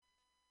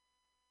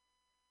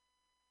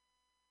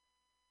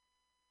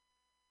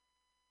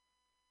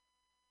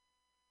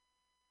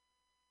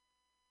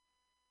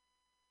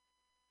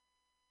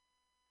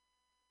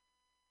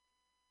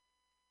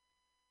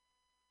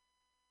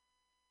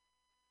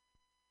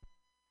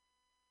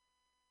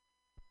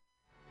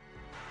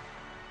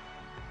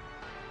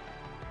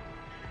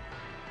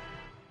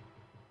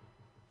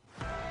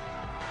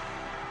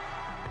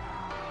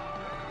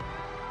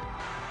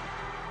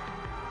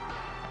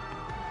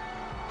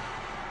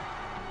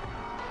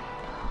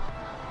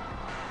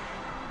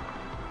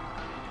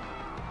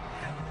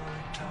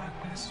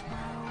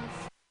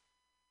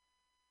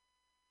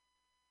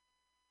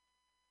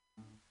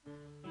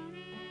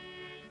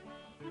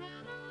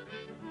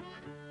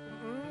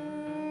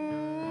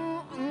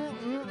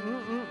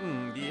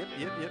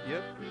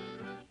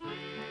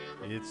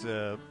It's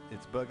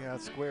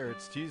BughouseSquare.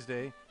 It's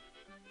Tuesday.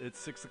 It's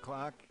 6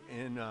 o'clock,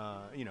 and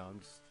I'm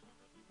just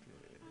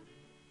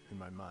in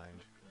my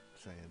mind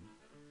saying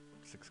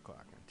 6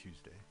 o'clock on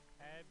Tuesday.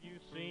 Have you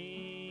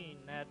seen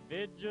that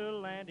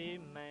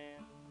vigilante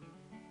man?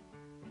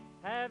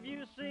 Have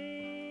you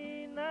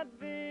seen that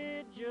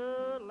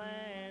vigilante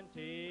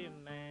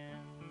man?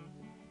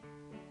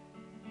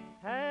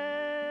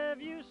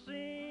 Have you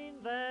seen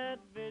that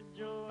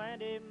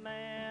vigilante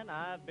man?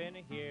 I've been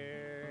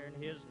hearing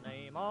his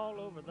name all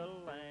over the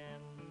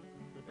land.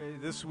 Hey,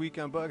 this week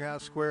on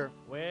BughouseSquare.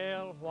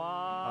 Well,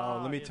 why?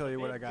 Let me tell you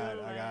what I got.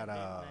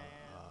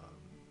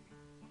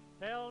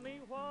 Tell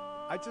me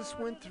what. I just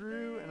went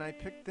through and I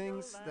picked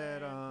things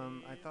that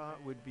I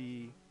thought would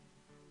be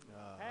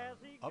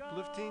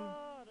uplifting,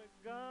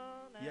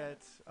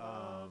 yet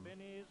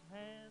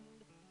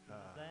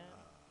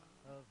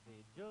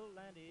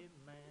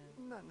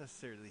not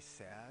necessarily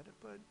sad,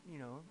 but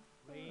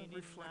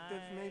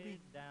reflective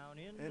maybe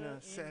in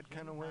a sad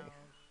kind of way.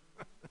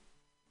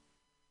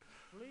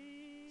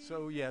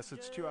 So yes,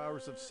 it's 2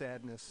 hours of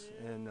sadness,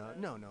 and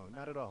no,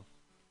 not at all.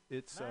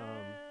 It's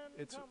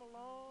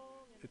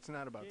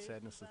not about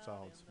sadness at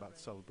all. It's about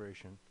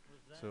celebration.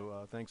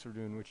 So thanks for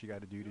doing what you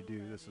got to do.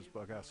 This is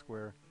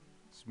BughouseSquare.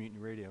 It's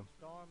MutinyRadio.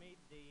 Stormy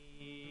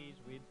days,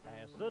 we'd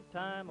pass the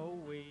time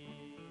away,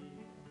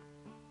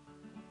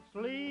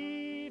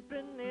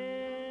 sleeping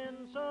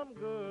in some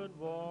good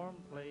warm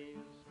place.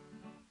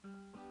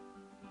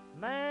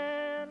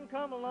 Man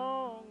come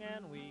along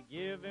and we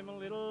give him a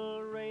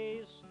little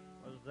race.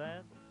 Was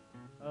that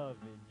a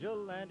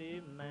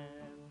vigilante man?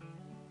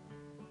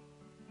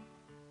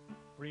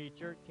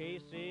 Preacher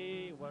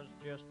Casey was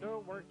just a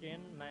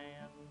working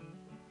man,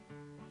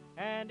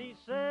 and he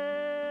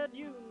said,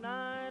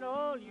 unite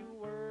all you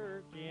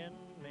working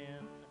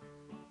men.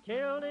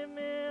 Killed him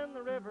in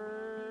the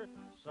river,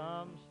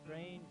 some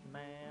strange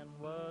man.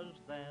 Was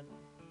that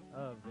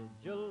a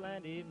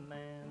vigilante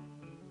man?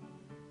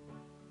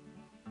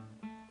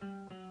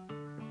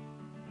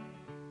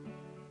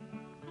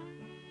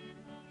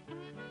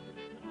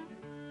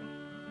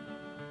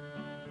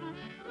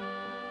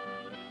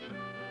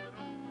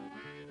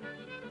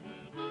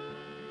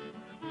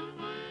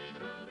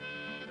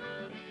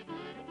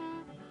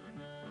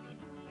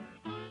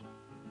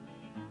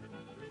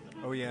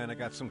 Oh yeah, and I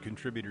got some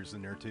contributors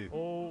in there too.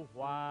 Oh,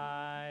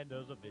 why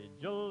does a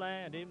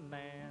vigilante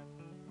man?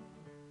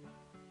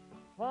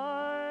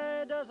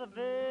 Why does a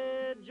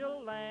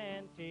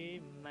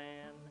vigilante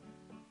man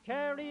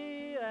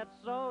carry that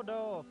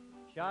sawed-off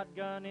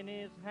shotgun in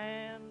his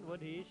hand?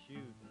 Would he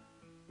shoot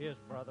his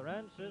brother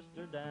and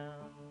sister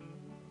down?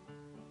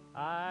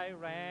 I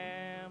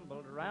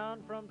rambled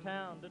around from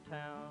town to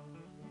town.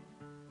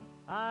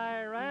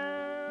 I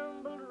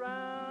rambled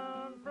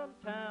around from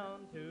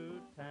town to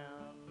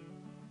town,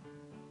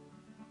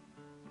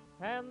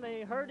 and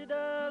they herded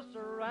us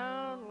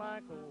around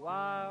like a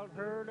wild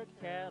herd of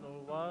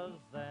cattle. Was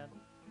that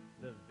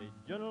the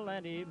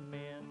vigilante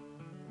men?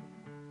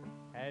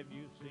 Have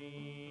you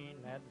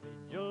seen that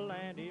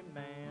vigilante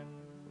man?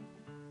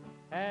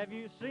 Have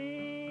you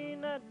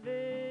seen that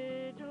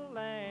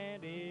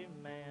vigilante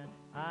man?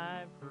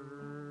 I've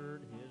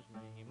heard his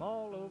name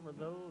all over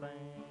the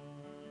land.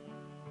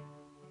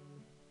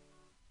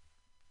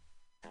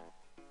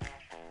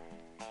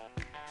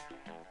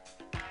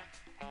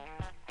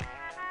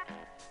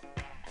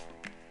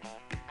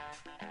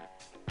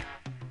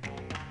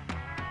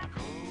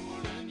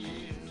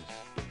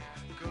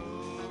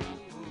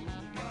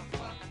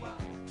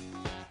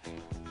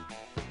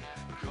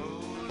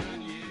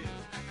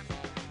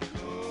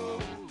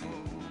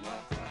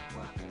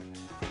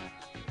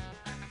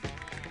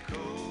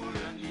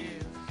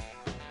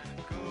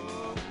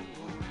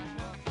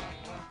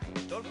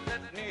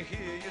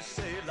 Hear you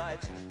say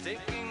life's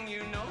taking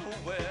you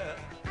nowhere.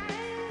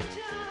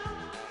 Angel,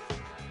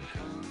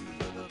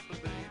 come up,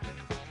 baby.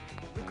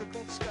 Look at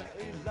that sky,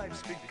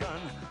 life's begun.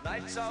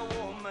 Nights are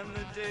warm and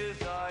the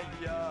days are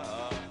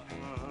young.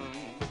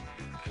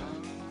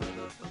 Come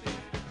up, baby.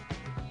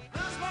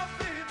 There's my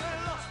baby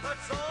lost,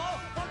 that's all.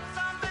 Once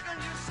I'm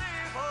begging you,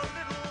 save a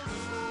little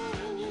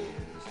soul.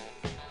 Years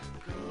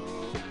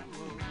go.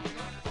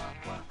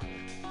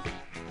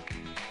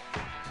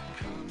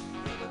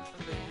 Come up,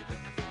 baby.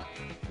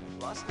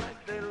 Last night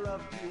they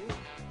loved you,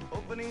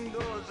 opening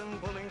doors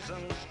and pulling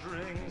some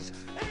strings.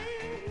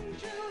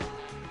 Angel,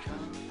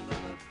 come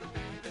up,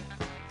 baby.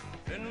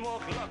 Then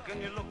walk luck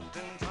and you looked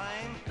in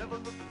time. Never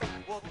looked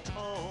back, walk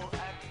tall,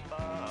 act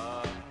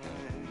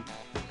fine.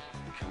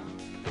 Come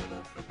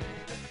up,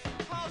 baby.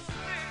 I'll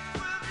stick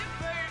with you,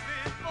 baby,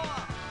 for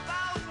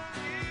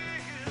 1,000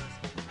 years.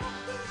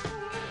 Nothing's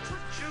gonna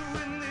touch you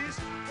in these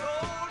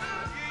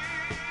golden years.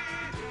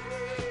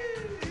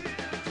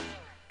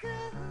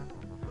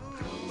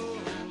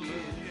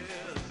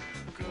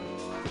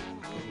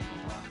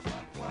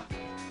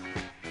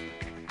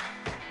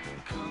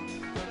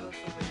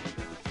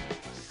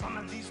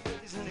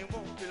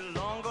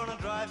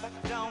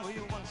 Back down where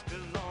you once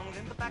belonged,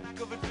 in the back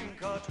of a dream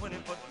car 20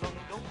 foot long.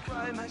 Don't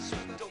cry, my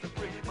sweet, don't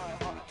break my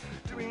heart.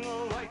 Doing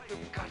all right,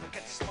 you've got to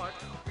get smart.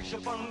 Wish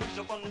upon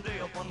day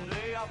upon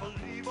day. I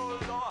believe, oh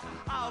Lord,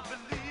 I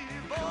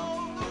believe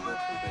all the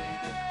way.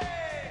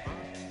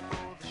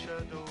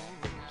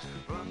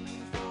 Run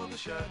for the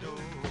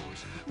shadows,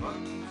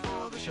 run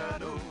for the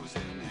shadows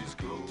in these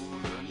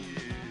golden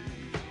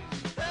years.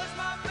 There's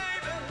my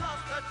baby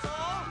lost, that's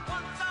all.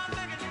 Once I'm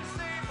begging you,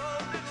 save a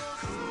little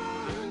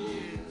golden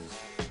years.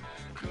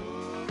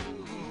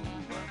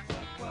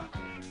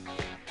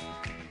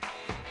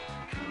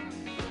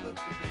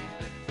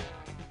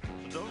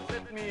 Don't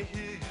let me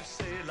hear you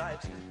say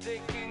life's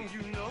taking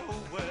you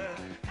nowhere.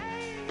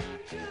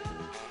 Angel,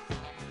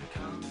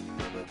 come,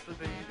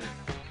 baby,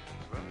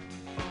 run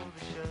for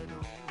the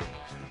shadows,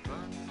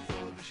 run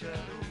for the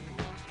shadows,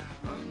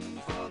 run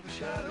for the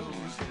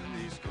shadows in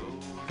these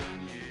golden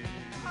years.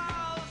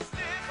 I'll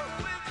stick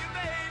with you,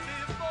 baby,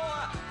 for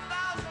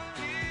 1,000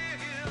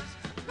 years.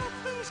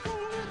 Nothing's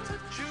gonna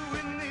touch you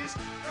in these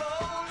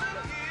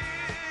golden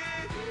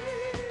years.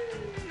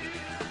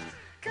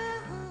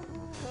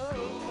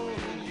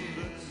 Golden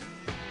years,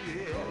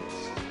 yes.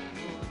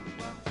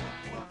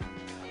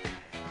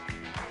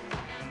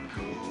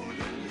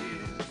 Golden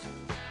years,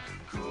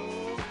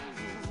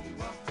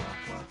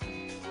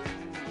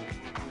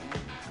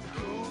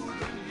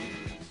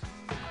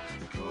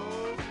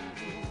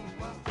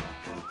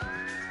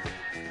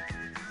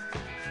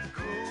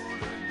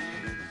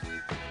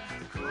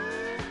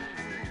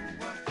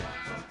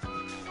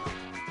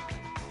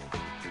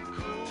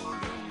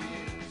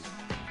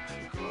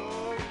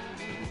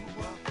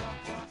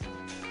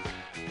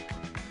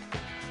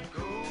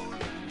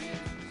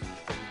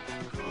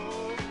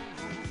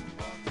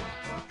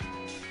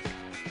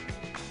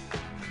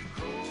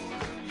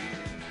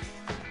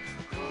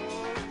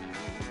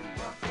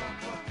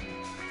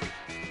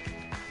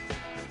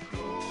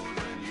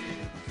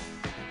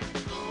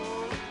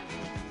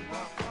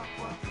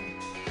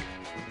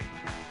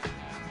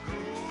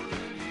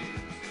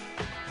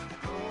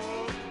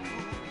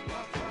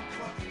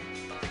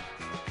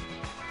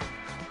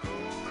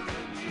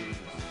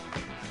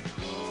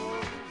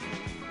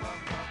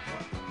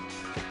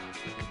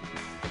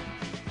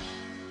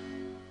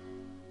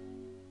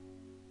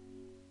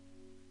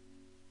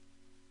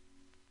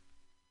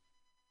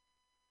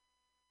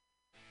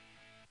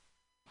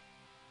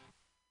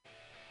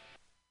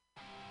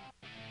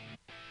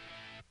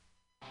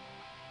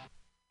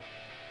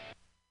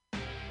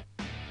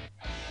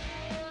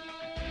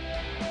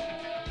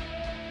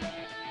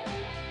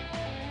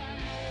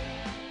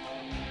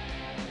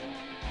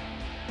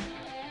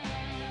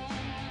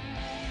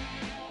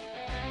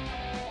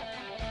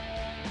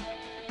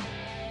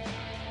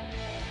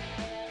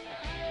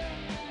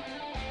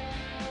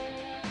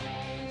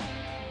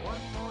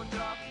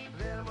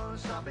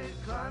 stop it,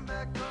 climb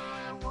back on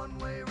and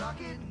one-way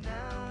rocket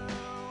now,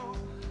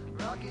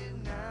 rocket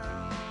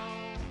now.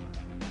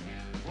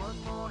 One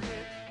more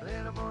hit,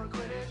 then I'm gonna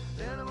quit it,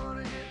 then I'm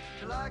gonna hit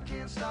till I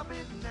can't stop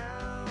it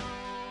now,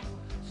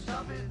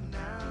 stop it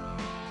now.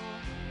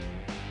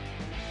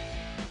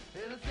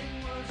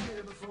 Anything was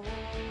here before,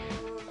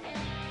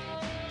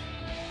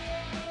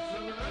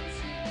 from an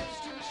unseen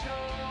distant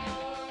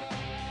shore,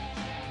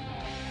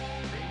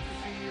 make the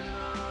feeling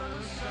on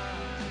the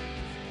side.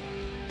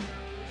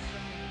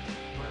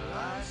 Well,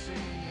 I sing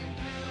in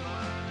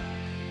pantomime,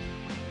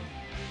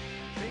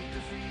 make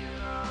the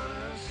feeling on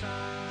the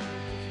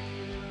side.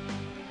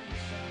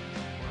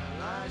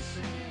 Well, I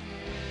sing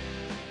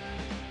it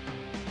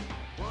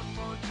one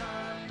more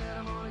time, then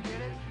I'm gonna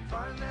get it,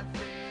 find that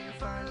thing and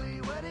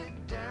finally wet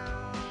it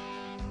down,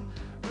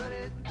 wet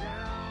it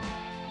down,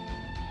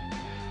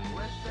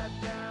 wet that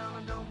down,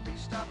 and don't be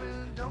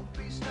stopping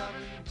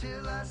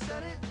till I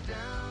set it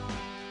down,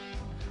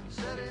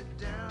 set it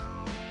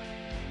down.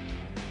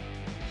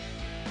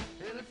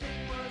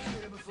 Anything was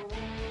here before,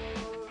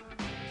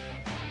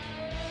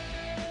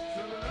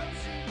 from an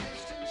unseen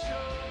distant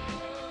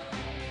shore,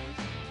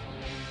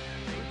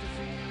 make the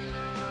feeling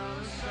on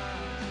the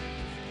side.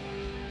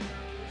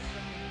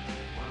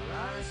 While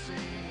I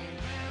sing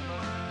in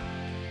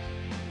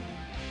mine,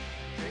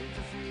 make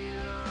the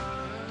feeling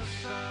on the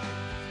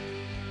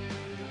side.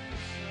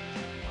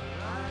 While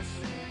I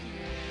sing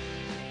it.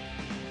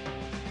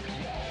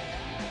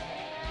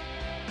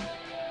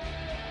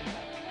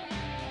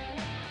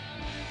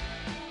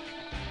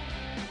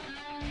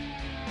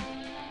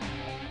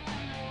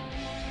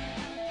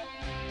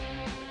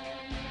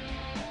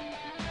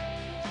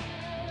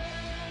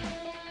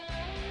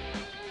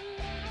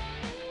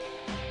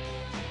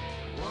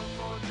 One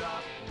more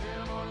drop, then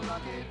I'm gonna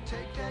lock it.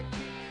 Take that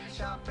key,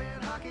 shop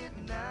and hock it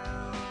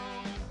now,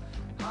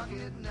 hock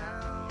it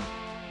now.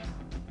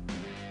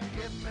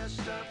 Get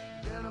messed up,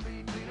 then I'll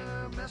be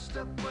cleaner. Messed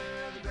up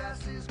where the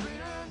grass is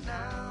greener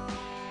now,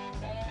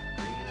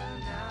 greener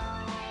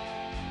now.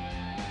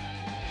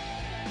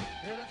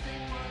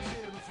 Anything was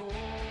here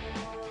before,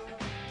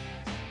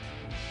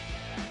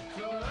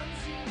 from an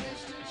unseen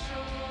distant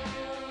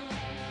shore,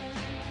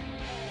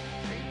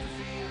 take the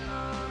feeling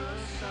on the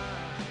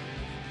side.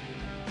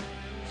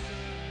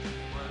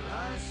 Well,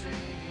 I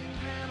sing in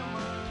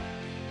pantomime,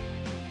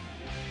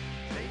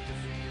 take the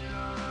feeling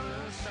on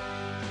the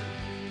side.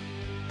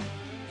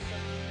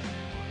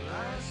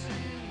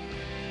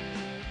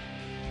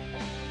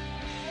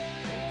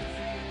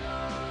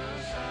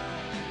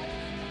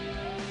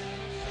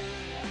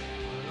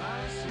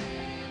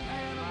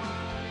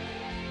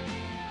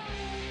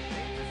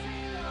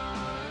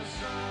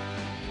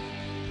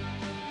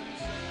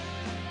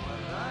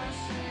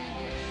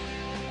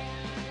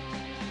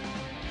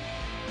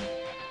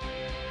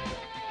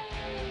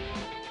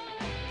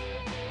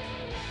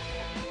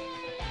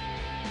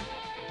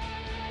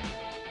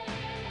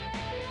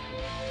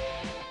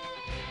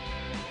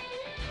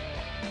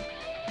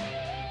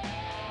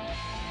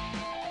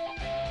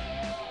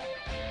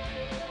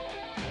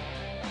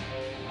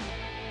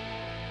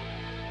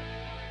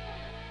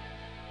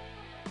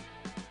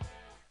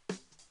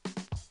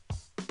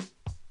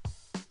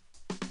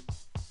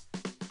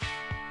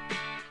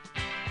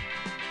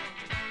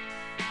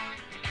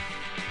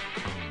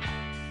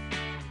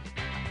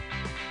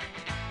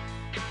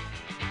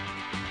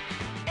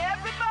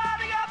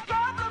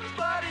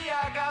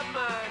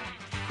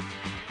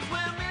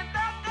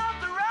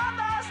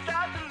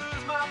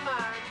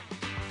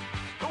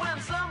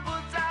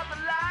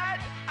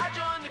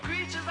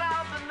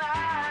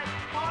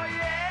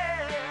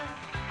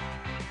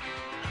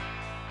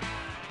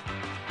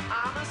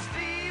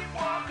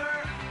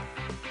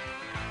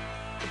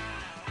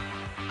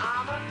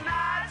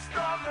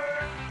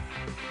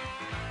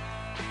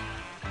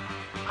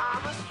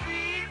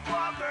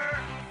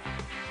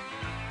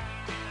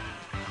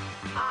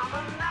 I'm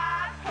a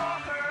night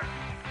walker.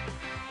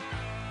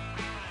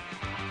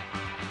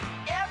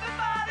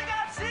 Everybody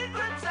got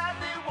secrets that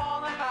they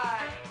wanna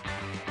hide.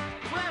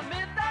 When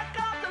midnight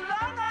comes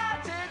along, I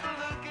take a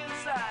look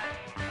inside.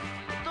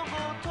 Don't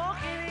go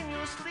talking in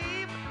your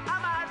sleep, I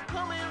might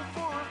come in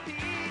for a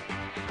peek.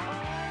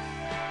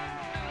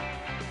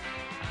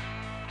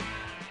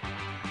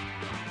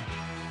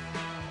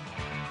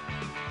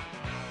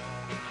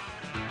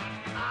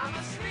 I'm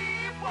a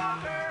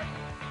sleepwalker.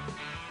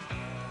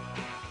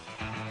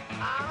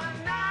 I'm a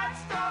night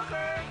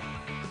stalker.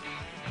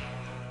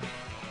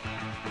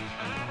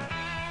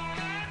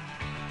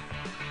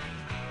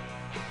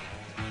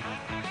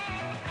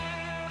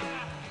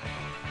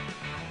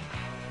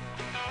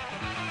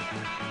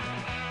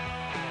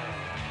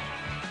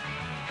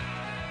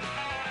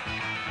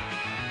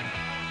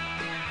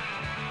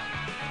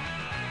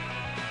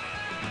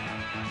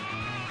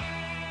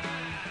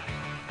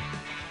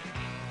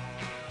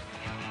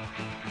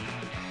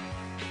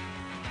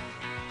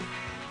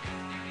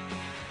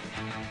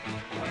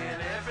 When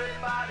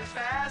everybody's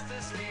fast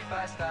asleep,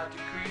 I start to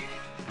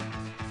creep.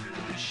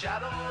 Through the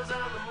shadows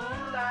of the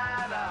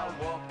moonlight, I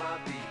walk my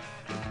beat.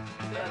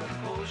 Better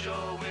close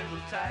your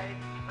window tight,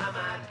 I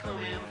might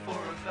come in for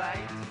a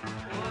fight.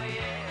 Oh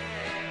yeah.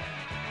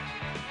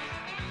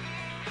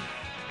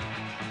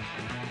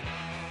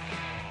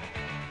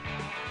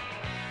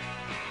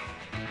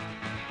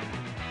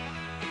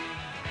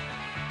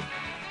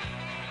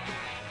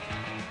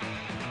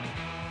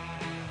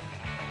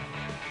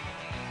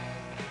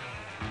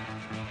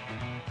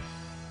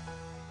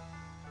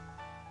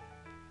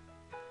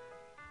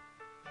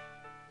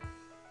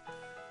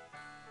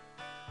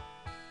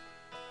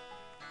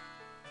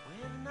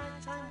 When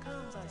nighttime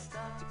comes, I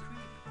start to creep.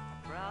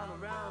 I prowl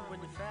around when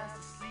you're fast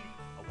asleep.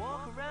 I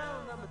walk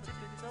around on my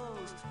tippy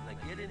toes, and I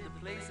get into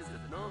places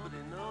that nobody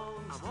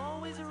knows. I'm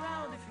always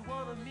around if you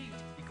wanna meet.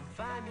 You can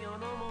find me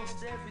on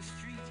almost every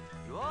street.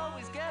 You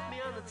always get me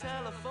on the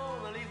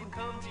telephone. I'll even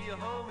come to your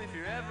home if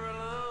you're ever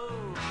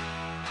alone.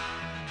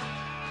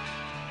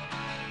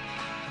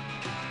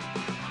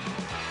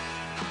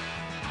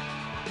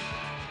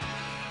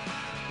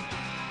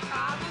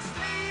 I'm a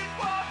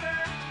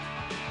sleepwalker.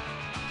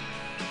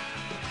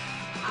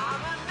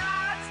 I'm a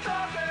night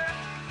stalker.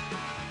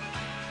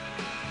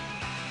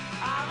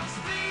 I'm a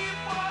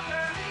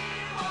sleepwalker.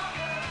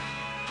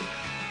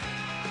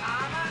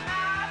 I'm a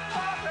night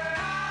walker.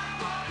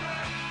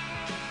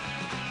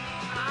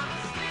 I'm a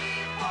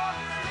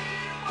sleepwalker.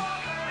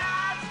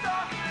 Night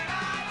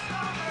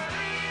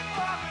stalker.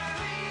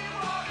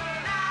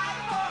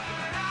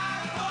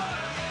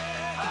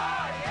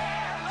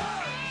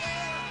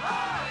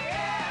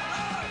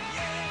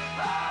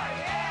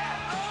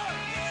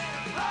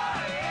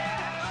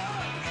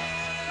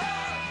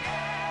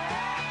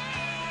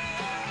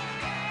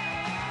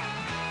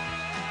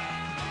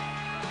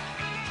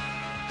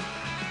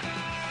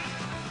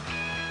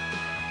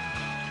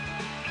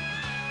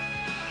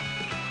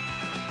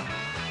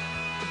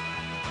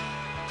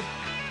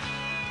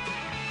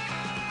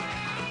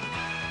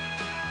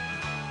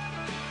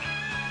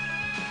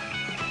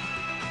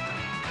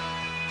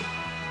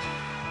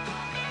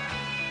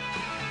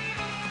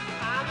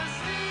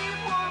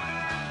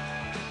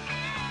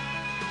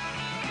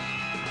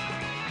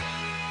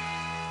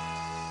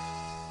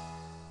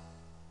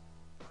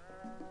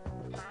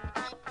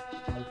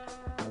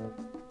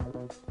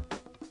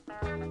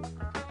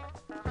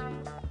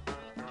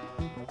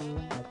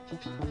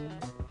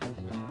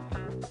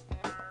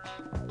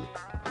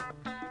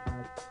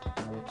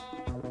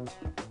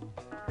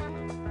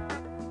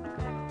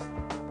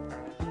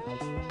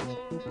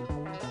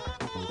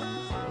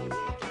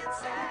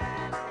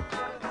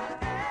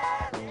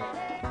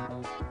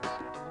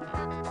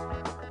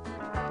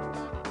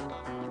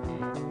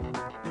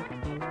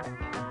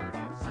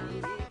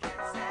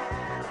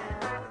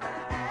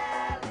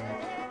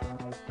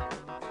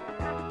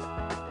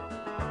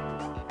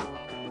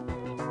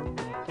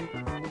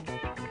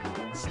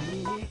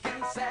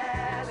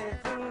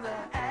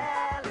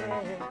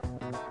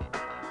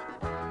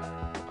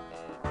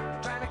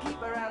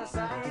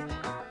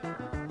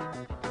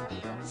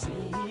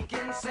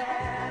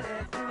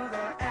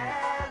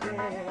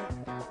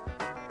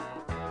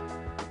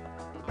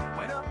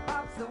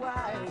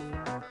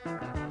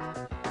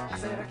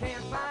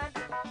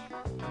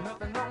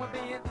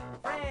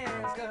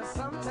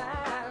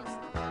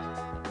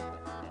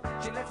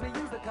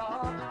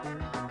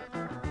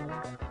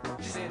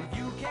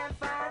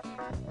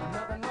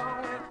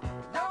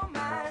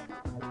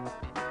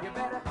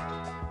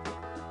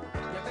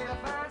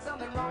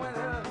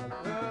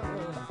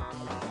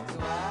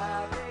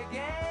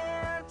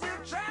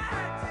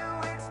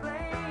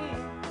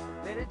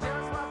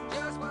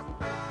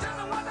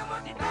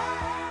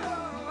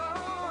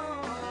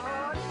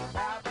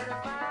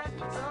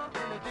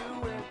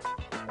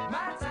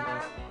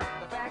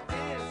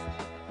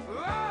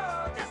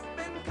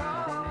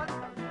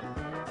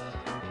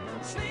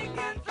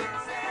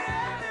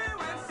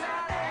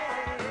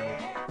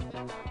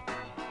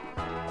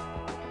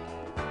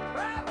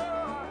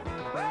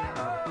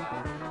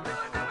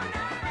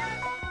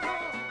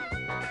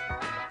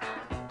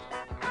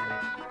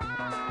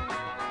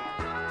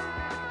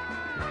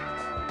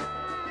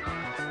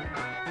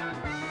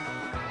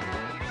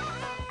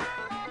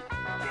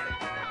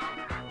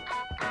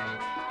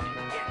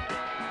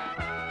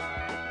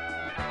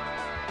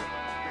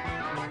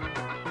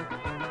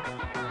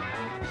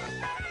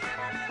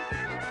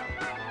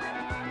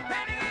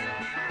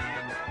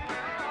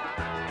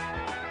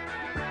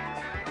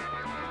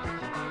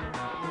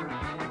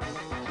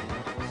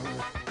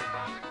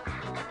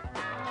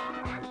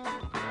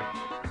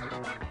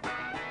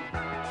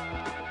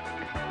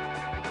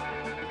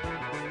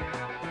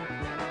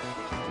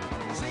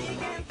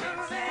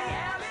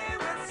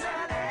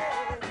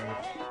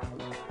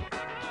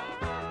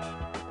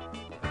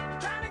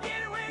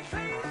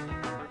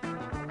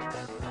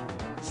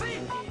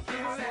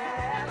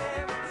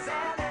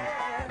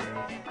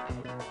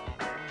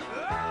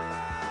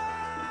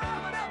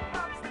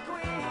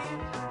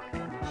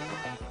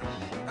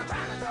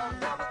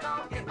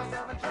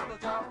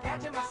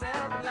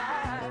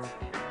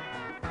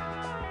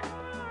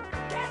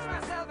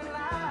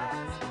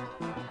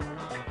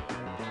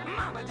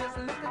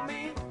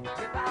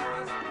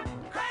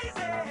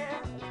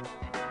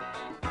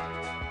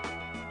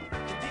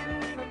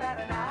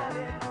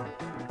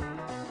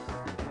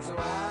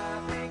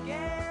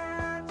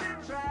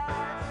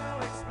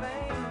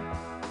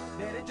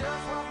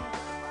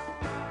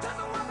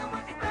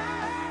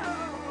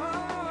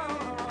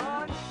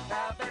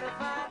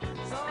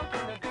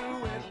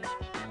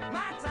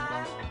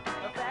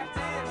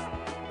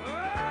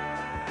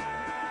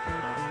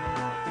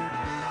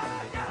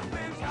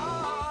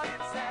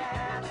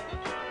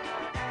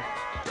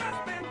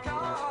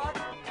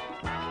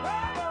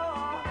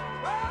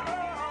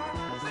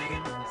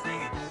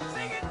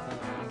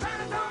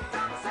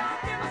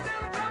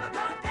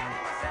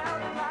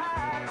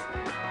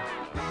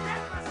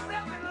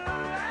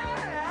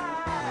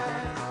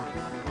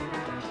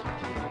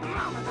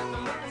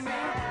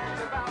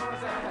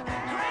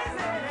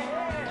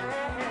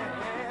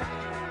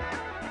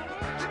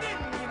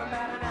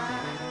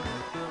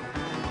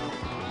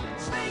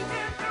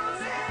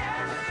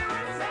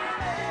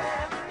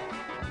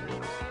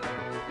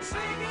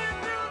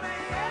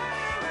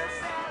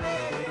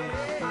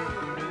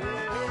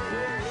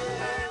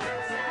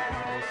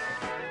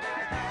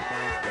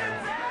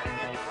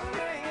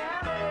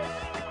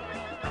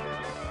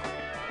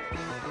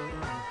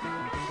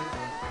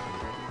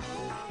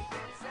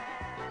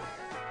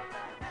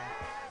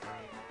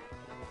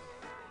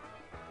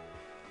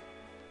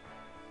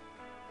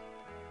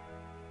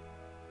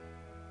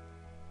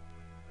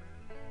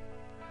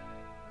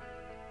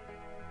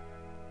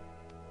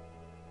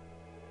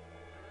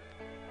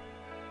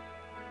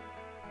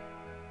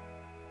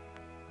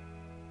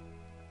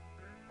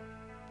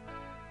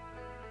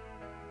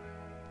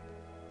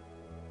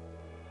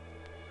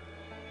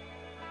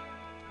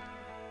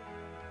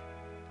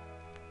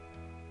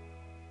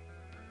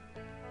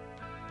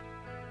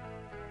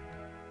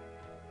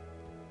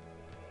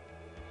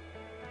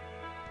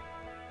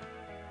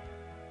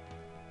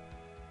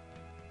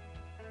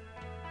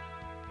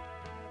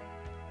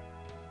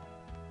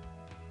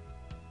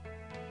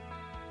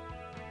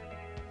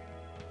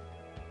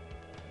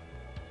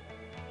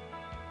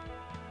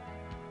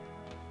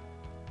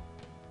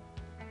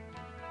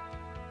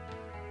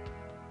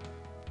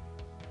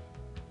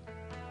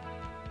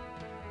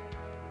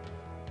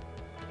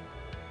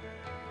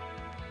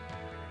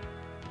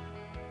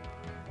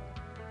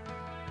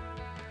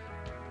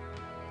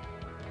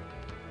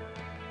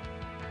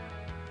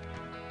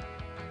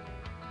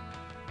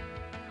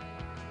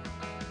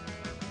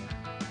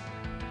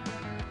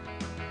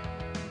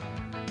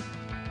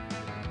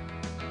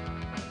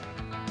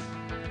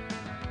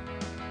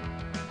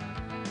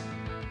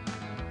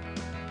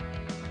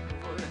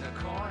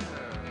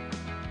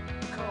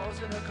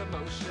 causing a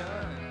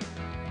commotion,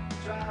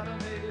 driving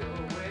me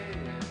away,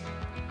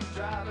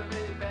 driving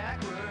me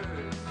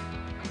backwards.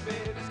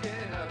 Baby's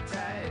getting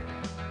uptight.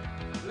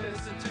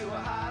 Listen to a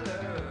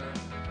holler,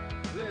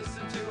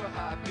 listen to a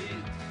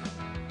heartbeat,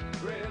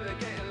 really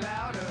getting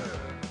louder.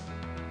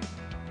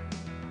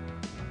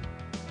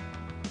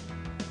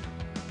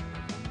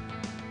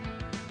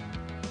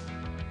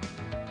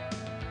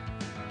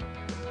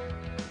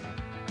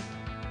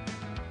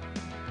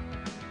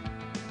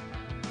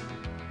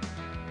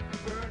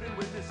 Burning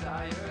with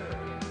desire,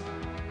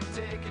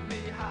 taking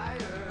me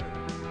higher,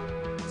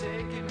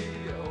 taking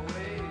me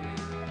away,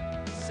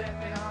 set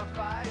me on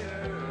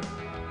fire,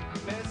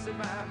 messing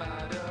my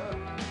mind up,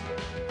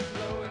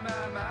 blowing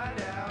my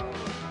mind out,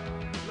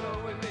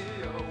 blowing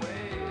me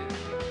away,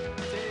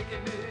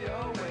 taking me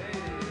away,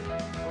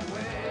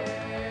 away,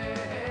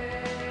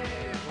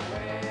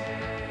 away,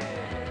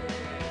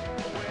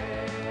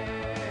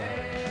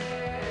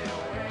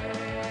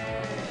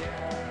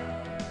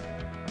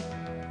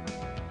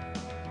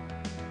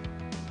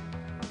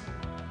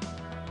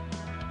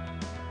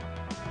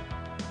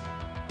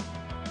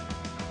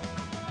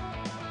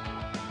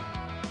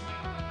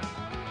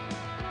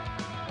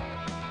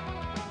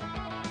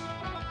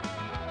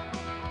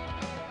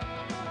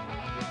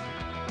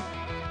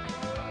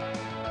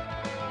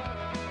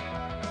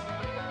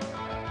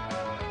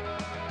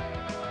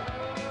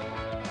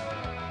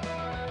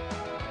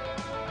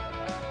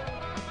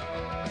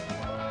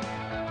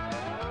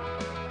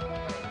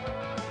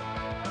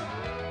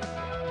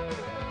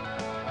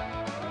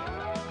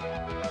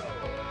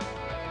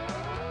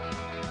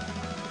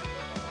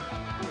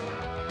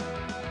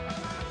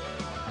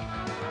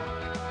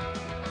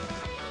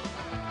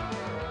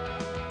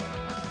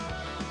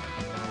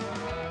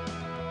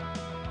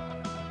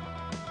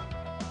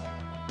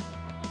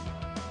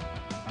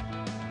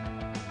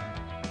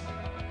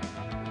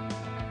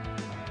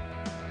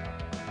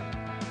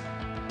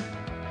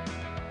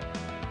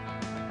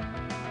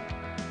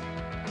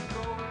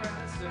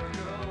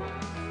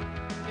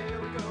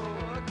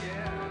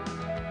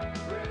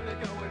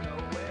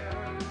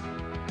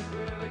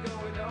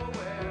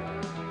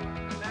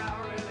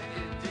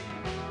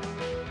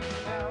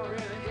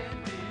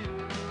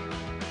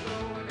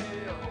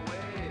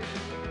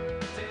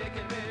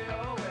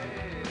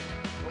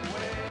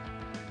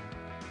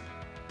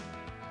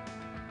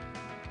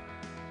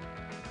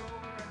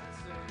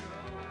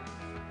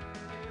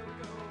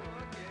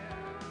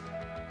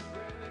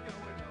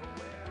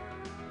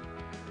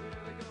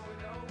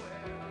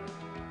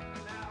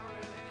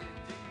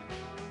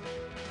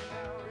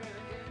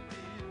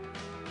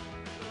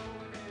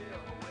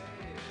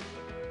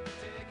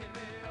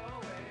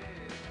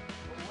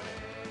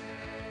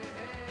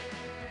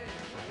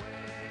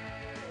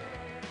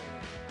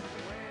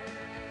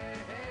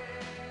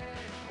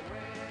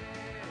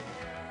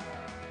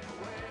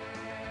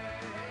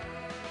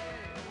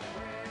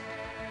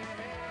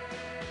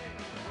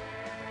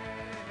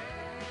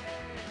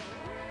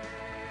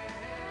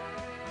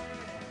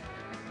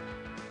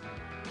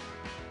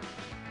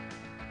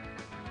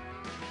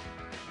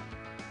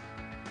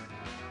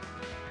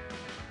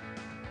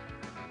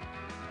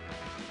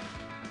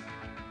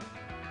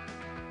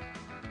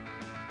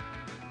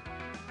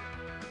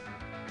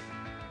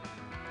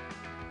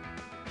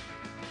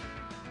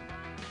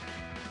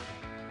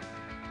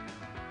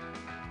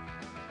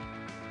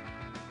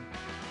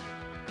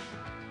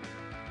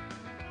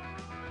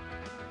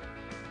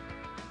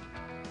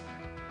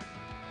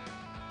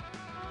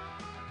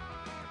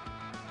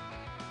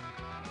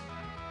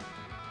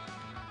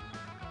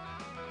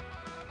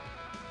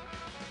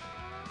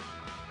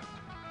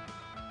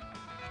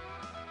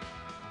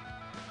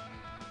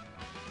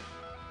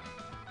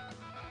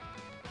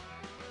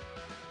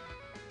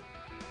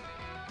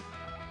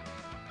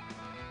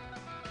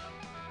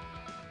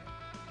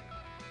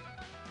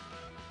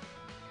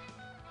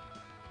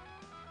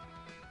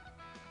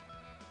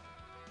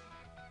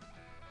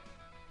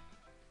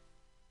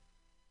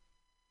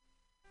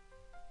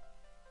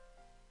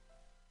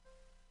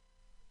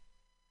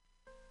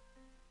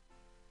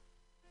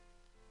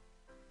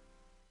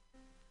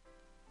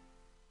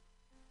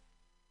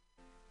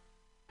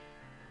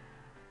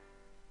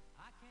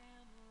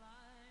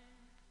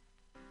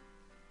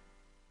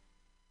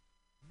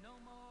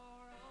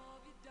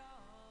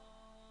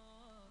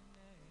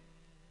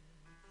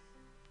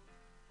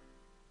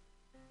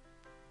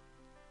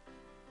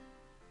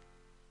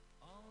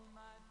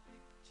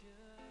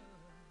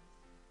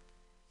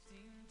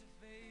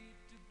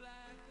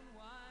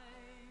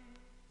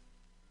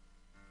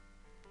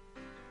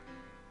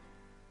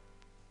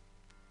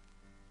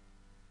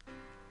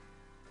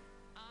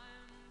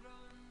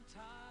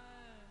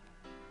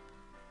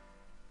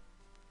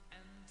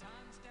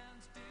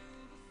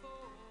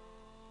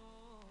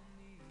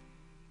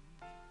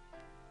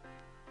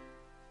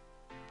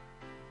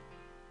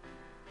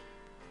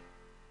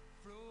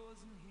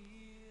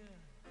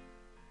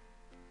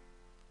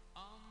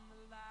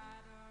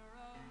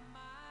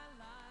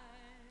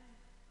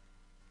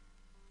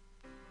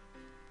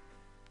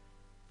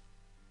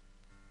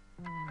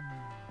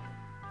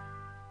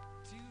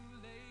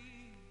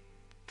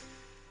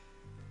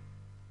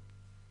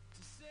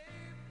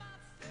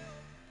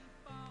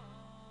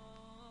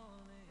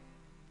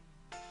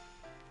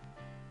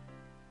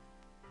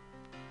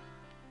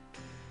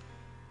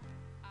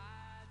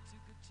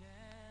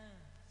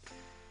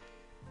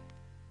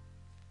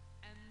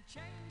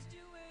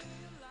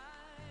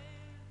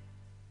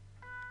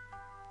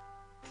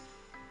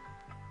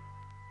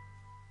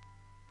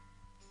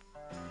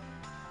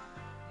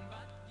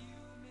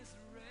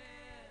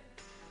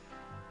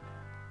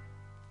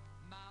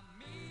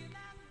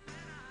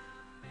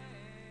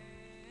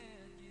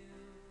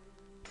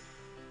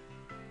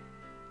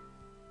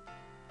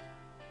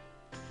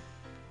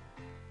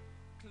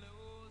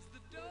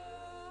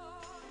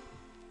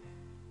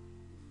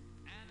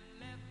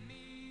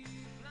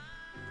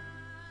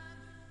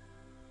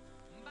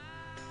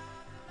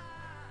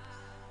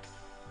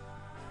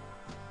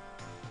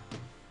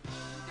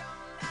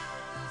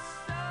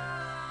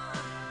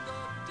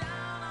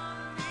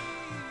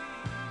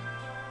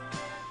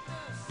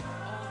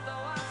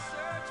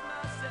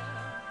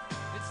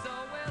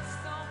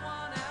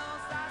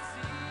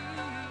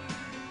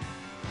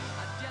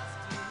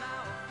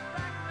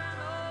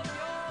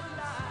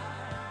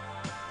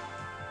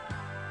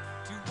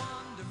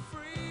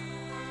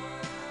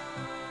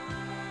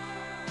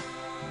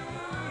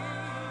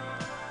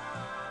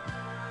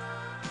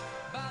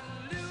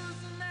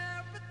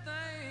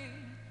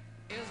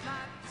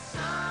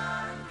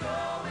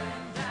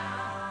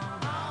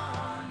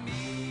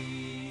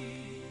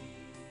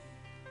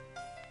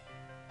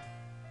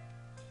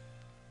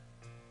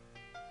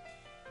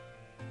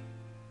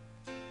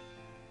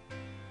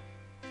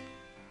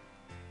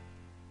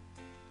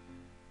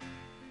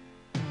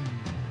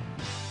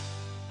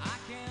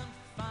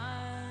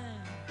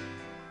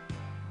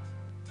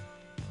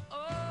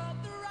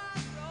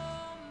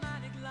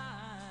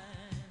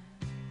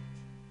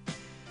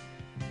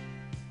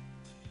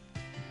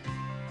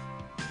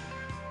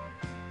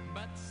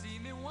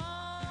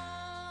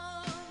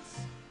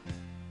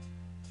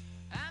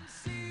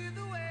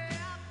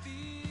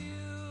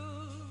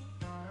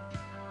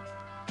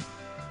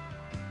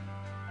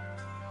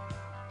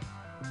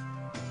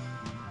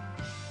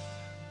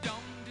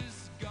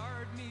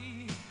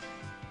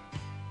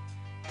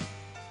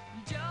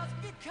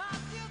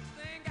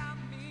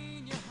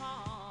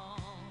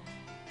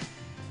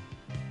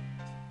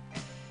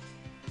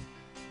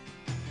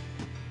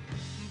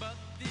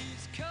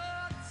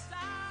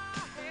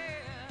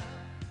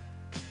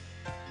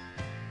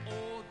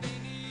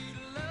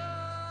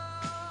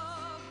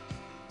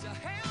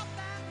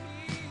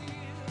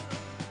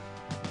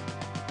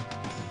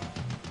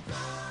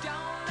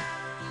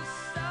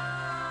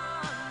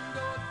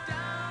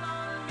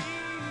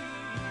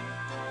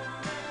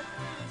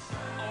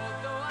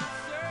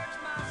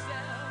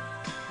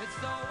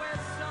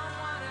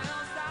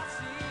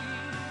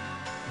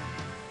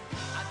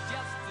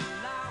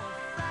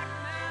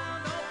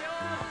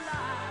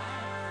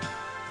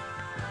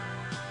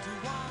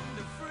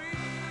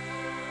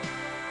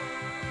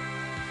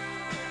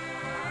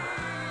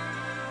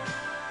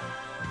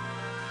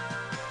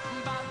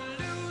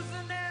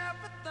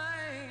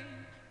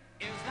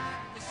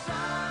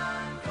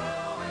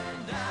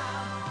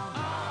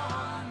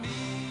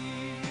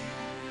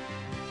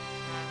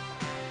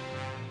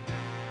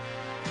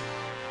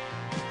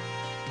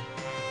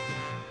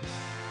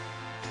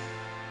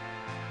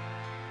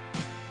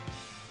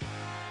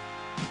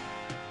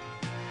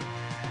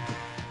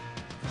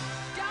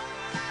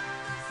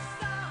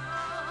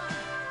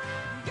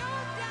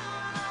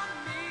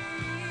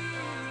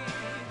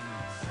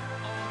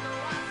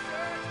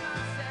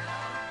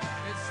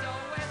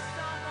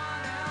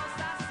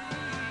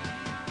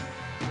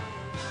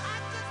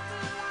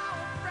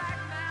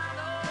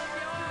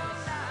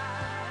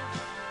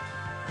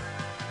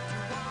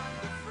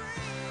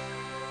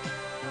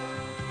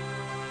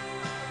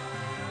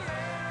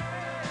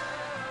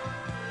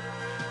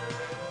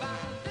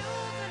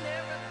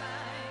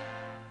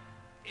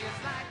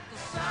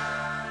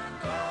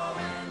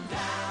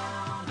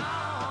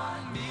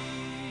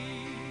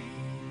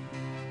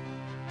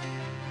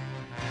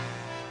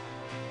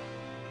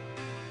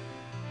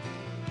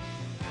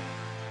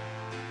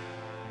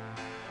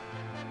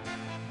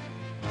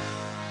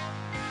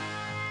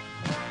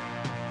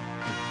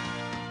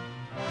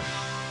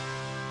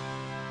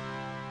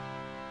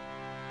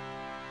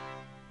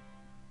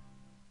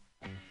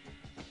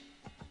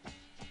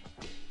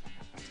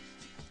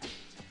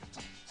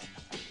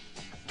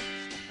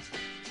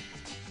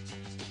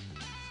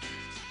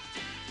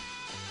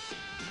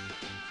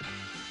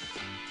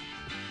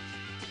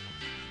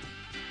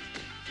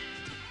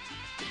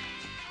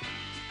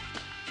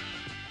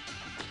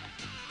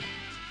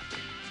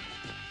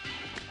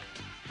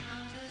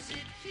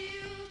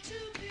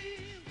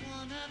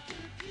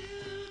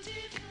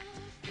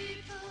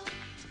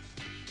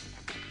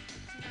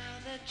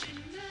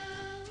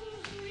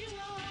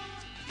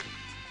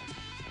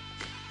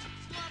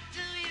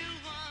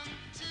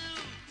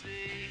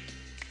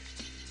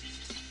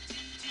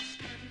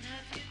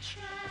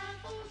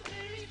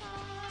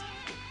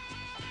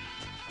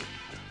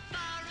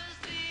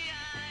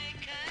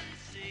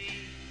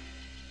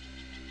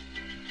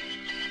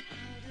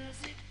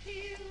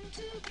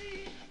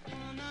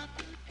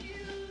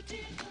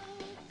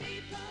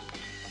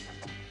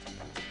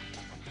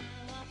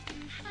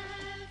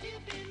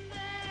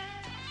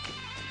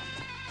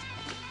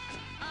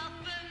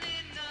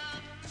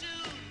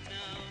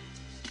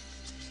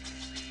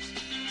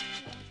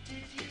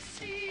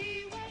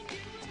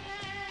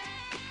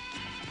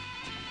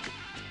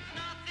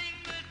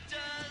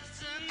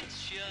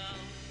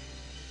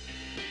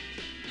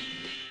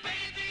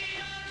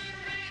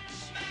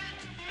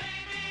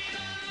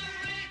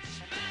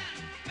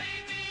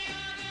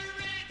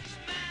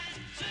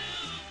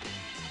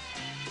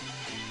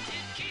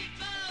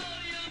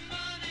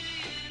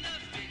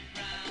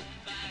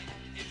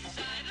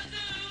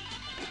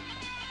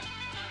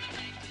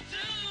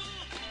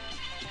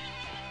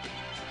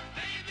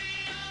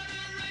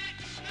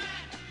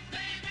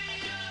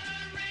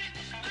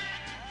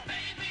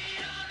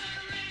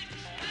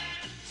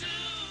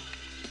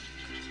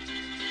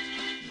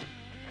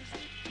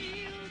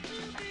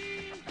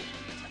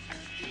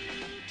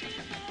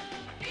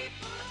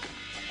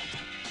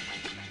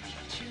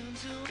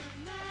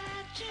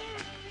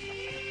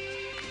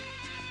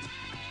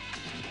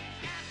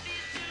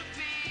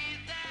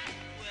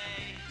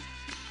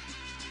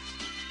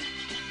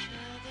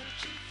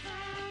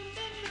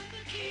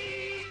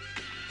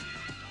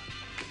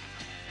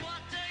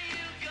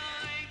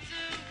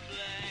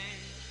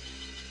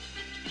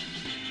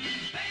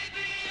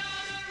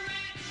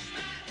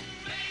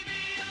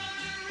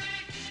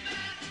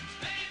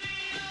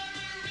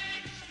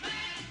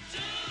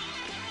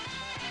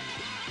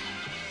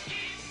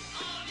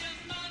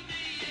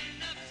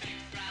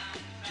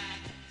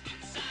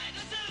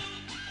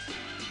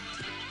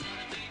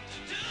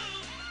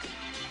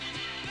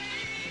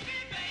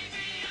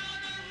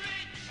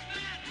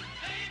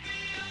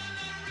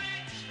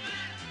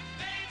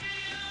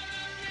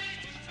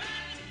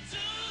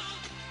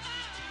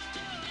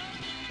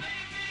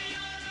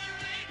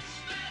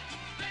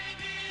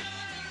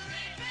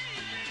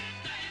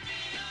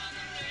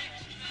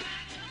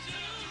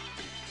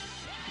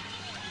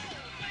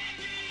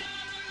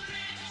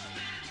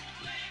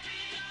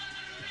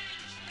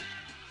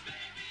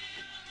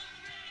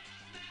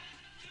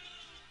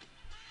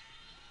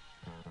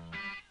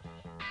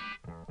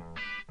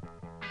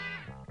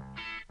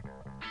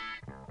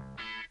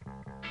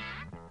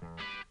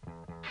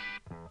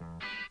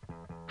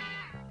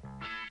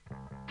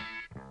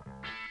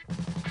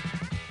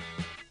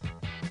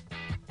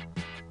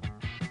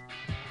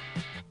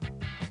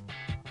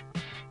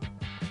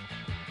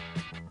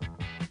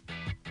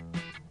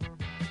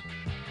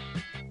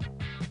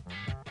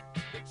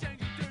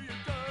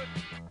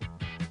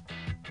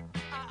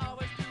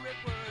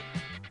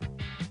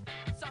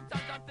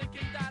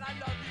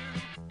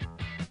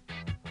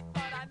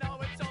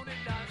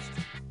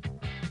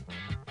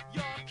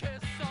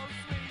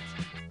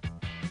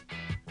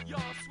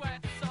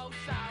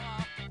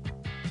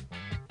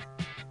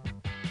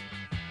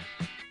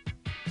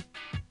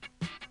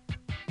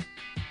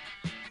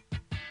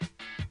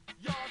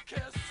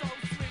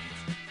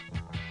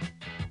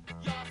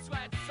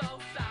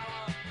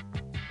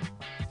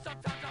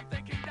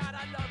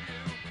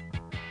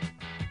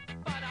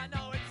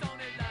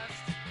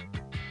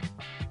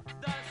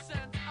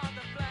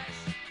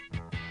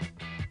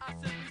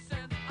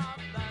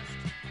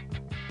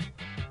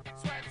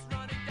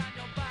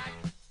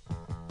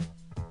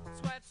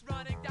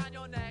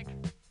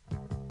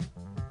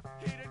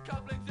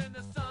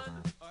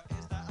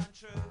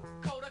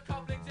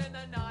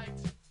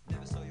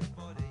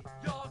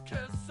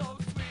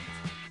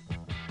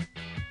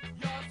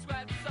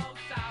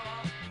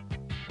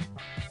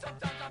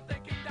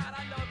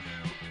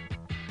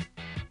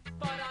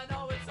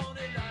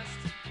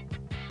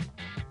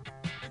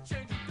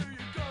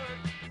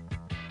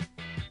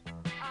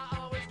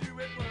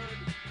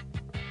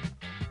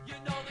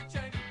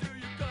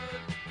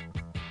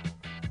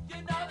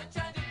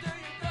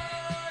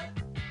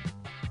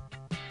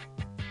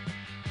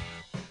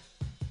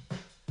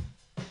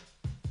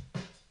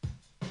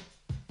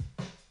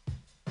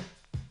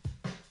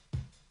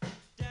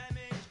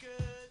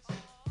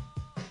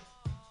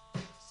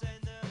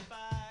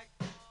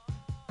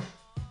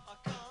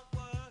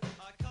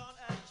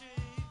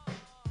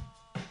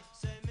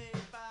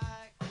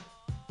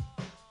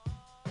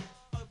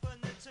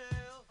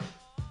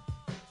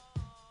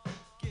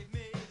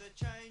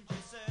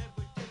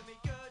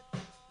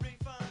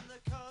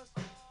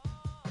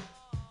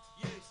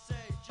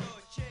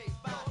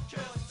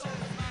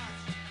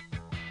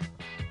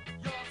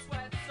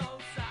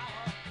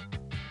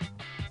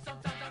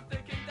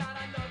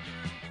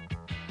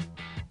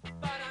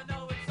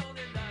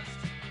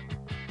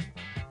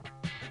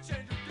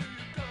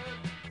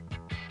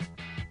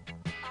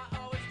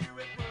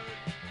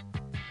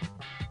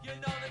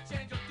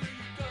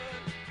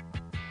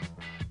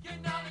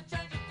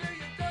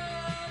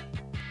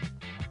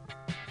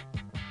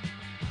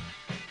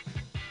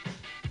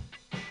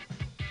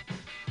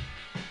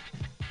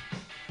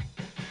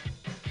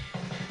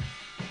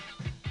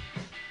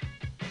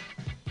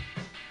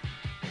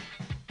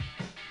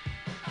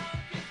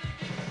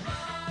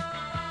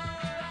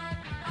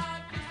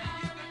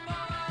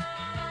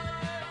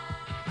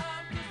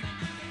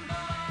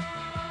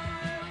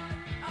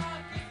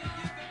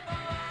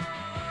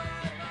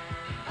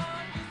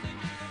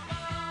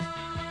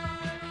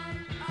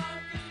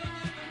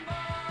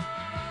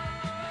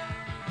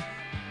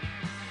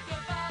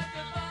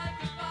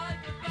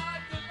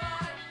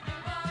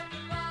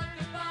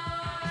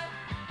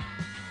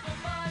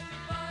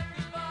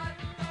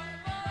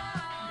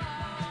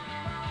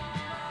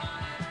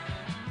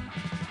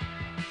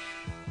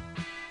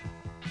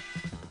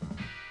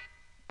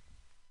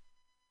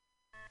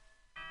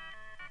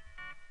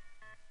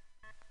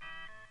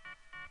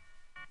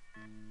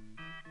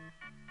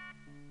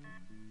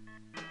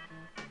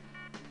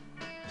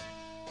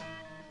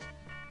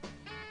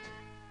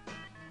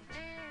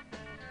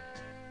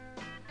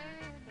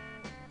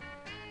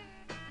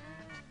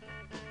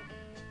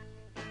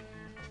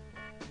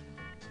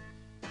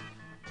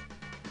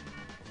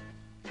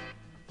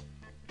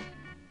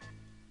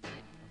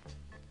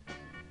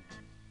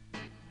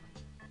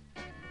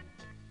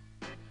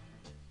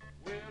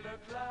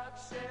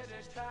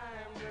 it's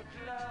time to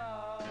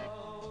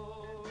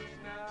close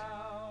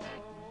now.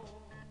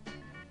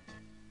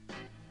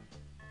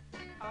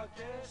 I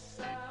guess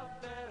I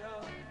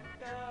better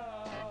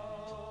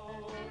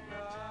go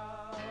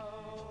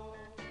now.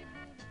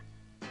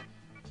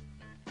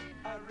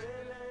 I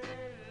really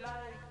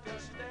like to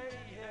stay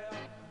here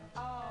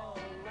all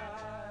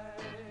night.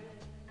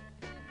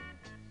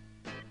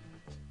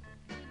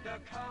 The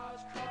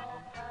cars crawl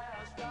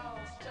past, all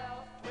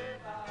stuffed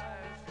with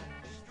eyes.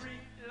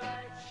 Street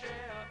lights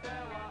share,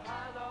 there were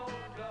high, low,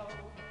 low.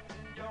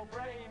 Your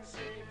brain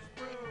seems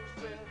bruised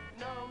with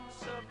numb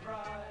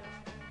surprise.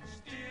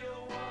 Still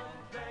one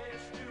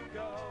place to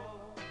go.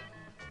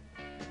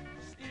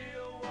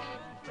 Still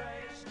one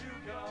place to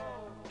go.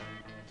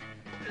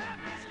 Let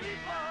me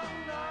sleep all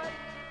night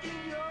in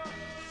your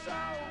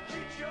soul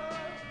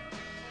kitchen.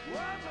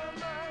 Warm my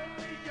mind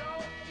with your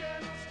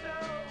gentle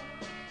stone.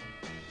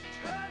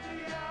 Turn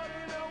me out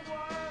in a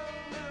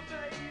wonder,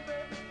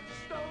 baby.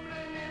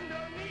 Stumbling in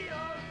the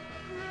neon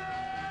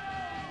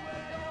glow.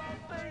 With your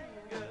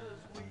fingers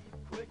weep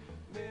quick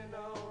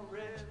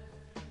minarets.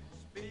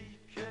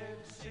 Speaking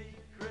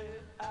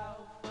secret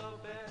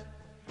alphabet.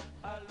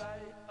 I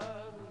light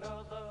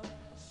another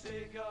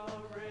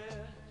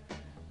cigarette.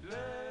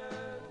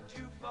 Learn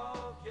to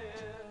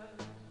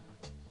forget.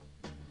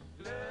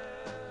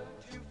 Learn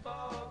to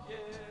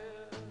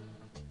forget.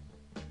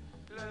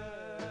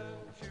 Learn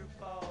to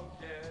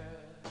forget.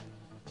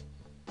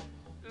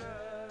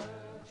 Learn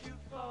to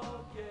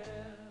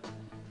forget.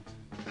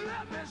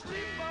 Let me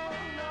sleep all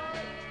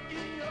night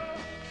in your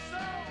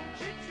soul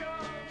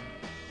kitchen.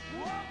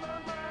 Warm my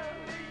mind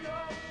with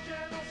your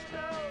gentle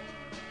snow.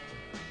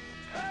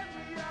 Turn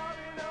me out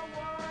in a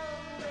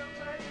wonder,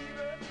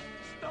 baby.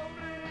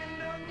 Stumbling in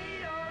the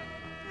neon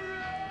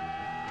glow.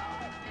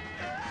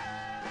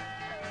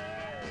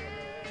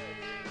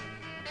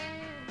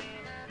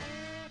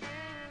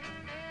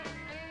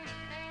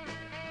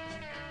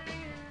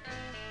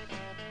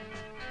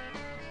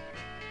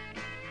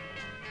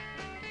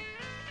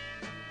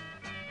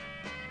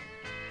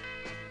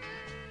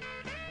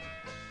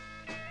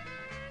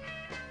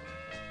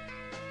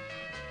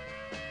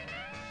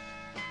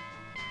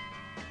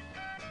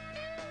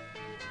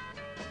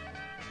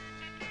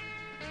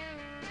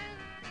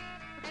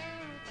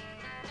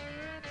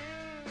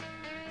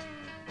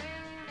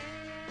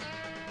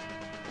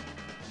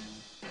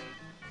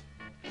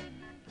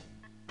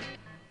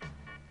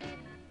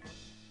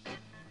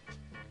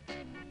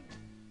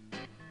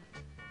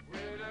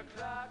 Well, the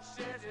clock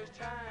says it's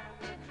time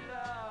to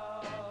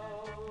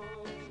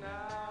close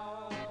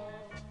now.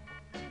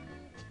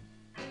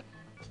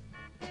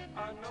 I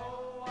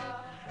know I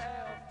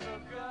have to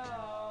go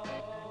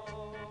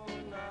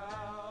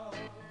now.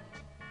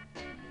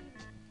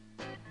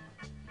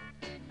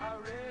 I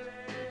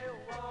really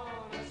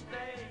wanna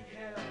stay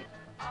here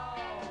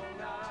all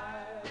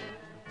night.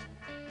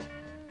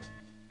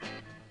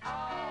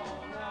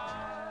 All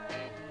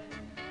night.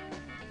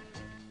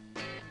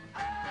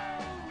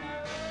 All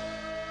night.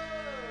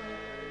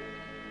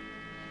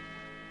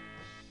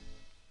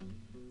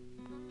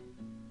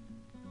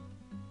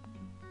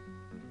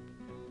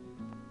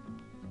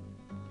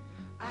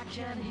 I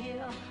can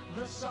hear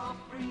the soft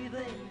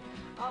breathing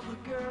of the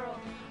girl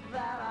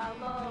that I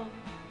love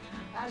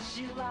as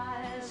she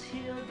lies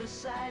here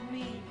beside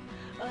me,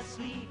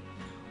 asleep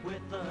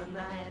with the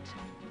night.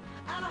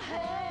 And her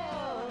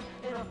hair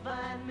in a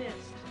fine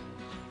mist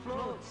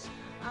floats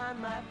on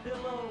my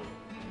pillow,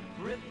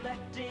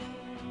 reflecting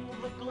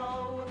the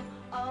glow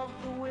of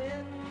the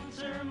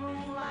winter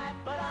moonlight.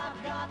 But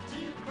I've got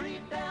to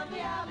creep down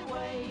the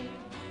alleyway,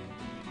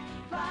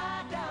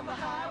 fly down the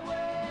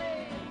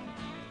highway.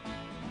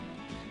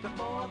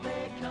 Before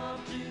they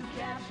come to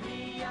catch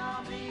me,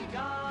 I'll be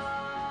gone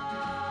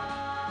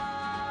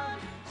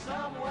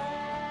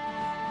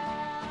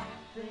somewhere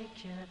they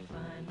can't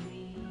find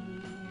me.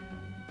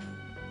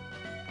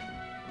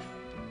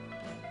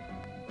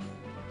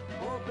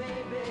 Oh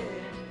baby,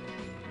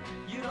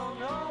 you don't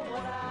know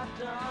what I've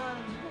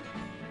done.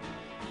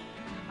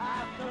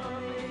 I've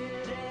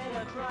committed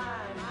a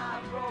crime,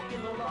 I've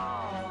broken the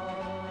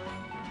law.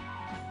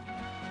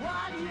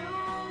 While you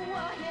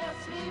were here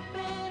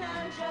sleeping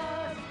and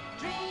just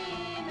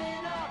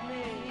dreaming of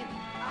me,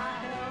 I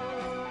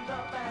held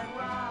up and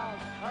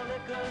robbed a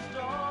liquor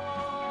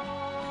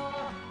store.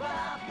 But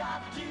I've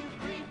got to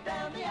creep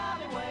down the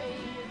alleyway,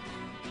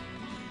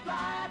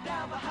 fly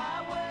down the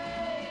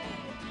highway.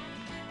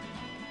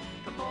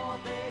 Before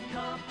they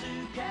come to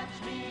catch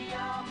me,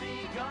 I'll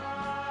be gone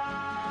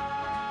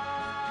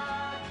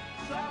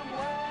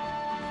somewhere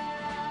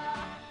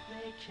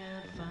they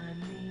can't find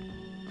me.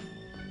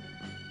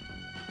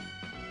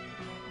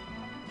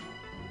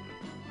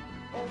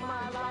 Oh,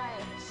 my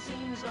life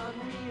seems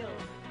unreal,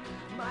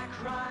 my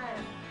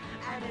crime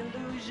an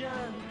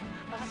illusion,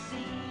 a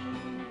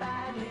scene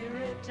badly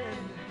written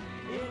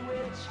in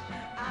which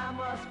I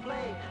must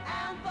play.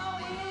 And though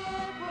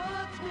it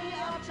puts me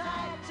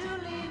uptight to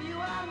leave you,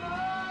 I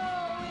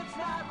know it's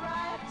not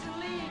right to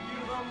leave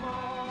you. The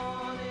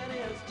morning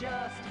is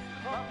just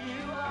a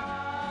few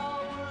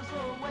hours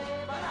away,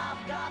 but I've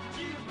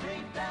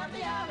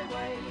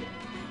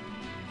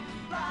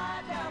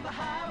the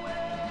highway.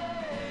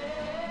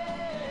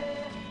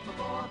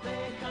 Before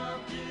they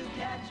come to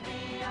catch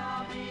me,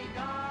 I'll be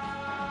gone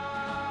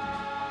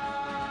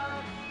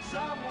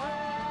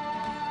somewhere.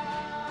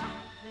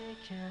 They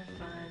can't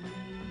find me.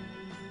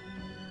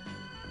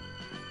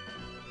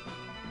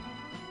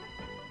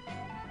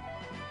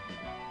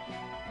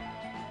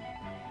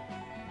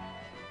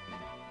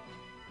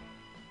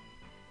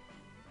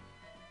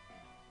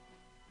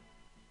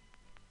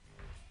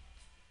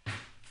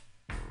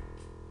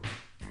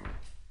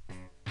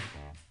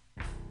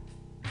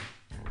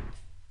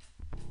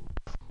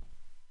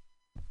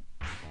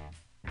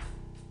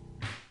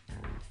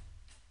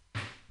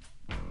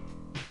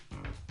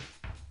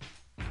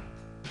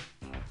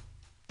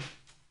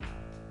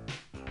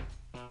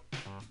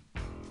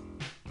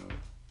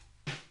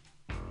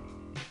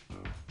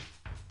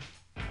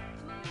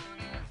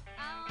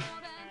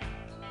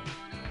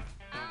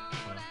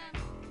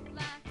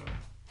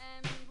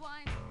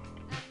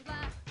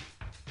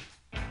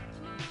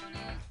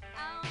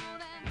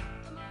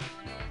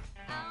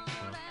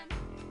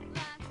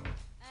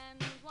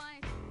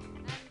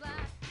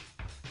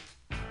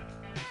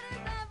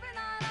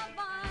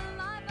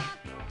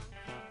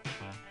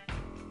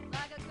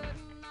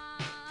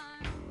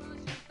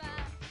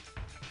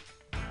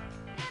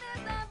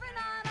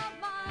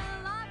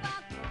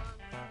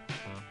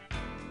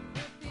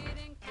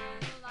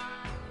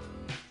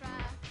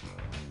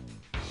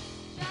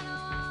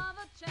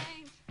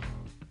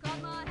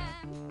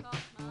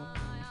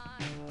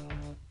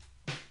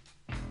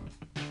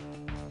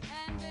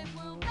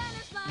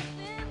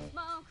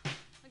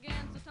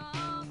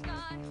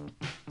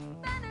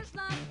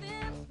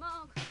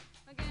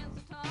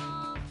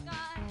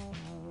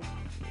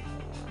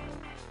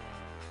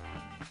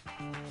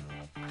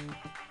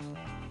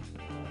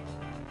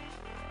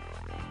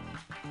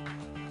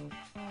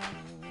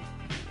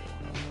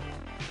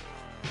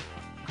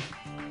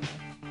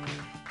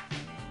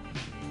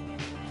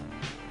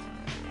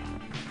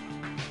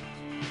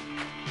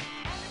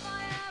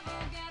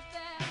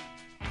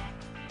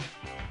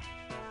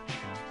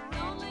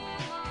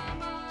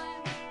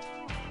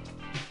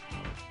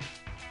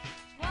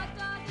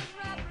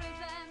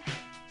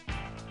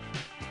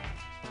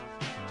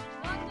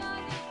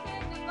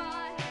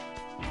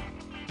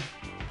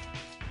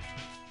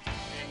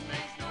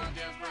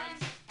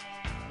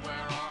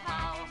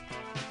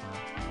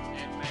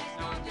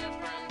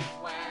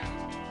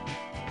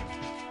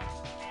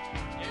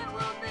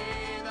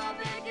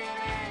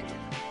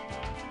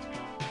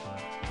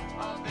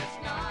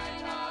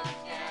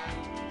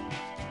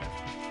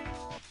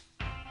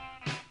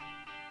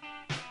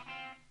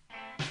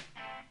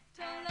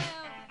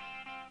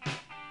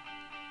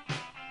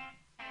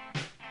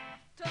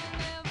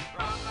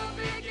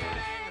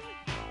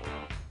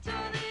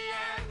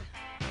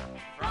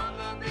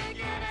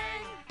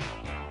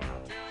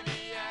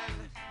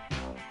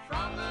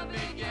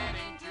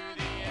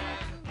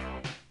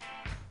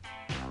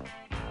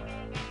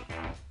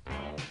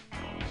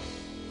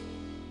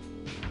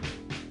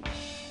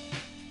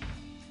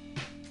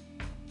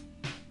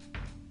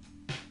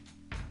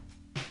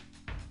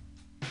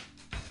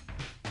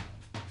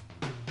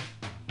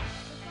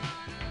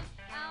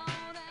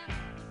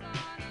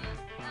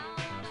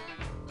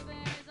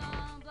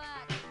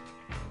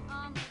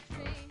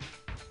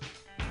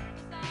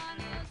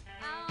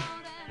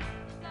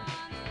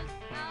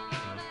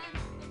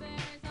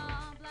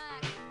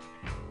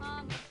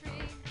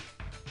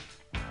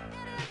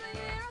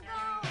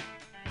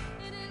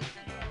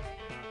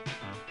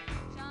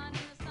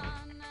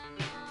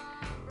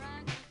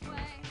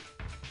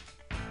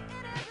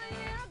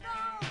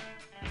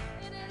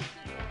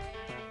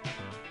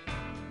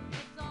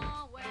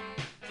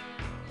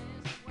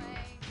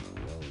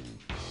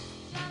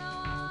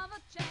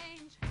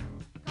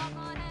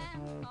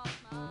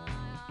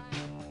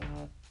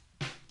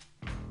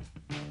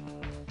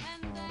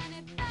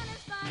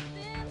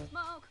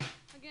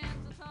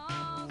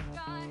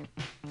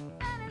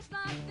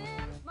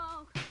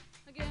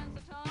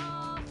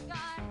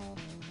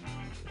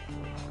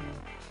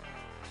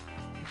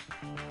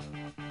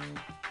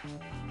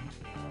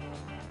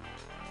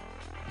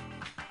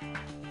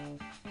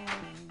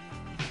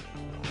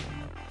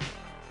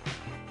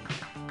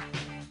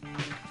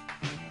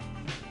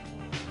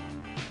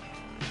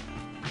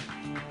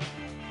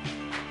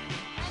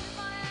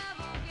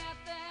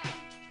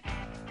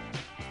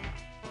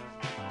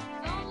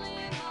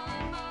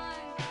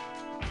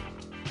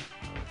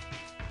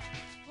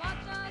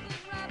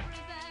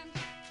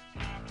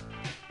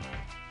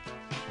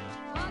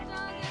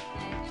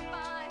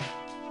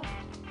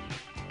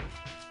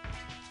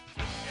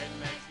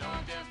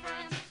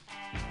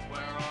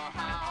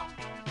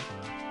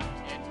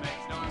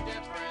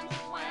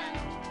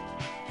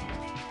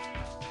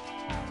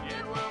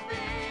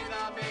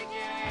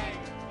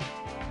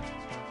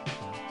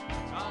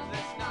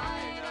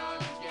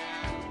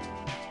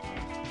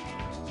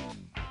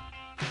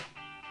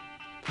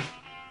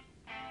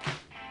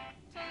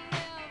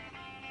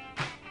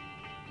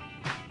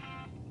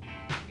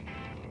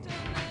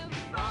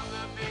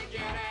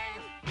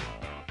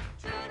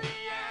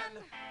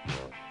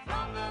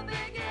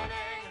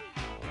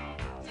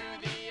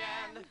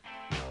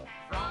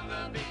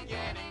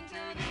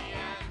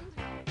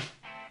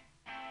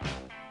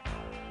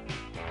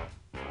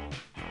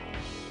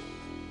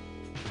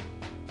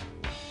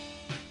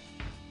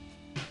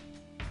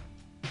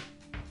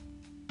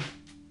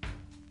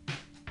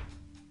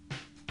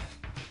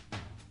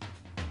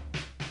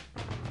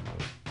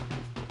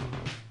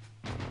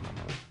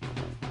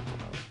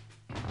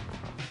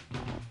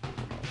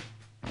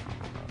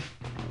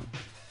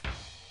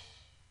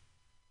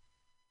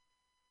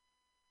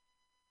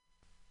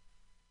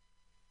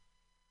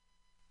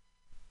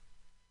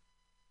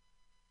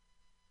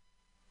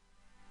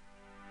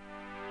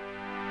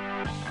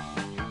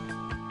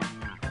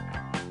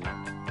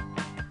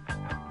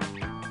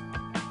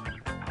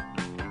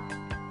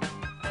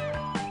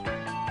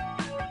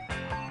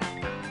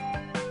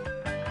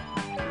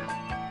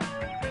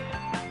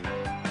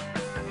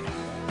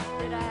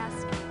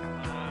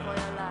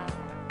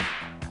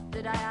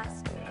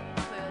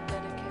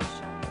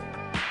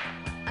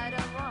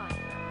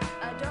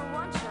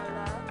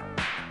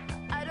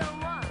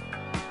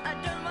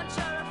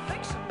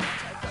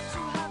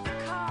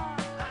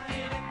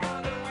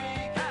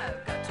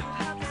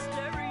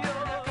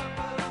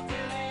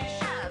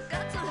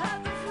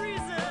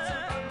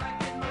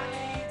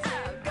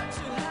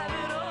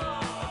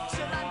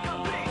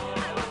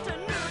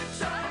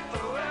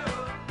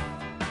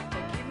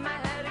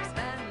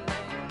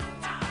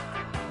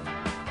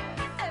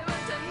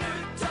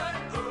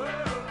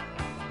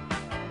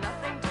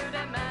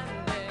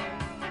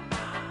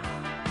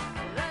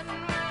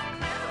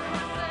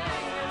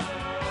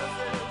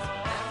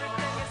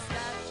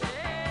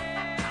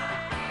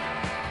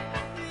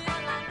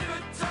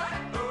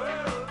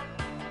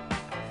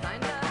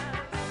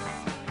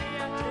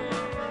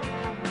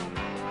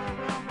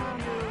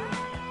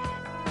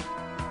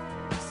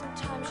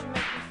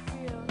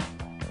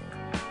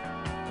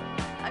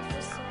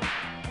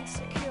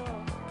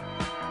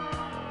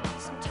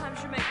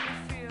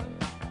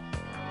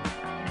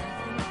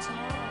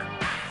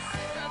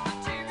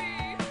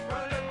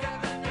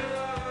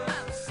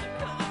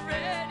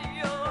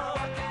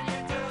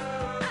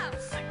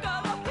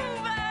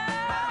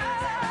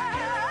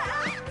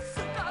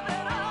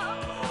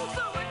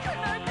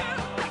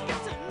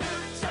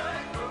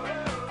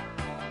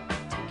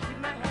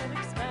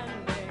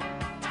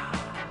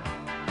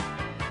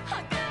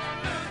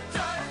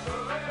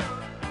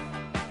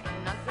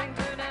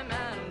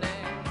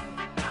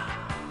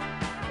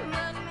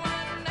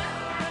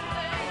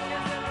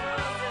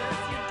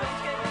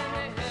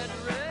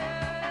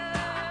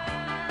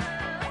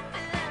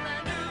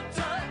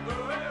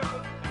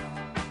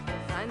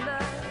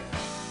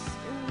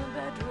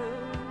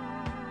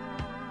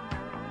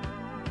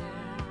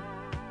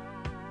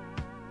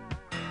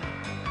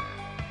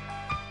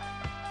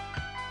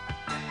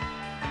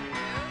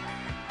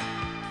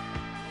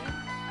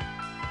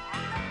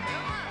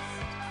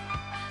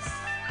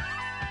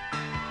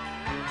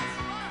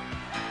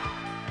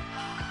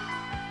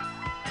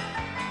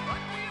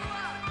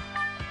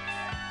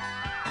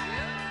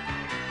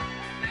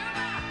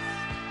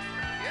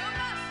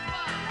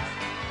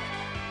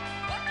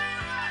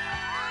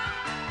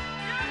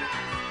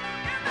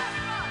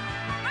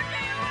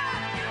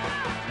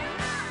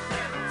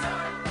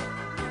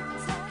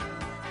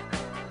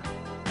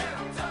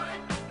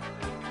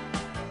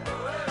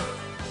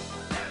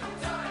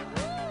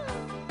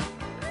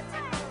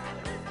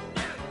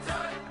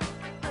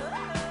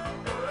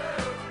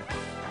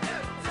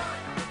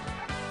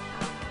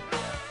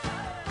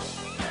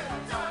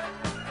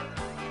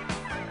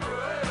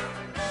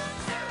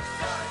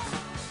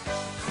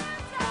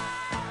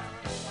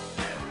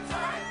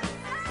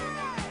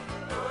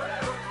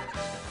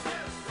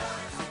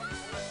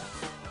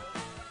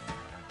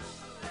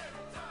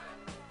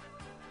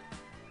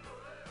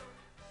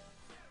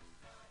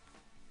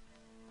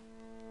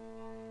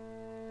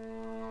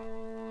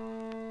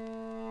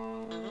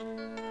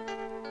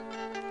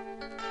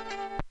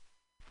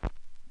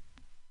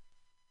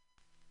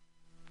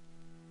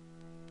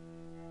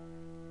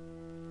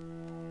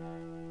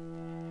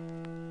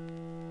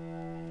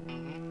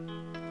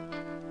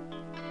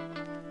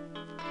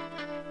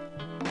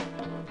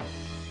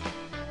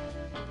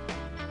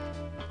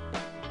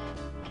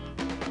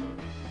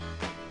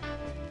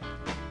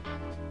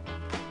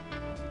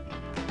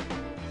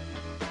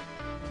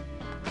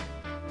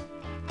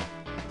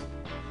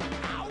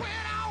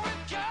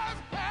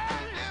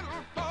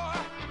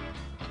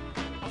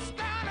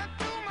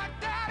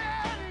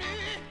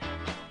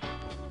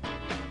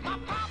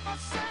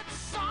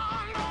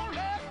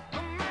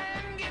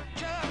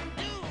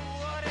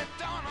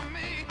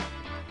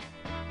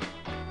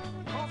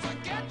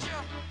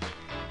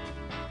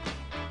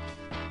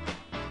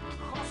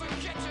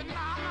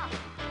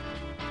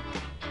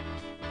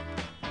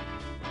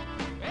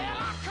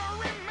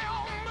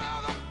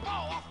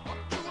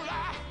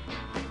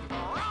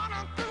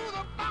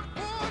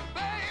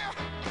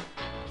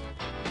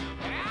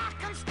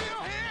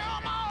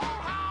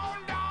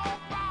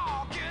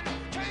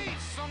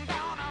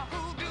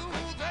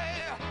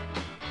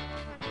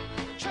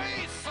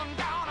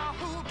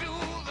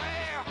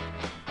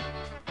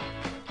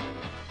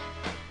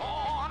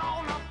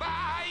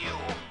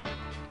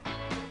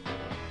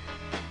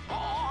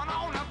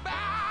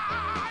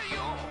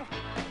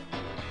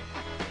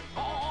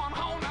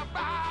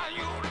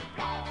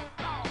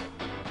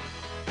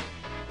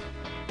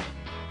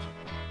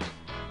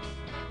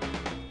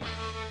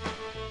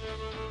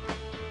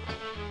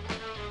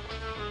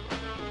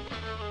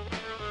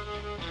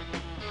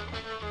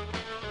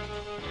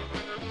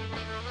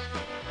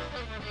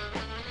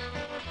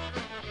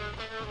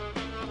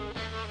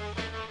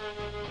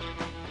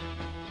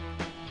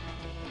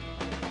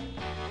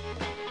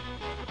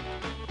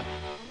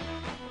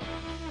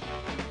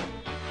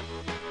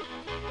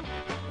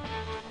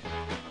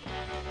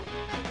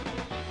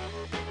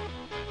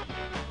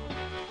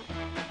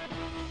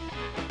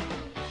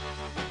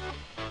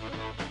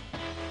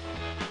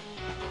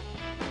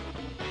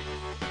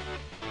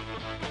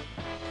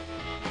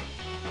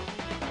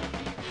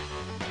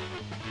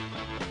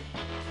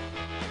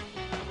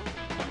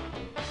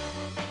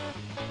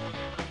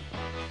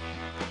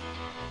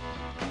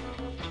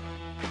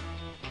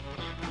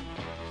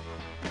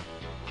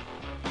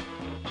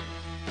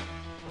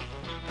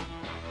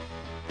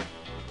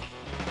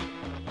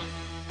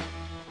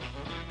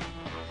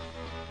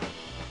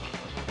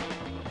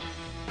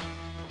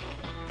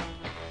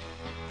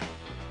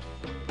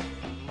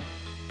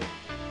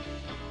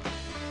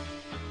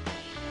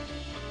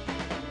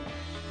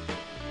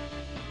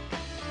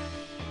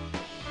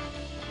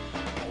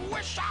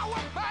 wish I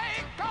were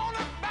back on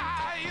the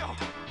bayou,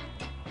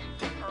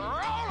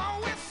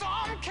 rolling with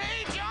some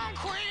Cajun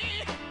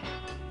queen.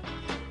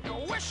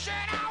 Wishing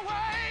I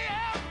were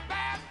a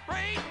bad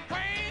freight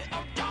train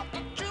of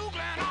Dr.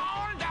 Juglin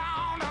on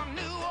down to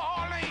New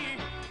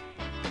Orleans.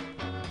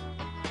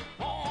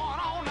 Born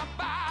on the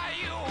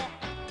bayou,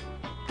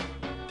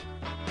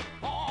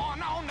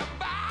 born on the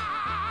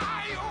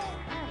bayou,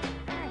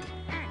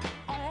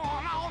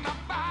 on the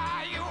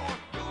bayou.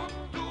 Do it,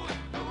 do it,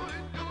 do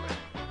it, do it.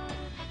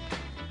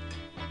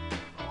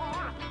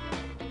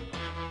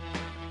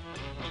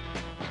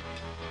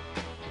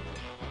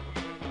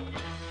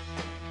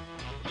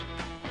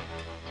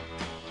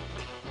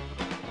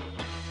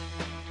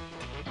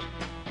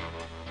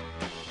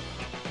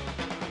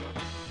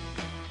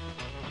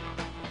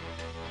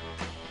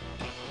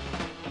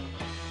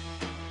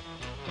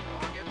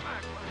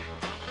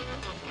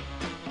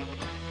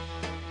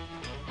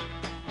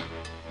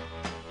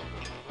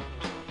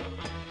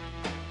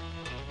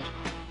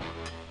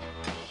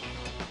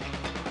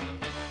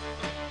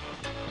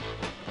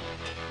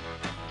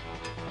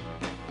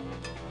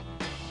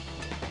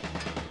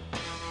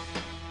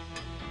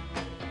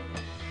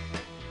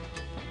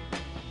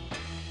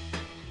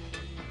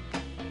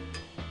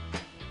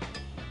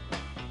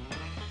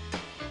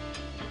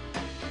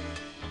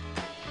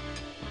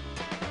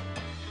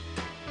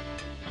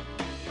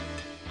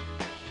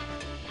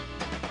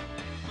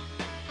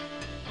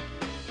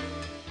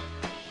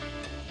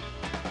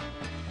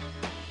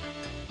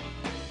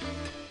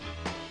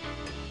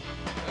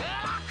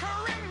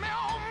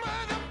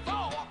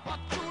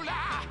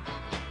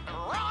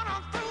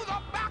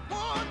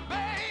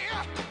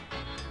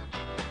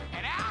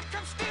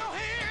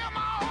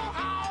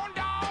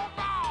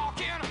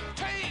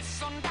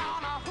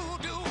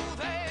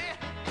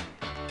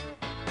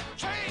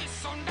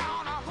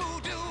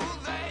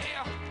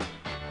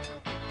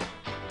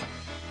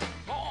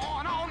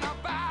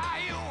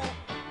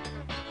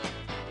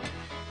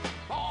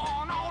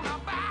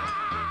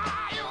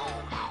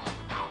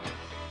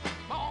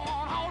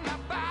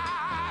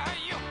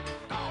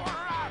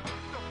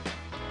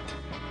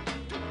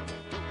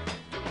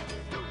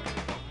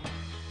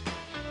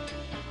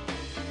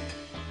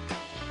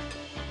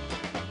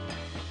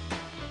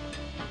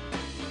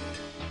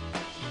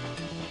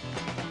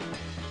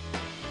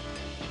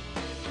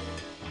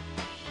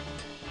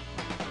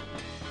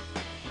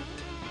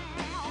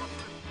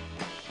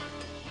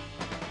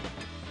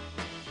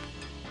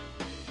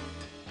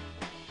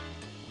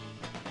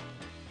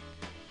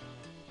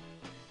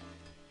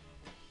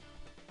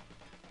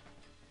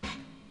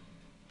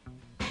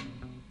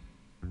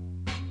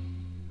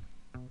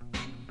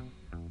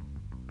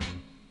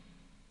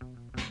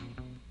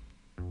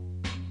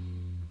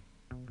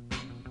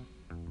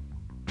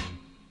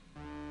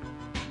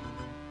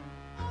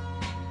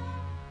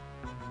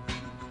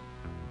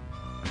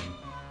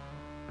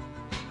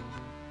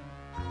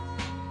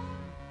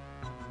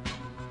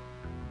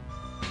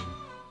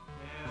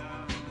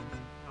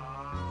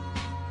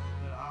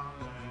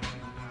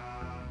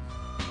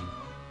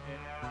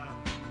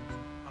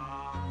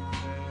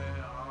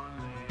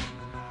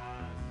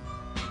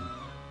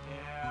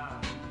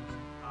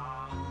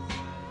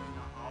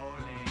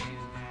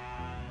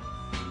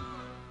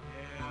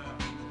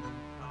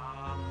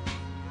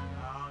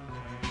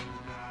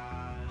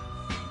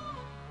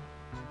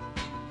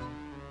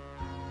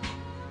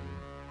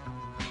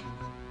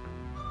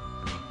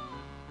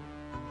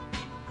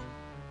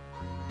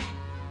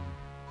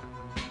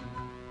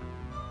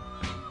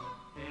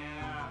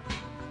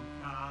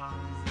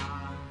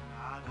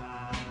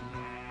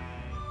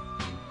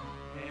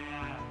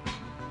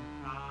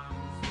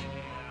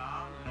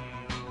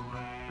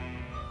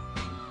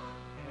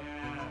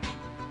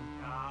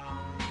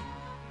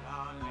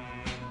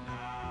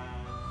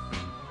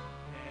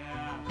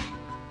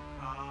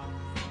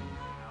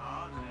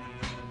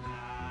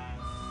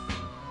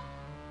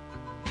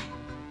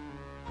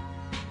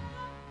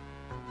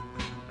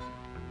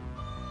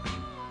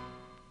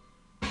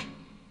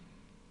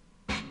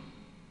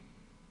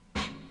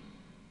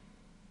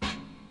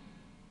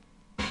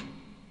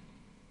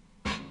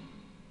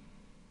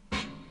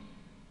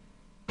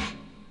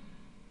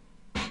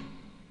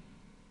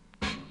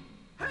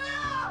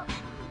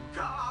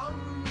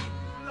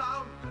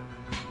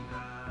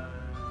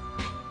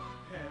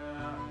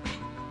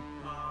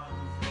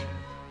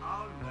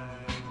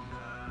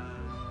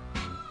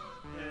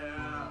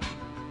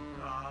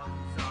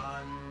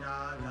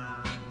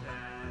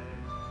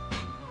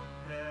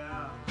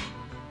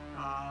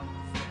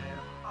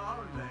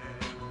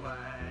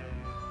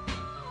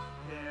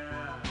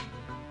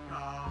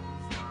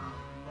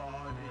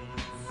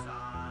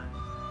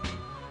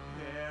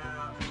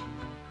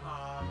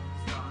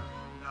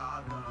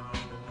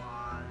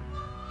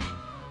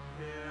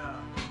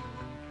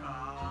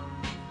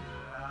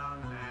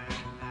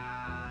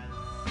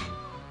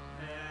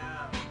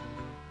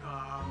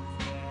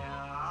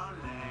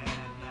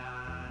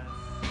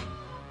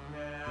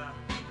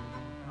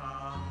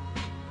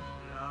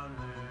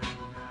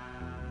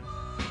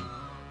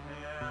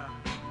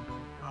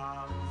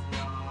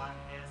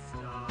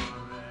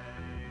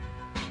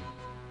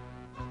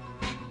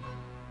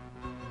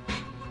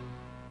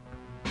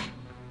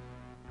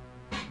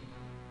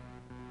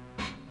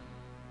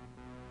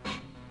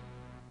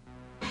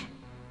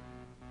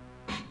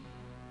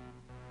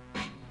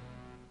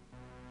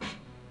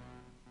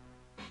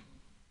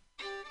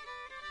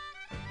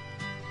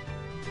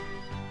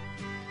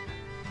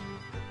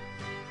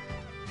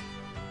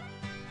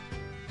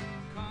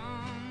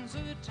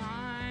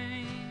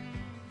 time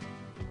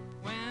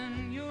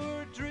when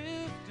you're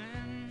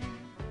drifting,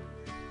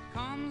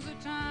 comes a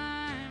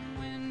time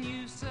when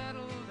you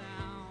settle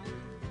down,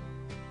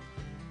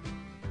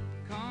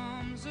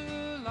 comes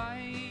a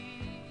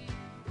light,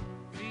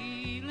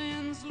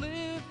 feelings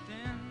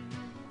lifting,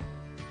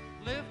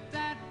 lift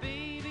that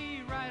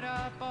baby right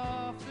up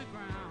off the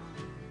ground.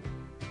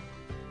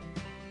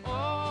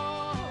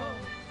 Oh,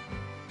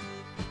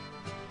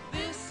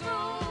 this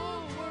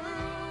old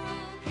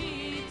world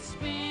keeps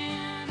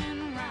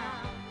spinning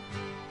round.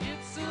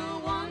 It's a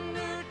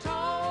wonder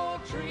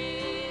tall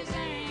trees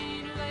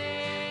ain't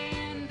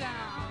laying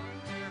down.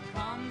 There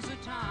comes a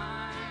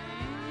time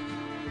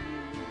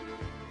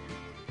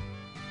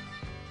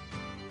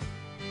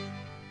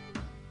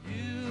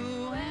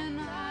you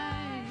and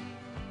I,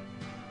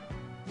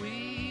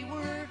 we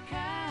were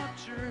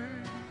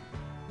captured.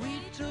 We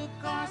took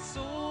our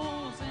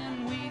souls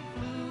and we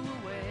flew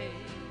away.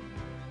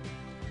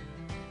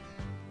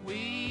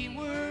 We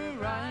were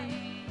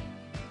right,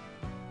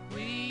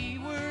 we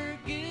were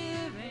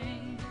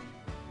giving.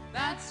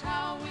 That's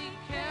how we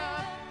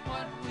kept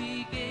what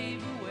we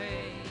gave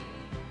away.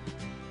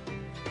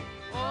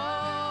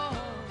 Oh,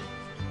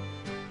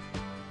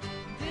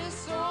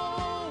 this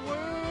old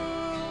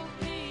world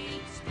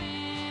keeps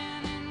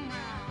spinning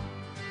round.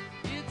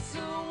 It's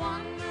a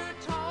wonder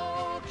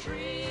tall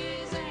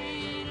trees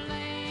ain't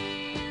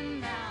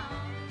laying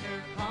down.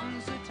 There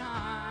comes a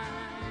time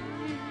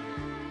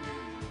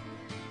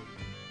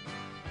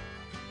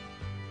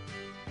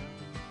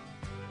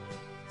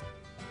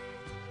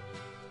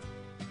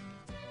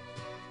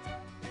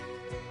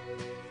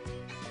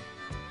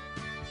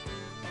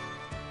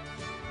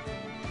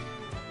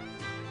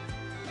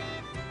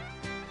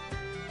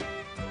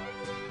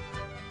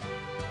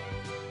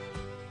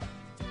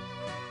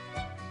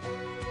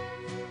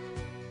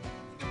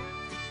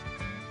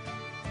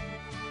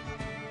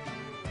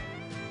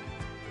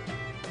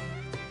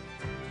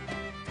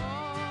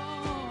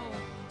oh,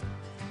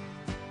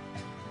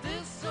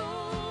 this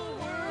old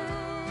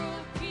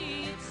world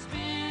keeps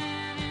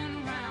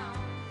spinning round.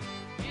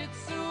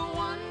 It's a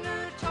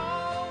wonder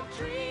tall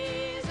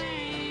trees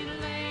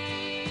ain't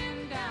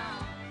laying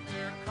down.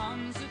 There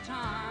comes a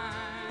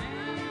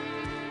time.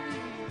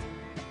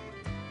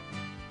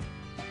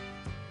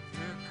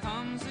 There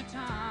comes a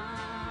time.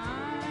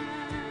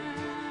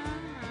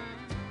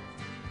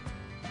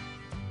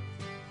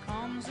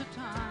 Comes a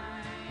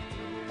time.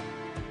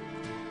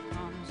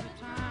 Comes a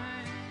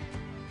time.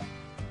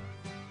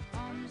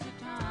 Comes a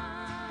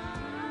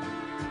time.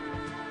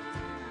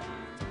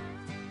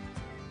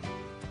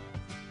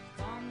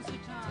 Comes a time.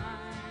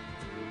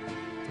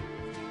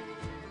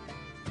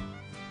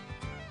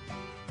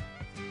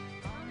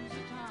 Comes a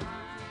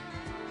time.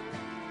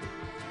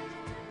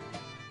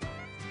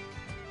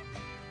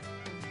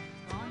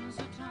 Comes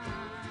a time.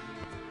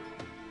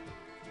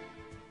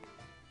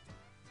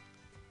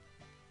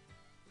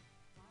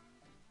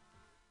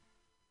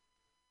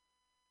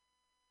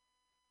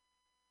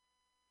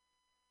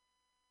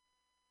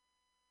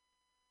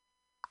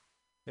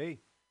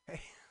 Hey,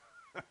 hey.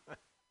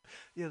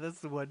 Yeah, that's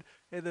the one.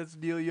 Hey, that's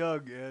Neil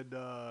Young, and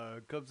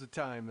comes a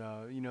time.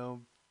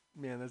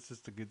 Man, that's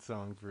just a good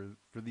song for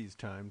these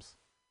times.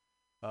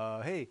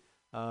 Hey,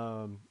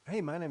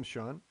 my name's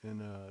Sean,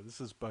 and this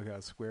is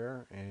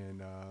BughouseSquare,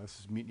 and this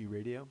is Mutiny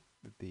Radio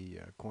at the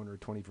corner of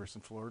 21st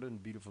and Florida in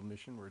beautiful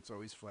Mission, where it's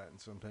always flat and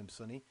sometimes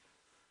sunny.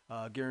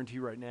 Guarantee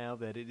right now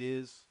that it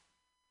is.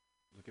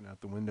 Looking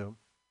out the window,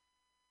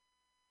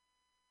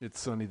 it's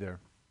sunny there.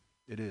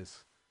 It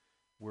is.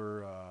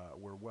 We're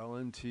well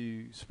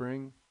into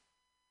spring.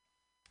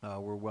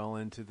 We're well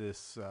into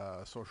this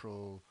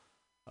social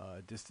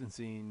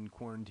distancing,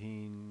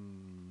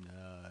 quarantine,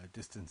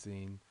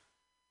 distancing,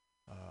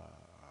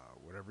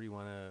 whatever you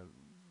want to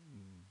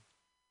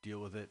deal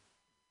with it.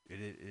 It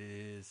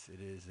is.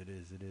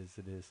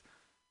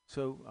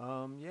 So,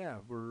 yeah,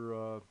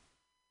 we're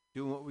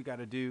doing what we got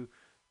to do.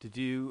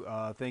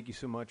 Thank you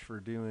so much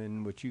for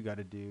doing what you got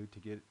to do to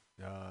get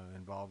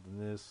involved in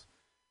this.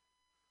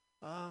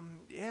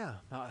 Yeah.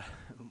 How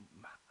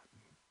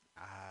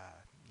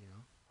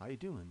you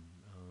doing?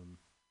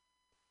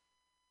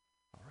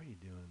 How are you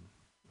doing?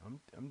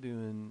 I'm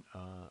doing.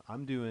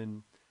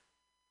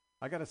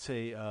 I gotta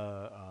say,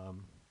 I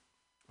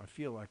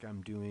feel like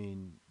I'm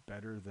doing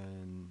better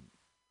than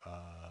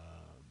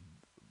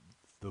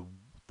the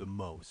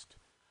most.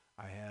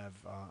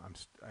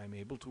 I'm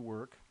able to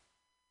work.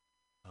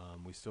 I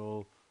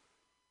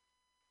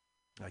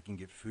can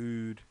get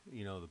food.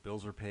 The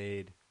bills are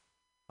paid.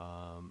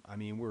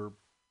 We're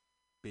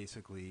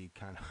basically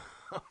kind of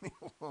humming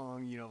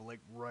along,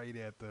 like right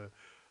at the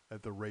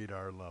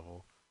radar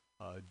level,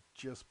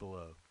 just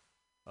below.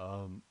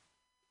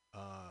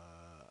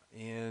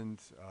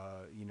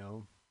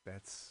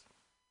 That's,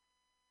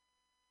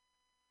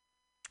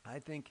 I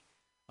think,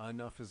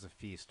 enough is a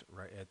feast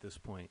right at this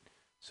point.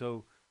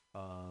 So,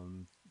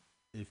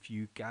 if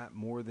you got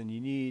more than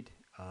you need,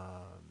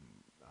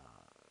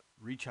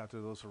 reach out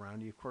to those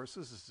around you. Of course,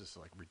 this is just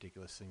like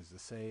ridiculous things to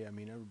say.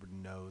 Everybody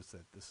knows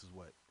that this is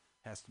what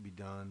has to be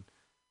done,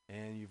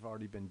 and you've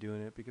already been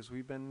doing it because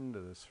we've been into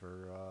this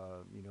for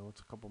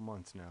it's a couple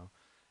months now,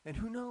 and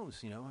who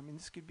knows? I mean,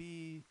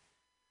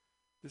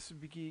 this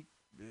would be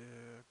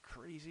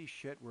crazy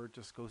shit where it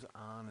just goes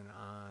on and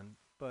on.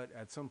 But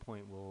at some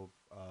point, we'll.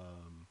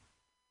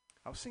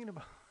 I was thinking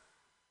about.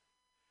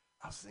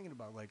 I was thinking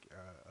about like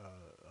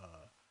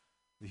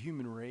the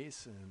human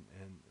race and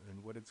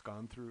what it's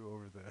gone through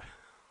over the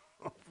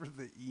over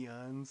the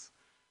eons,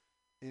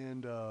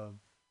 and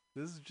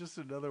this is just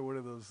another one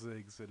of those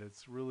things, and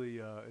it's really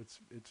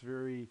it's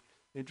very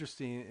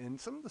interesting. And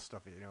some of the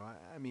stuff,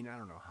 I mean, I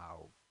don't know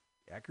how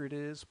accurate it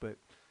is, but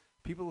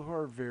people who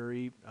are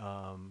very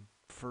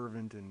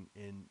fervent in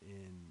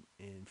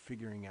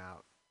figuring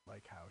out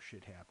like how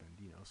shit happened,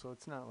 so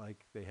it's not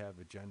like they have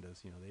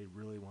agendas, they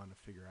really want to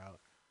figure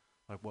out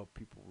like what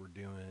people were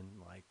doing,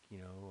 like,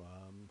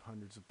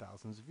 hundreds of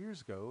thousands of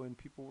years ago, and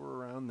people were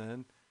around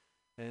then,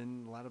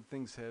 and a lot of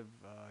things have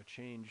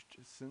changed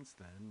since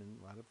then, and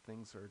a lot of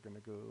things are going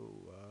to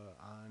go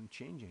on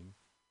changing.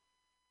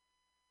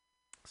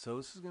 So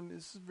this is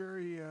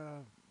very,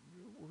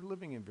 we're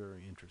living in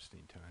very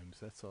interesting times.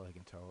 That's all I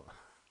can tell.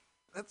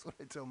 That's what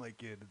I tell my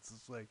kid. It's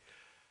just like,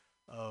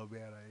 oh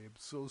man, I am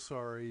so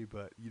sorry,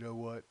 but you know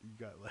what? You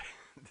got like,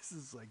 this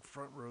is like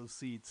front row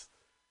seats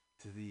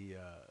to the,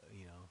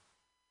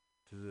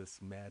 to this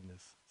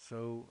madness.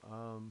 So,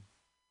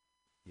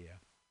 yeah.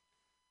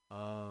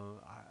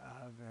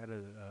 I've had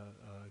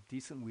a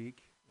decent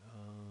week.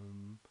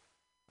 I'm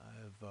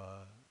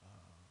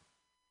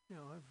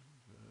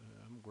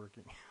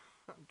working.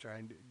 I'm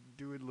trying to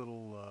do a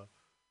little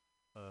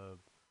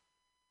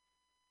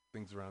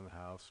things around the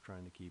house,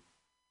 trying to keep.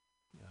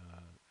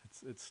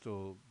 It's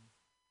still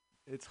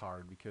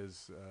hard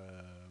because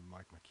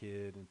like my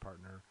kid and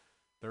partner,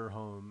 they're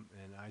home,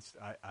 and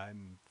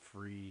I'm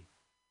free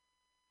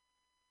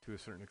to a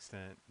certain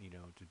extent,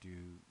 to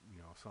do,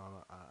 so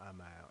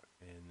I'm out,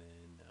 and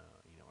then,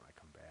 when I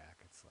come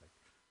back, it's like,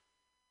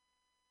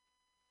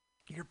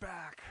 you're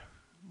back.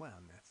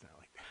 Well, that's not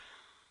like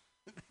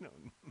that.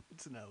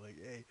 It's not like,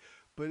 hey,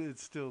 but there's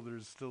still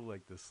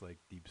like this like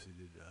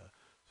deep-seated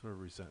sort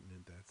of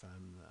resentment that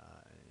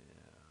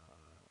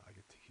I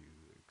get to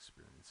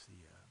experience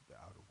the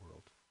outer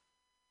world.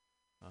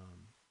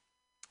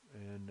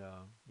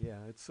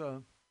 Yeah,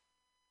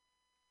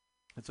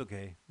 it's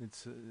okay.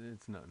 It's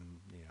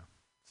nothing. Yeah,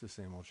 it's the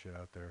same old shit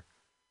out there,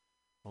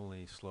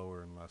 only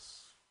slower and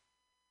less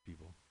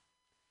people.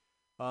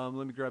 Let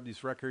me grab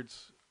these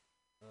records.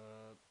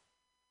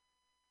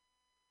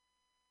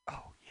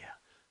 Oh yeah.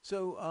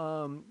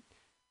 So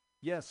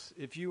yes,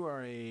 if you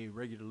are a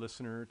regular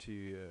listener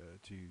to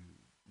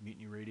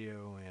Mutiny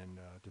Radio and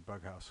to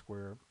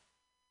BughouseSquare,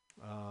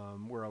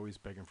 we're always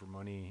begging for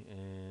money,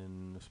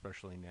 and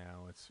especially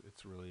now, it's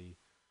really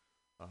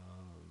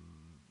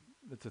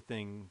it's a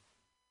thing.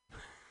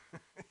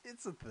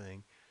 It's a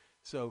thing.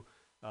 So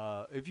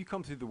if you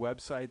come through the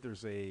website,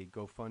 there's a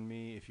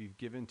GoFundMe. If you've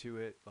given to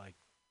it, like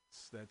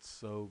that's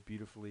so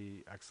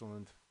beautifully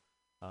excellent.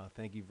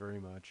 Thank you very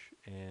much.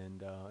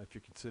 And if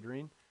you're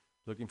considering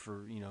looking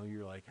for,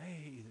 you're like,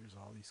 hey, there's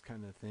all these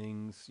kind of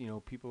things.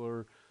 People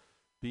are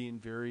being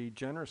very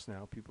generous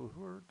now. People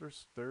who are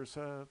there's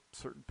a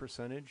certain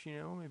percentage,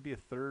 maybe a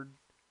third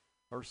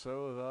or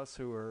so of us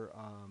who are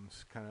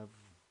kind of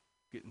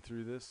getting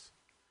through this.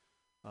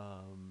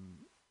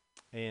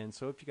 And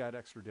so if you got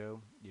extra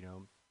dough,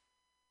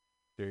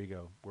 there you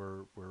go.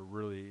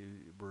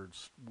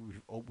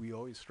 We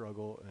always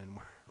struggle, and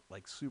we're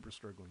like super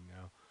struggling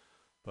now.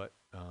 But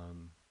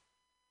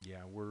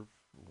yeah, we're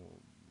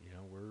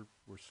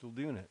still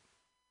doing it.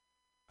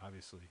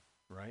 Obviously,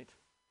 right?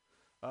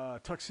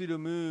 Tuxedo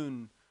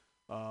Moon,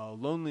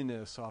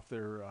 Loneliness off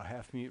their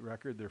Half Mute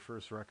record, their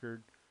first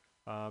record.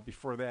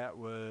 Before that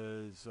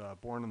was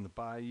Born on the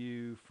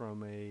Bayou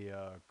from a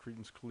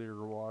Creedence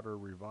Clearwater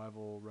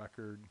Revival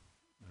record.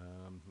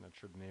 Not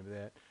sure the name of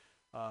that.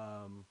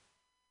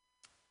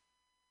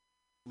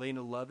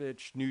 Lena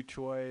Lovitch, New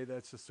Toy.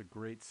 That's just a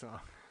great song.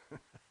 I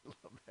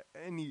love that.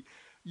 I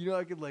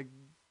could like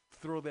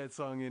throw that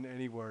song in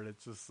anywhere. And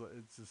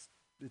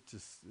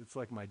it's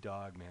like my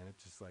dog, man. It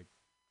just like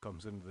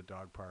comes into the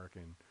dog park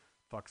and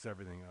fucks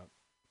everything up.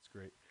 It's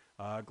great.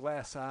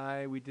 Glass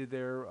Eye, we did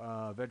their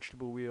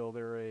Vegetable Wheel.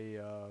 They're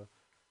a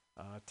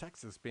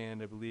Texas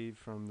band, I believe,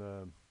 from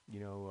the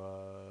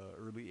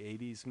early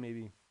 '80s,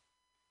 maybe.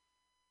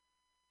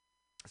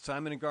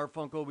 Simon and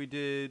Garfunkel, we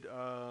did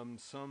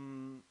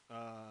Somewhere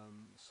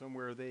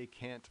They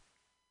Can't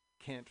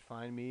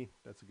Find Me.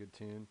 That's a good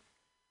tune.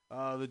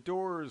 The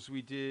Doors,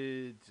 we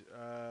did. What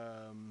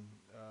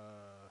the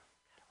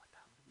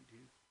hell did we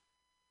do?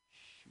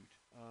 Shoot.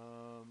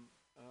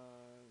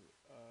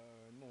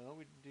 No,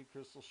 we didn't do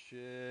Crystal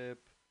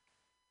Ship.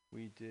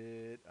 We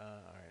did. All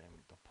right, I'm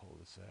going to pull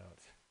this out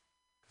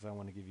because I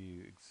want to give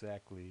you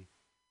exactly.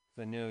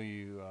 Because I know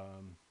you.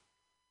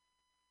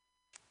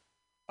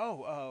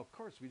 Of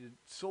course, we did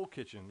Soul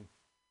Kitchen.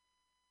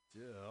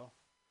 Yeah.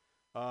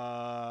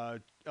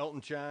 Elton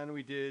John,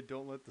 we did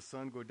Don't Let the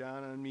Sun Go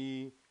Down on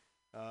Me.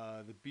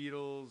 The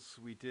Beatles,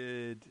 we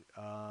did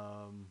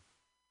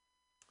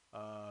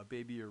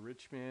Baby a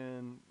Rich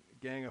Man,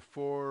 Gang of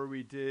Four.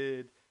 We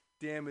did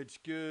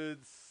Damaged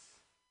Goods.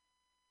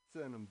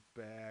 Send them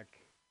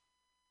back.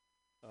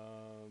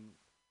 The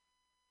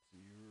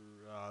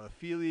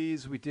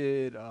Feelies. We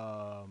did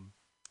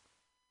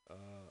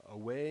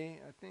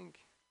Away, I think.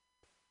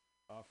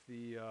 Off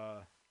the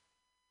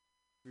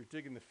we were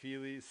digging the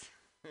Feelies.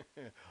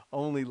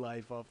 Only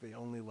Life off the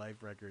Only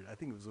Life record. I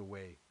think it was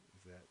Away.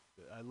 Is that?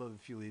 I love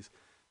the Feelies.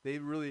 They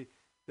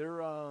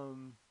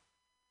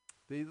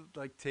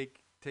like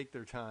take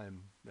their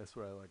time. That's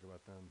what I like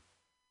about them.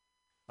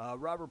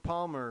 Robert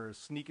Palmer,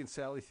 Sneaking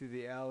Sally Through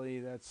the Alley.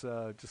 That's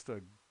just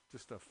a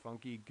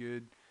funky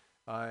good.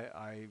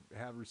 I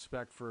have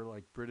respect for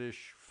like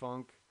British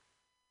funk.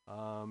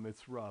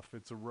 It's rough.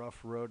 It's a rough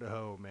road to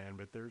hoe, man.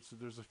 But there's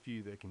a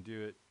few that can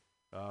do it.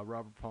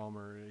 Robert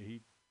Palmer,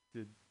 he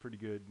did pretty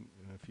good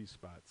in a few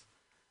spots.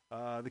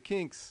 The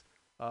Kinks,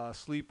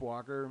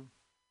 Sleepwalker,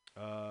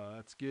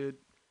 that's good.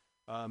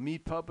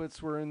 Meat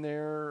Puppets were in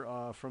there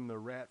from the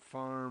Rat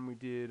Farm. We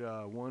did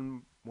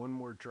one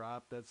more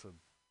drop. That's a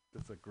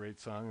great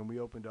song, and we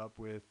opened up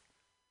with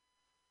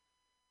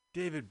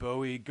David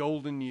Bowie,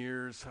 Golden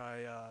Years.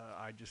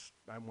 I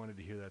wanted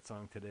to hear that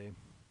song today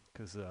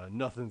because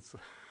nothing's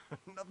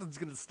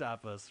gonna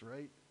stop us,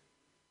 right?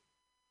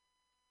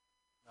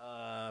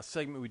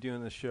 Segment we do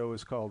in this show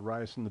is called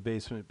Rise from the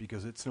Basement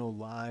because it's no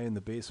lie, in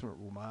the basement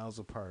we're miles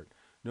apart.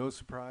 No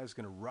surprise,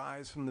 going to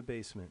rise from the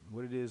basement.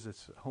 What it is,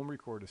 it's home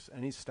record. It's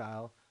any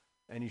style,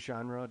 any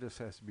genre. Just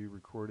has to be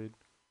recorded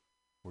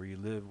where you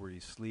live, where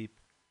you sleep.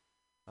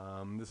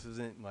 This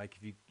isn't like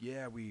we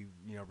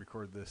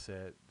record this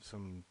at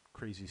some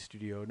crazy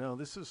studio. No,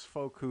 this is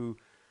folk who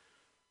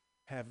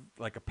have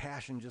like a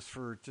passion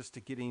just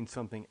to getting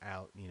something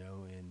out,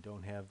 and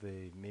don't have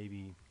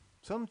maybe.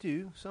 Some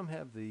do. Some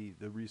have the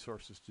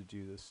resources to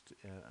do this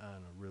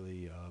on a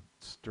really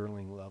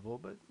sterling level,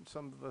 but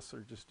some of us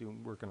are just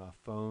working off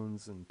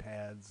phones and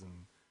pads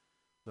and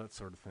that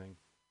sort of thing.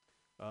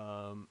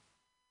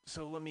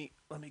 So let me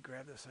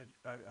grab this.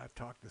 I've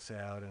talked this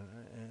out,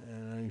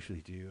 and I usually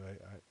do.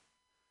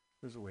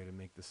 There's a way to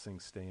make this thing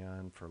stay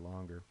on for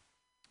longer,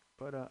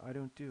 but I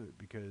don't do it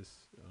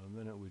because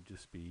then it would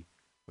just be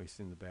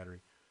wasting the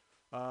battery.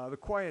 The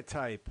Quiet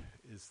Type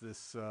is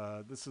this.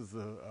 This is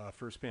the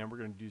first band we're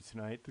going to do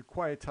tonight. The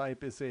Quiet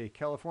Type is a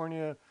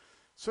California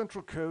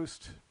Central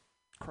Coast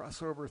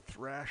crossover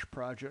thrash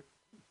project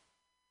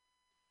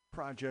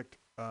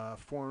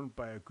formed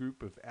by a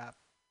group of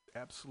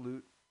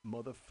absolute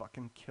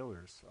motherfucking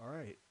killers. All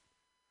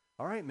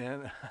right,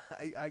 man.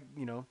 I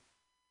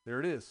there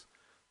it is.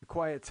 The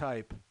Quiet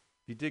Type.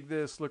 If you dig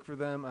this, look for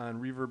them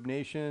on Reverb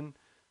Nation.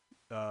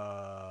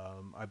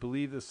 I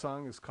believe the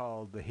song is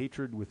called The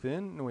Hatred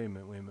Within. No, wait a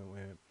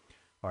minute.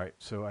 All right,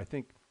 so I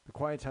think The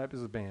Quiet Type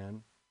is a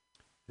band.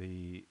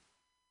 The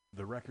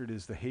record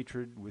is The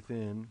Hatred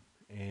Within,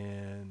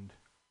 and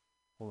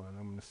hold on,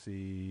 I'm going to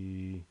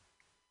see.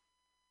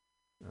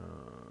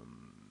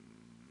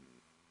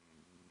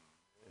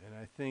 And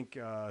I think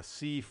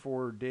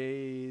C4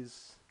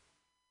 Days.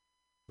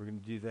 We're going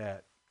to do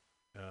that.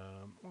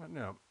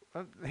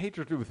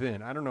 Hatred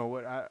Within. I don't know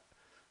what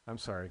I'm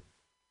sorry.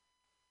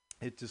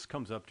 It just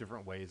comes up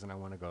different ways, and I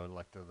want to go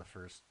like to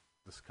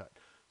this cut.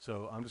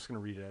 So I'm just going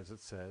to read it as it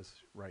says.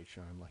 Right,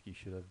 Sean, like you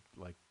should have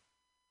like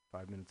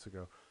 5 minutes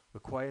ago. The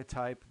Quiet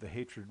Type, The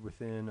Hatred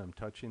Within. I'm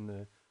touching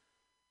the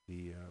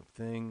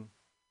thing.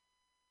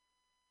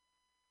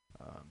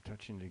 I'm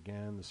touching it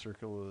again. The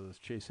circle is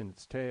chasing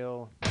its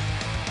tail.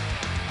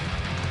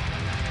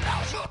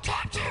 Now's your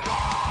time to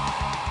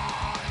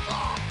rise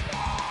up,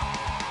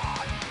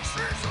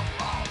 seize the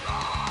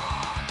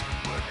moment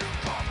when you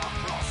come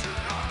across an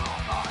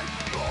enemy.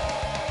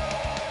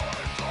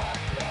 Rise up,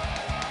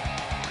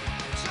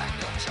 take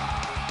the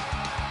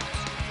chance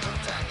to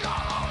take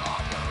out all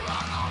of your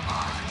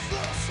enemies.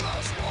 This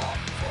is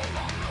one for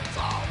long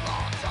without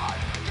long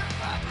time.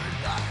 Give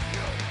everything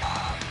you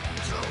have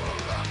to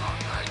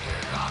eliminate the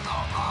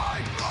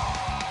enemy.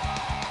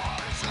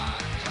 Rise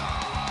and go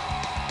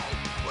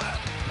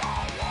with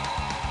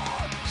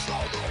power, so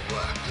the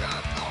wicked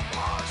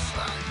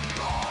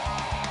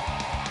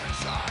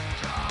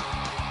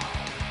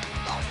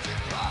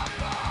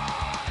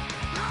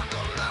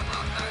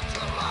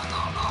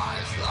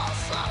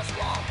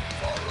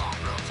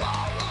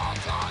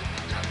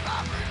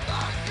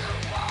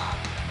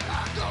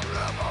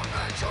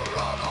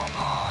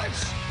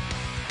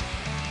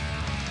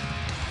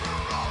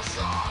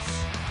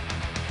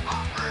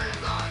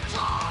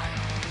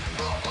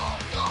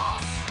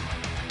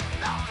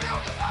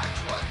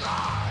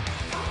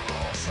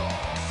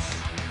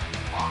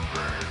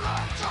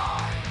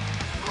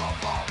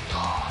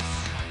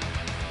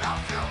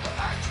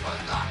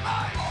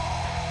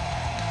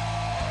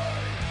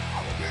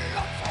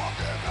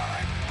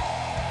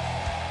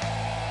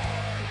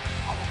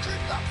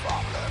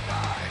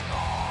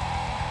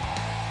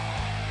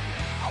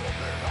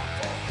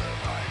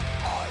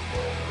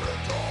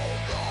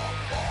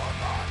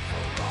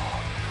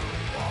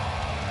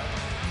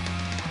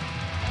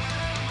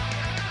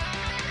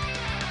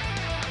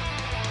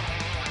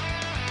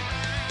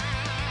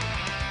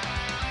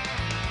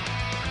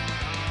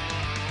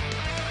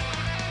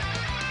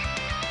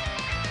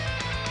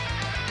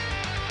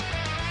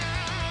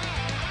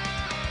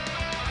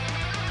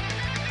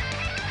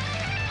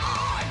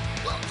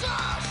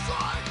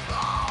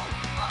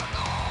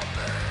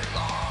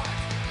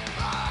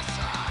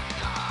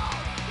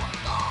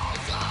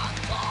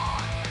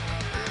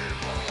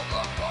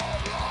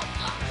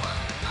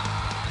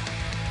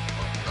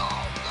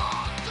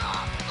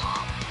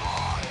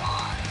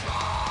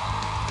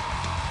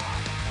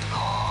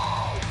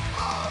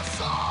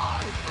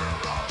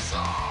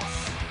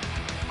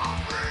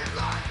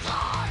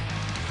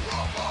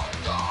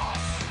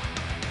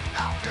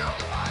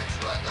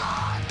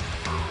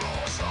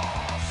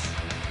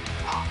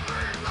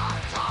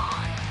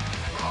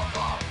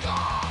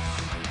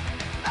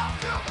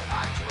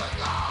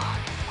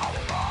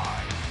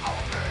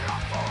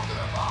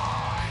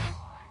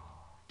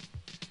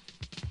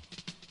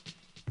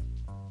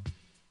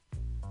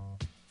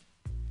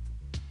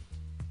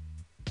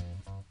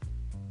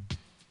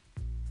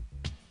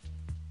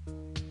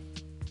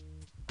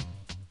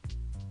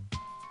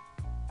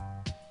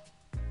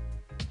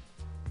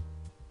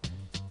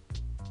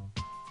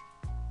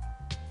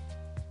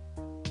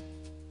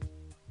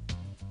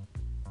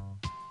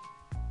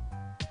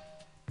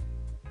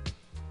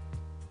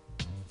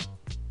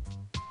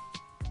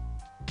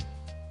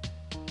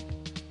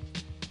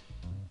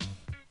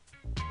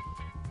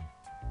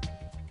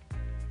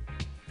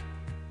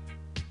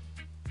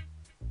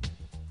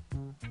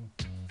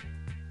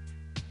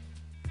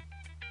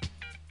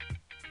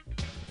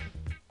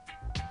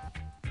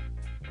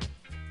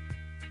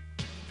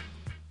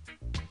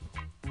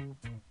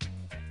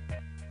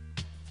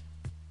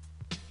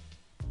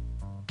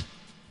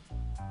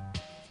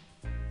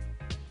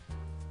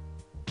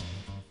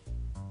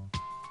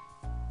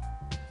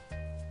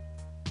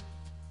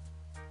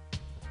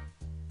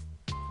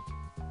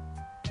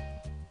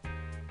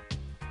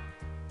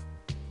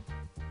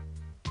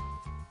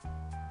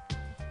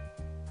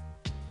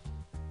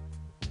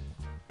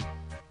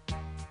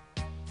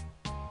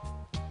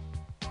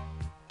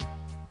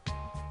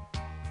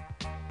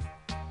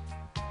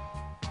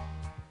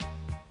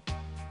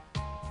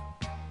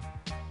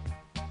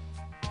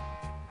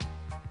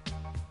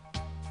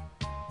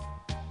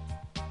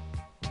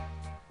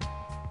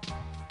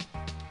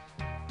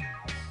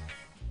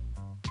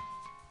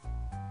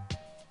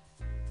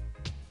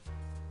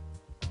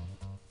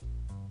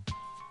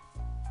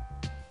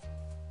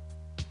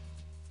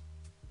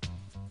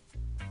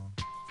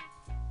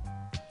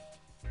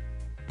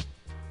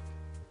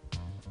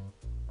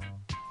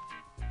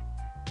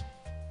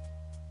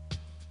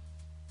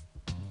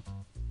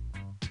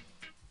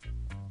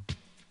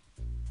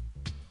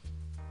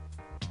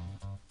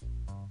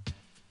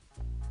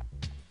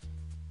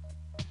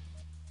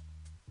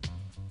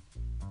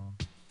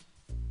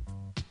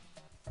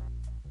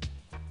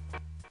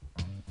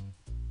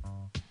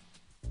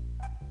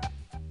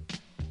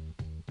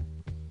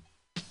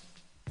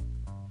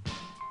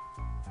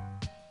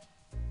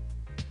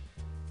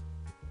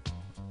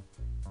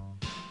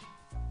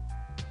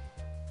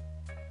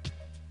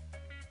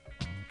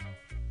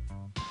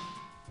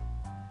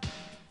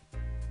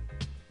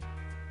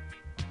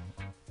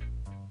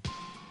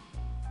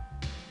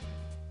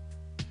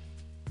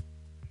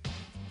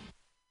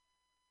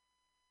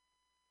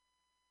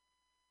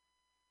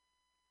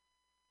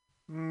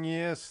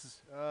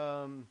Yes.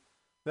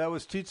 That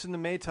was Toots and the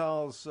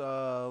Maytals'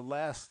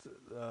 last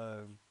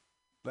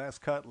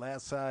cut,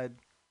 last side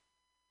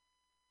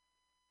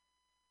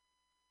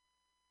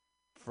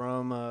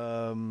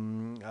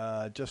from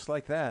Just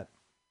Like That.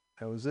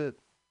 That was it.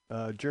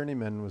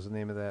 Journeyman was the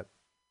name of that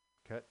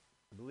cut,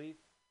 I believe.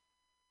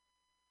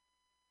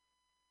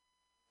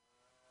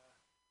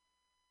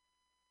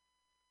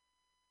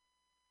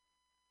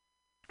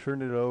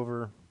 Turn it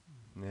over.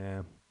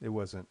 Nah, it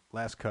wasn't.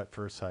 Last cut,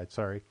 first side.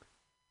 Sorry.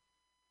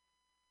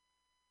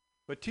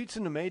 But Toots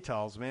and the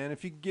Maytals, man,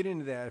 if you get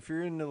into that, if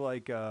you're into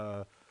like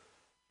kind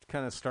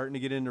of starting to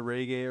get into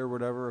reggae or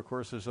whatever, of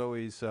course, there's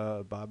always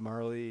Bob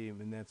Marley. I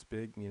mean, that's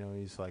big. You know,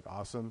 he's like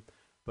awesome.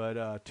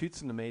 But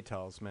Toots and the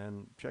Maytals,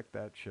 man, check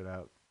that shit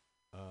out.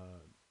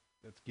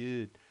 That's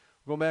good.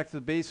 Going back to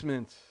the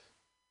basement.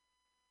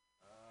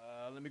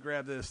 Let me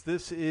grab this.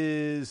 This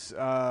is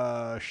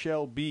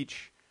Shell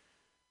Beach.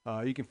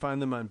 You can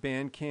find them on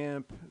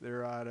Bandcamp.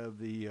 They're out of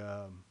the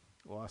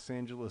Los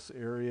Angeles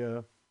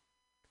area.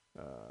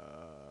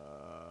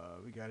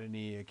 We got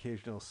any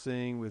occasional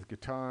sing with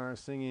guitar,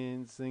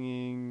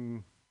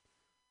 singing.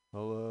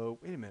 Hello.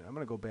 Wait a minute. I'm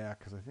going to go back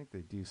because I think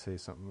they do say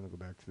something. I'm going to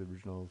go back to the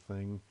original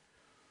thing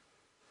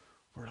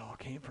where it all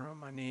came from.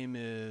 My name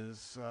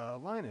is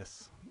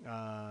Linus.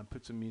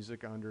 Put some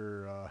music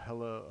under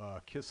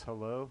Kiss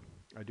Hello.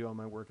 I do all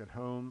my work at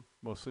home,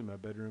 mostly my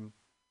bedroom.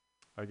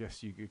 I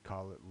guess you could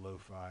call it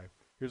lo-fi.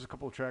 Here's a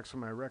couple of tracks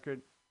from my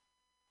record.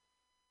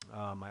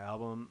 My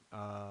album,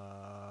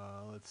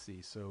 let's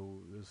see.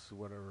 So this is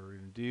what we're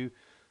going to do.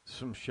 This is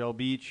from Shell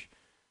Beach.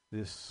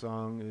 This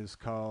song is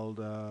called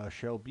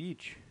Shell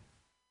Beach.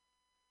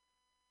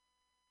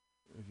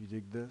 If you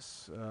dig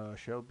this,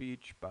 Shell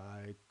Beach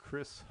by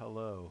Chris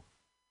Hello.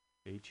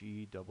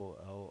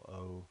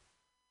 Hello.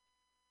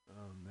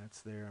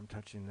 That's there. I'm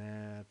touching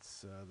that.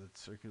 The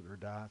circular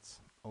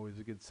dots. Always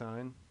a good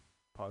sign.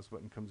 Pause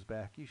button comes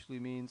back. Usually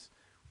means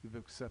we've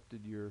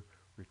accepted your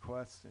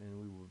request and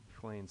we will be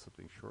playing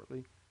something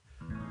shortly.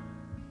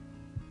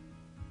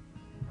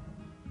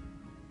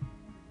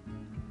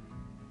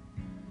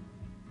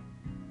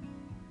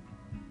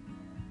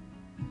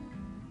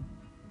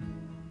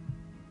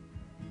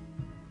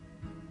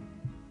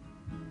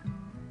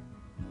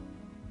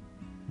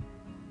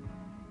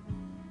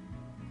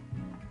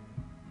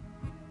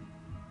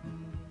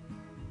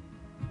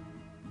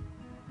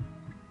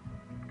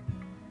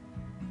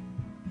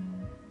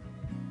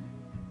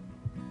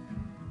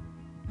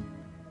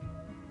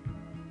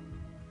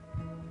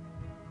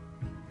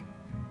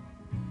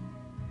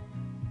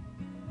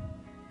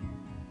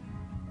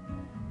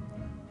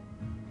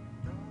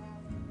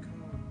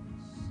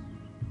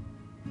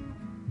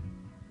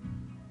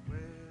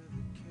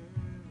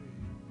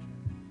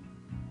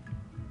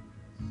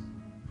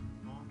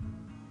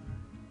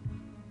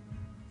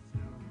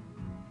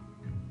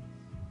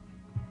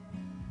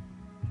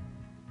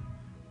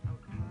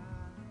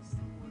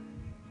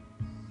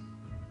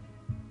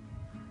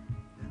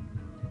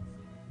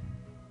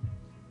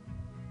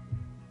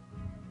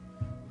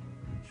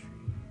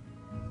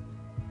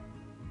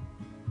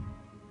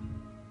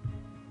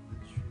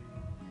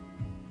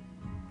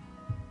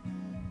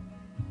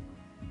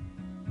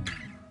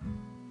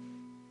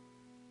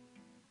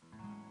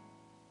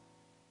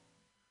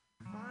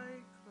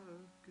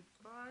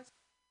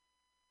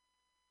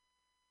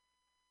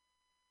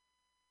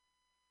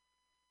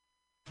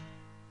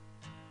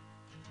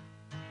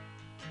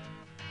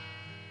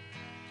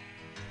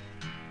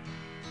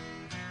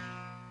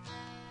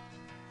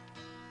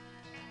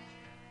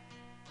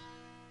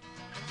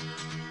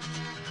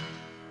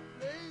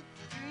 Let's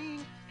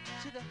drink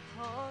to the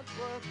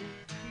hard-working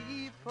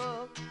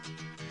people.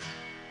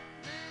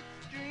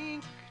 Let's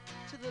drink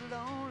to the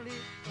lonely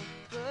of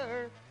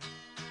birth.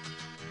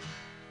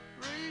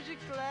 Raise your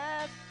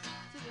glass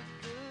to the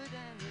good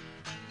and the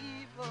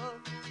evil.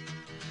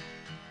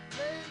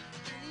 Let's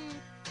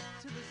drink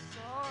to the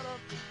salt of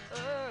the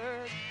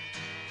earth.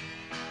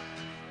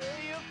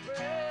 Say a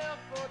prayer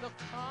for the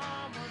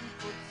common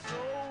foot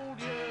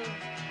soldier.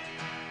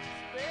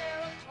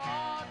 Spare a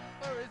thought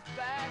for his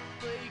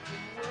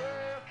back-breaking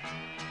work.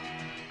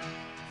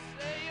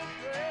 Say a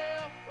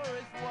prayer for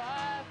his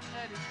wife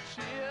and his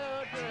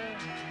children.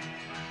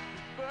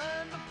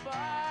 Burn the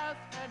fires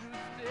and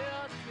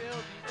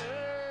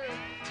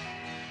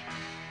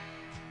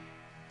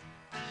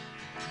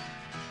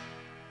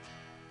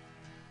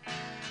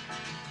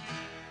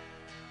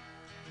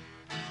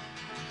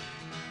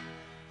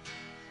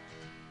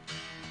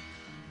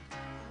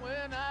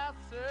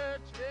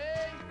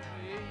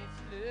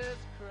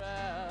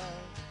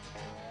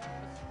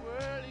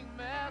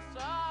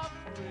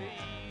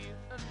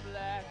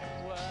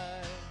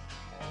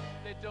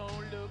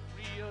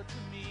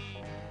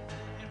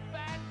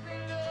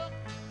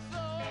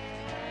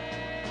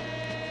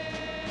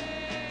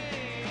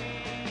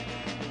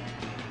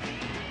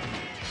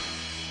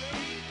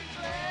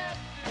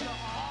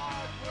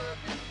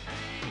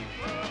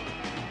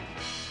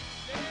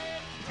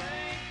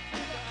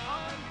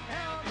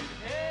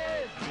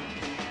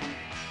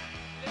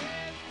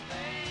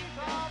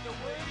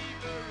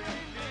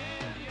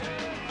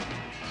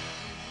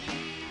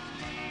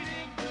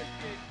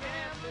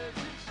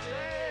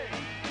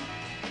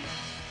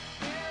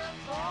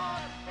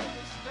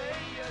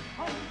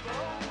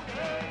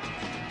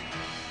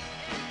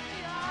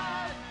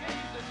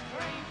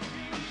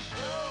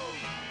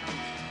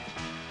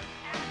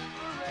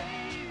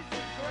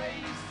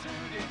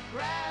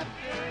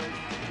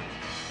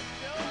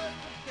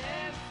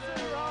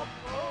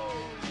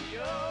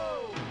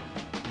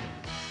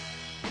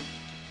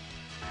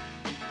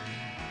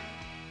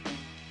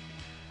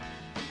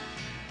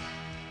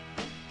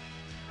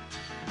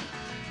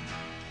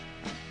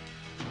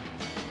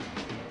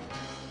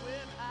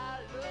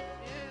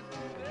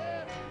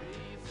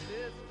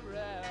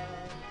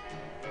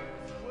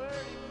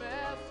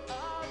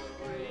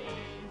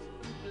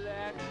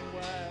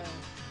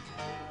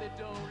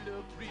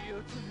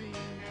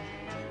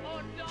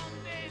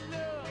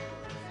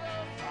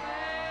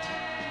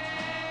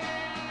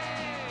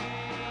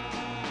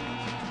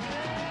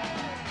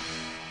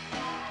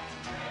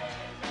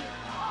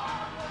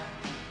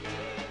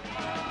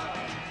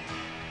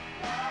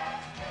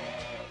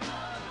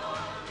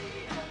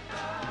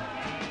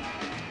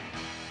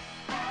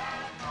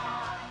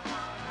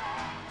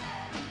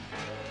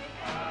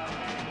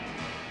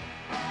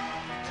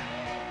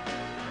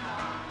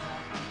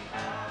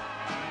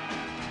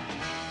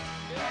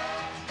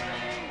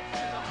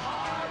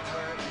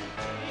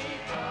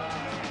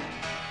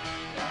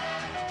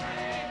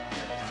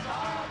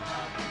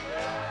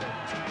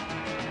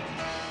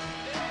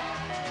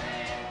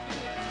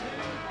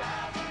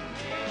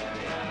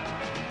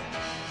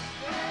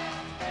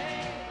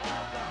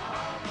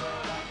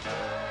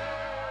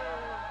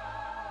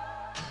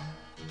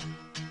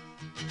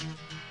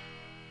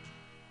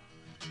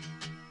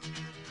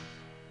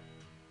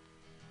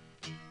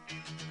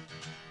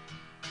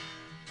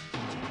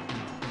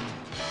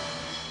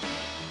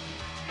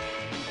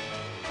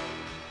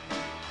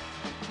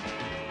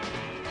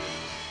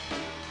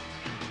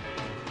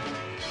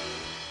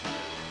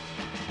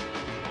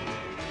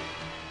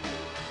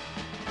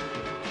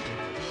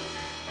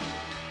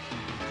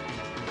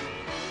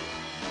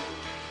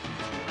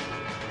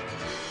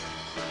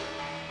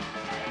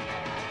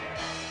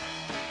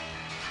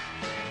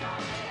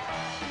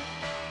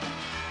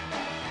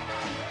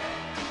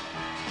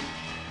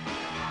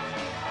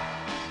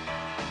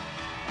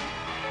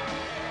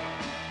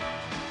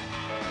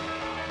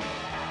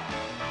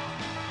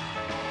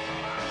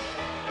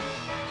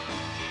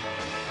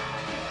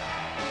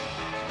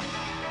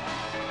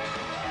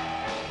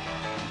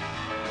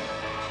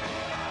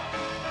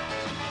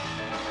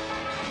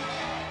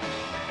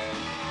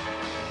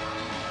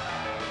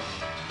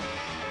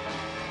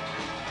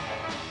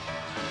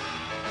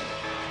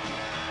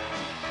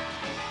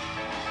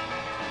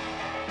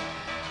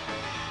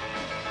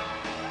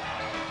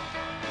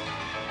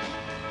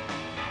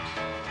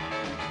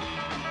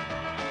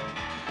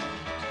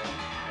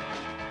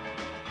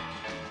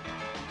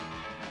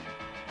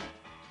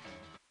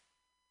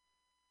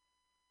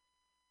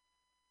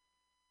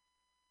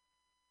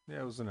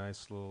Yeah, it was a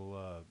nice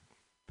little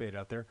fade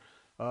out there.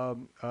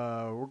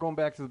 We're going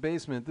back to the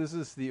basement. This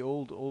is the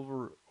old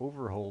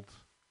Overholt.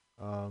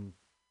 Um,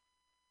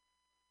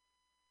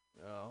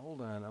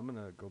 Hold on, I'm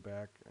gonna go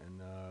back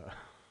and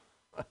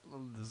I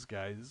love this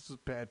guy. This is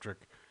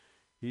Patrick.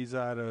 He's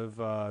out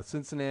of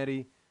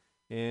Cincinnati,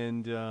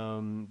 and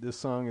this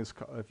song is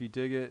if you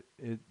dig it,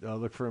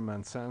 look for him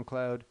on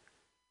SoundCloud.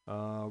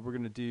 We're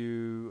gonna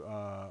do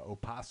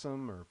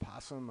Opossum or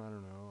Possum. I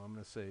don't know. I'm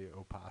gonna say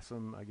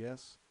Opossum, I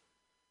guess.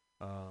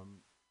 Turn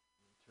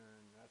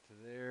that to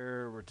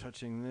there. We're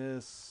touching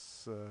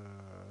this.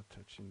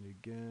 Touching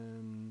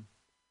again.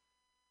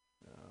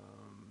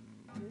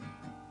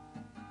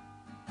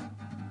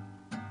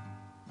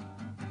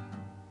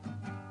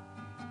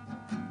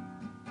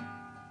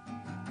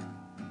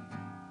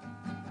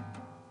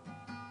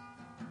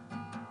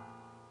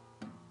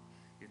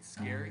 It's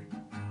scary.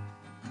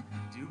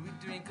 Do we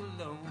drink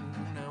alone?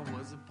 I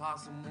was a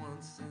possum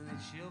once and it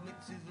chilled me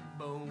to the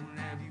bone.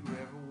 Have you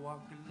ever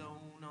walked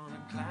alone on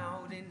a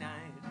cloudy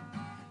night?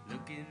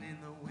 Looking in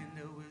the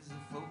window as the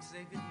folks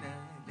say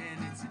goodnight.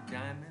 And it's a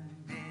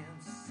diamond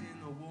dance in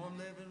the warm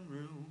living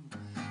room.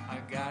 I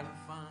gotta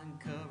find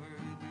cover,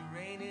 it'll be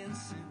raining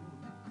soon.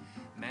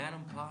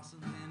 Madam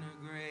Possum's in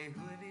her gray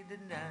hoodie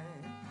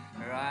tonight.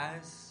 Her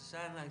eyes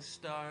shine like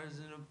stars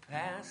in a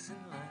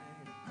passing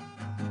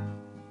light.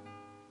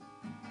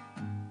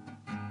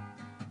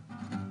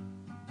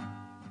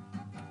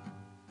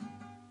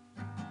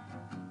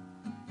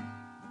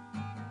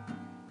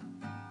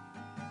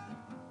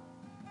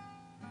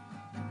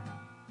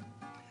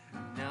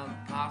 Now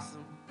the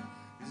possum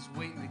is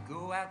waiting to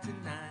go out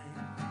tonight.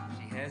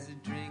 She has a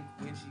drink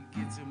when she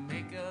gets her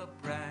makeup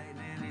right.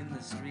 And in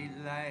the street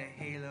light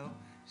halo,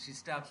 she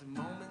stops a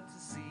moment to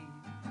see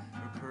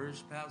her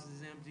purse pouch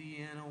is empty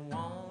and I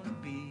wanna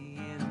be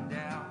in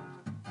doubt.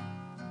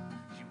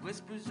 She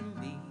whispers to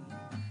me,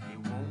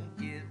 it won't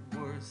get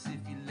worse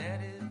if you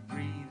let it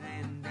breathe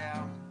in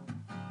doubt.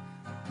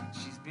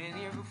 She's been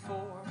here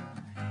before,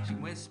 she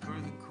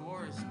whispered the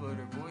chorus, but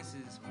her voice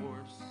is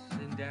hoarse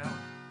in doubt.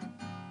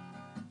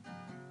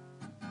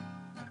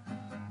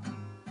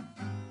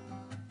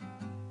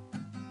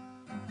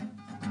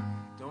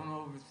 Don't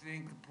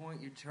overthink the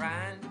point you're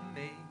trying to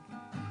make.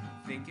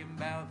 Thinking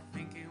about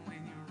thinking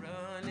when you're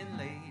running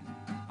late.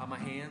 Are my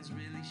hands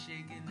really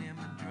shaking? Am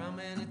I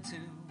drumming a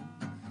tune?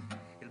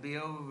 It'll be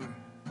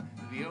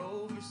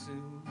over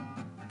soon.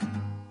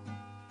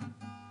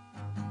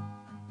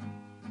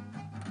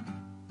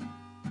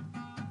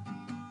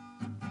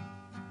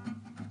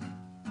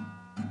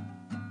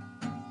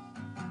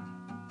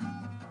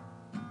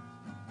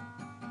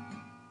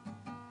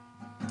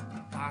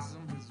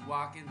 Possum is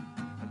walking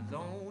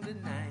alone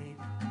tonight.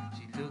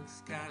 She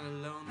looks kinda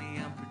lonely,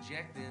 I'm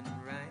projecting,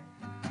 right?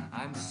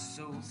 I'm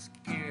so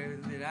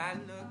scared that I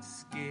look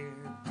scared.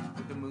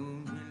 Would the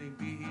moon really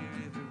be here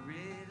if it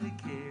really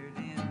cared?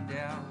 In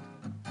doubt,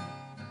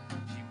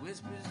 she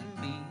whispers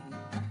to me,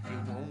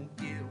 it won't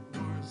get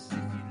worse if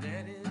you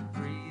let it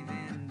breathe.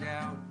 In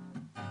doubt,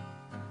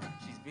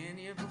 she's been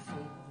here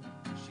before.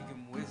 She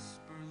can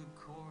whisper the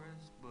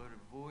chorus, but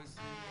her voice is...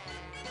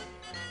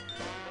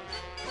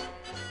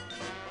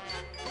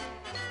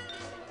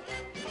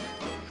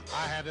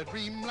 I had a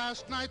dream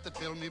last night that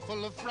filled me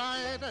full of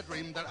fright. I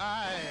dreamed that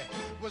I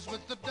was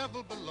with the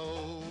devil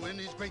below in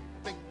his great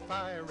big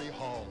fiery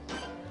hall.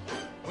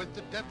 When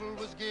the devil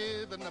was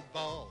giving a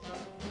ball,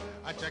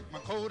 I checked my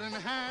coat and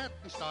hat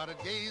and started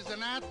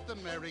gazing at the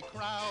merry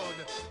crowd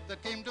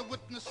that came to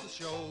witness the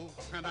show.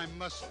 And I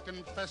must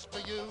confess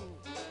to you,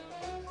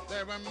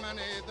 there were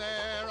many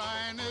there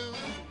I knew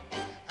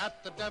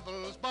at the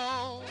devil's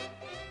ball,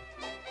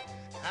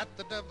 at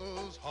the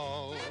devil's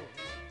hall.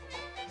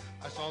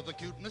 I saw the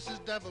cute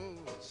Mrs. Devil,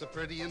 so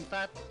pretty and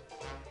fat,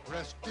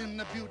 dressed in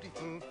a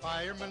beautiful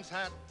fireman's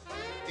hat.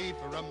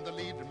 Ephraim, the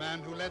leader man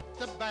who led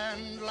the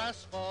band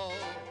last fall,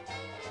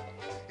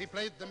 he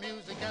played the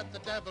music at the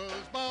devil's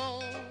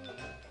ball,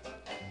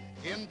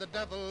 in the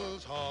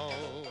devil's hall.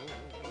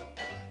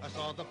 I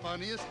saw the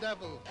funniest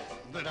devil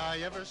that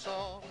I ever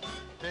saw,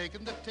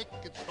 taking the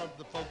tickets from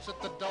the folks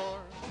at the door.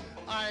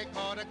 I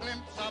caught a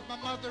glimpse of my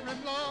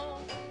mother-in-law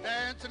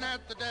dancing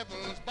at the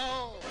devil's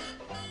ball.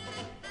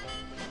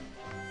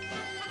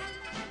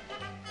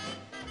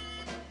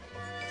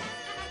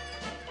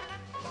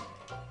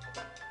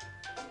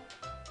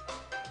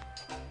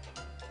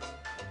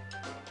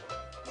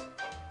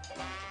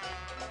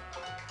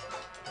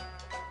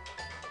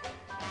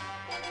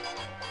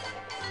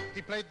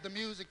 He played the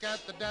music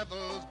at the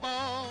devil's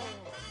ball,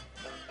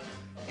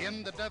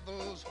 in the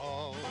devil's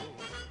hall.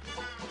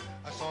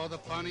 I saw the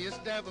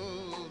funniest devil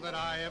that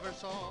I ever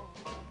saw,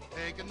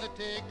 taking the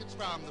tickets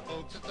from the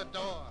folks at the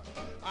door.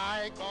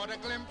 I caught a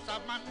glimpse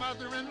of my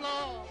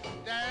mother-in-law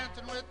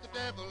dancing with the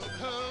devil.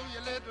 Oh,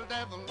 you little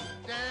devil,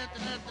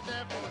 dancing at the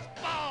devil's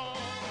ball.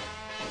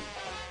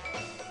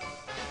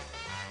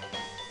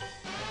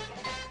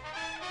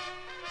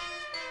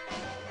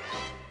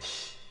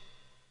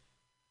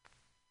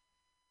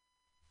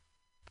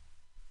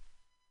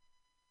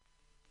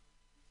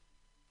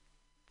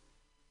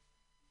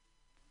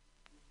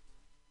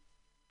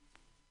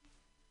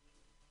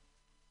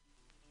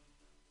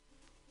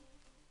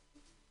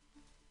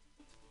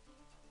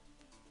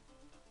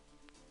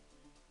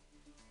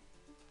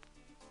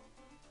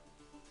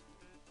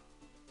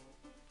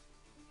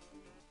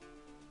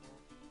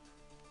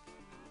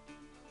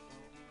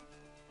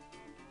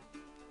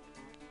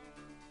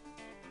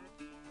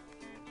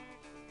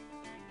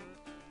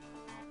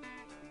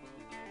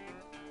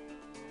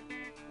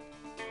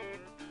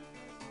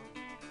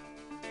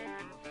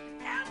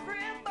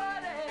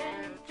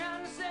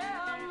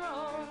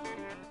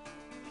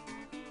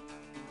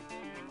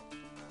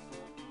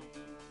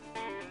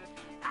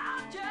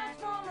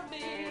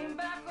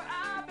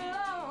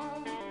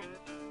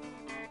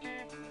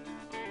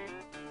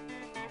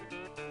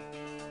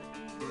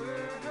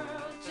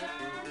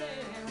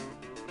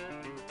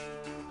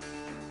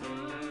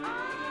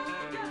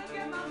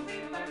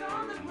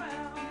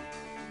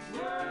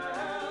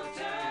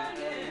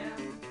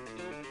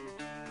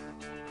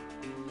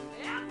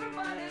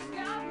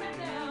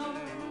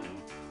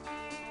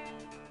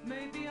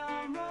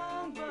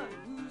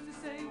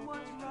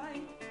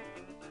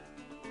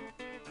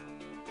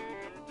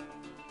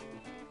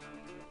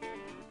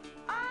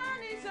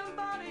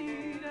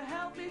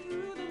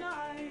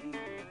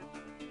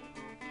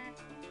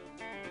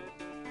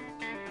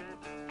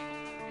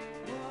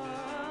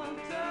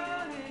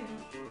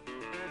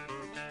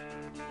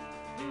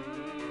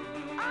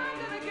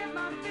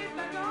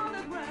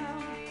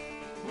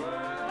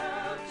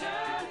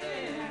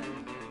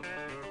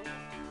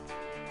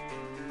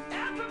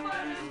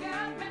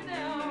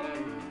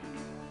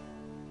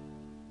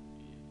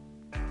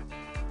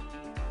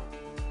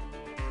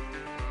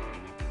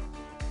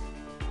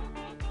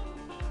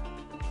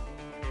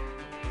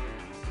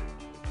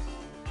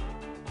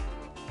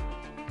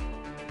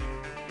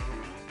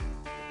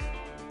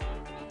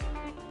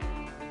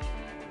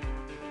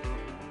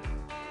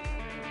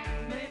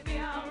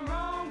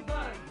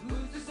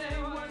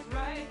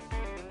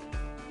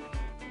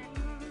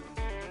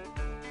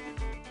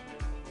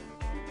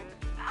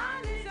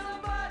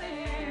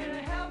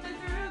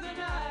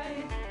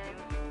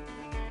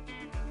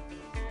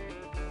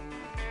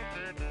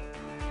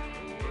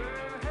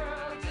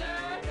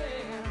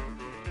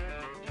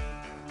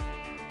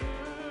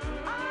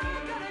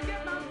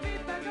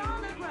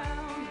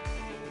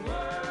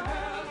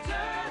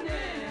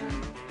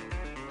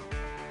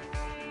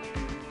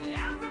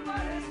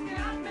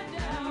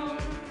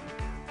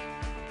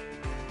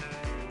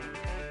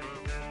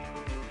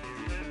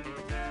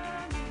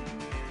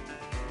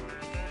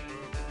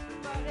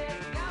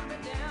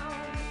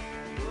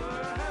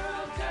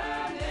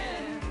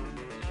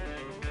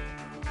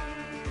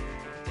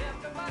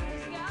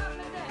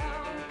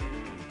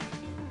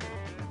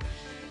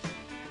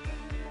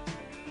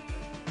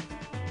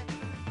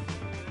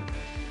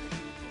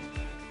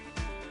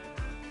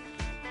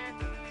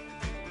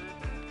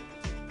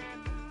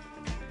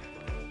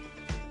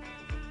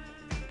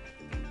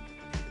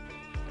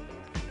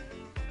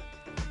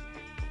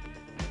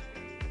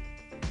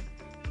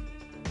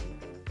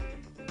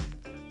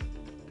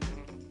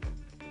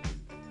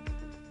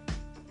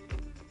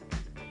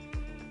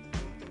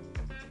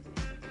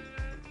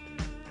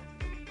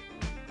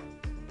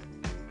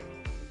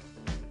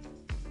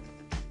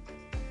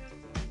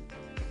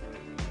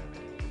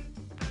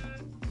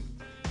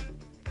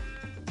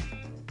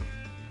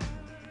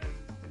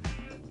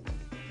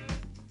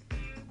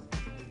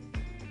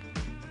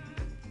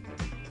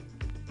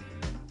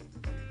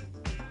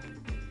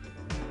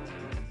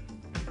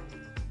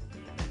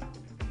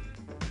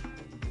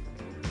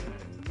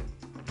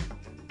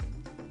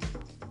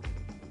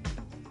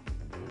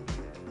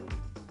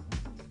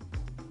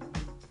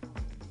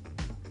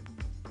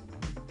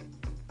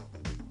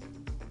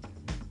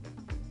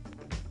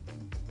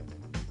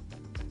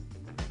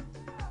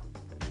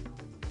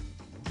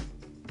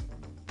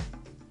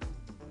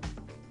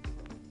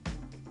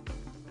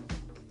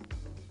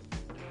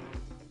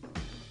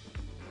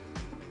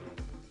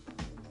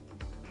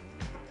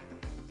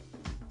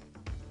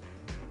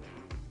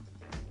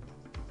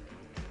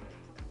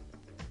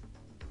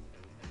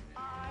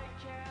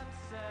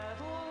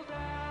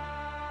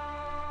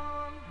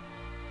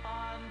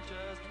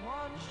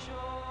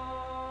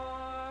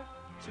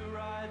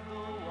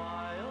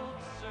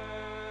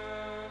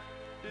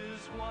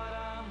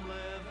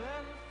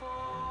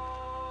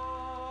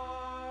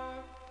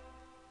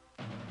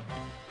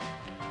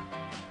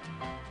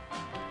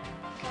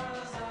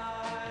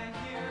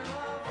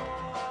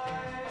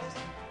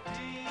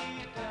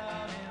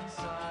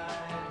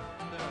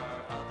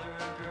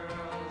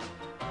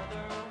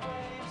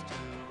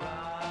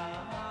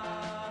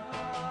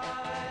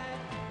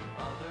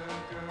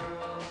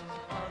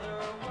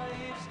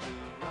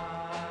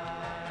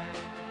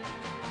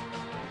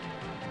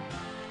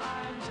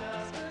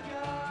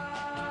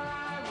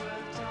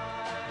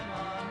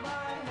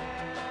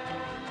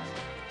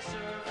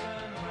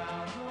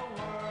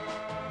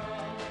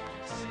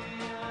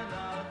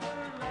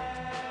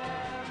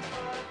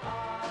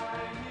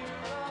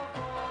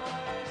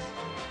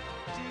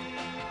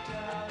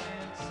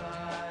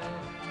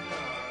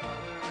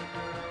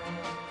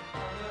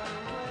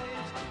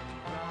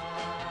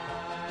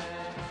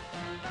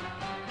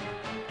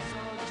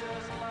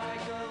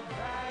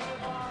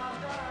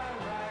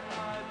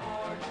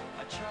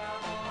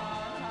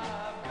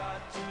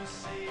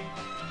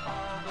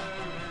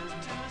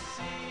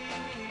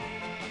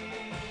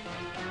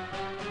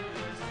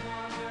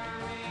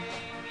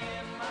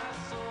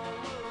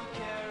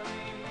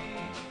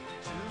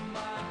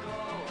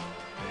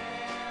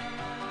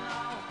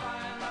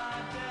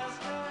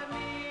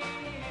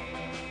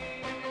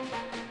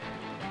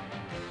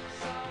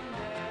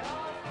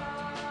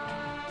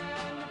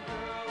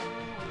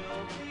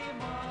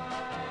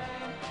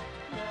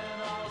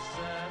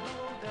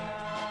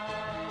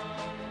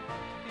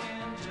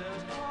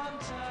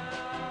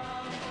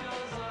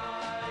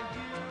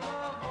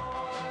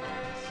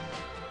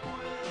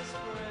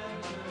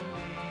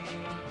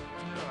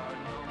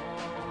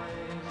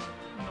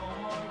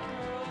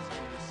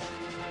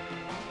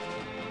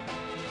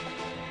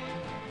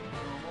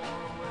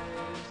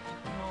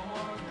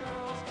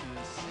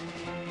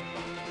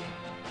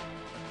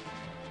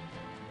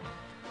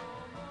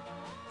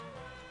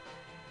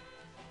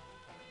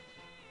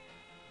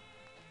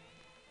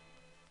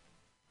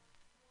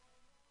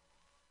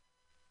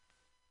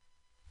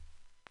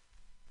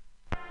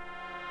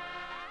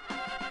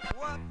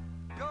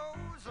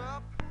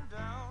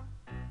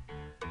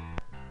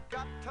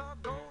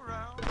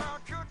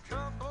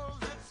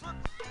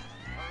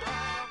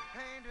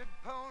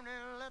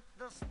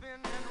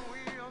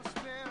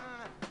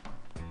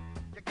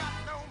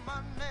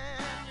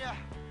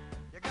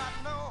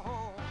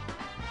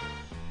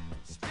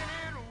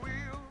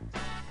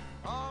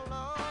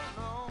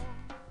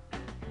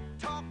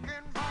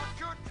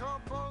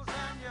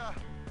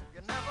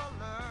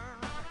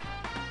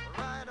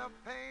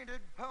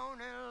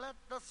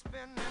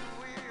 spinning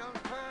wheel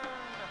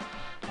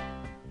turned.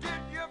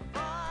 Did you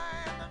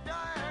find the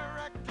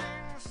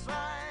directing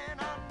sign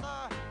on the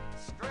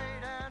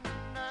straight and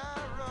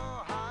narrow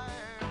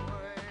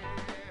highway?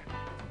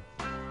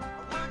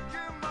 Would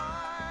you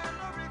mind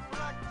a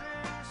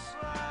reflecting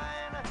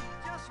sign?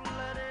 Just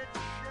let it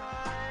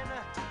shine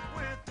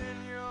within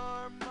your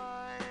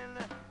mind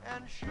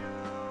and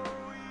show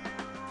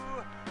you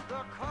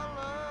the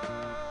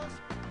colors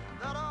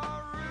that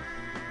are real.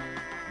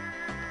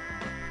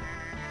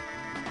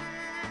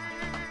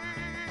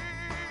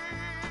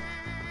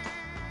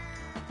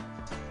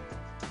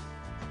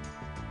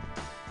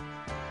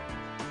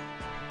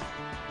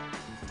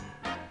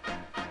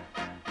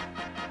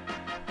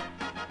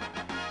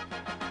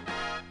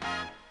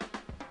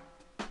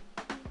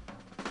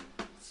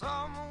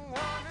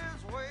 Someone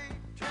is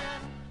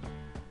waiting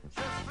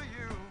just for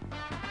you.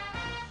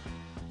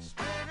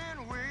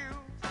 Spinning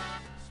wheels,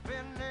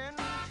 spinning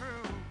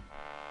true.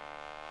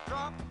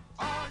 Drop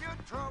all your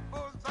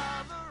troubles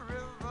by the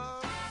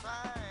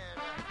riverside.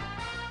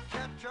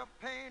 Catch a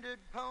painted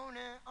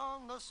pony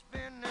on the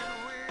spinning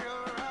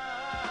wheel ride.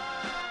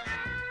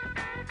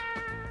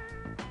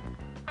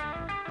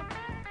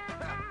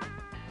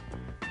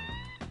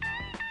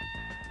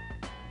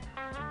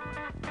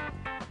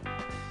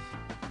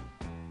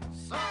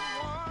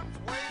 Someone's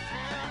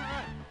waiting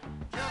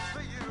just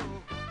for you.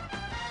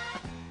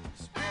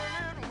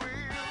 Spinning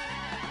wheel,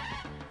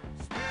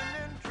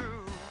 spinning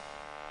true.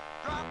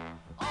 Drop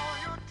all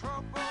your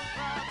troubles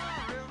by the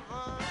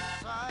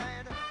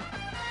riverside.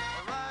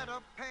 Ride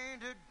a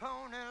painted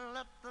pony,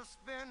 let the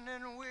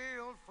spinning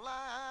wheel fly.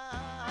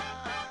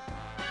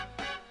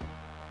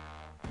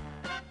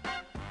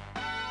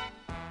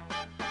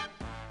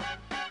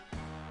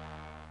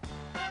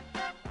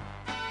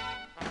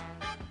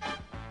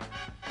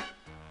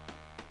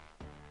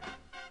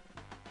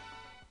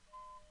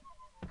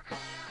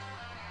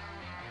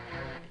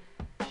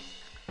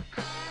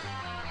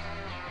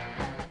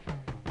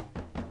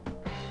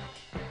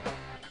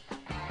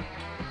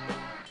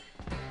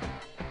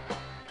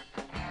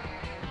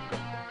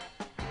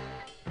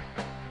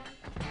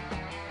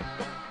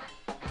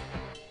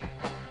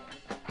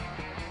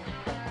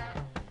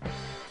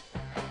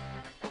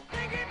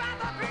 Thinking about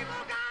the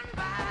people gone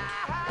by,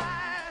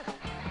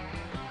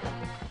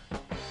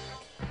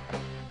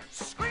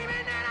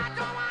 screaming that I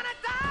don't wanna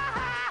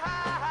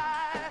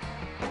die.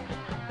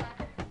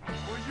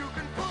 Well, you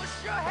can push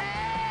your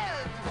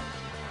head,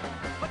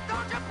 but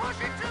don't you push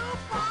it too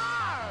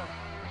far.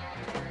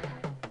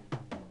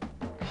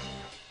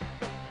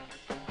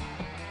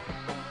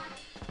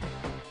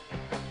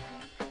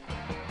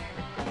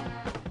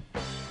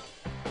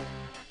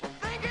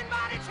 Thinking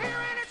about it's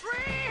here and it's real.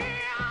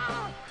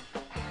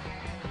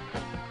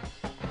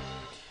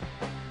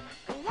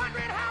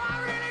 Wondering how I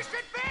really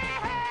should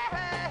feel.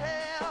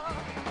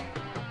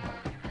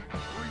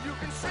 Well, you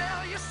can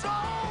sell your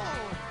soul,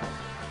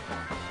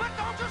 but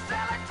don't you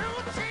sell it too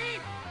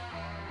cheap.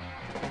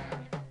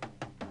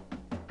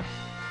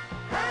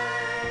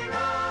 Hang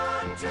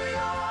on to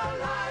your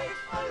life,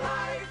 a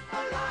life,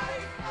 a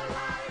life, a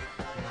life,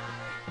 a life.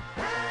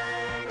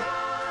 Hang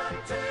on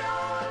to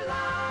your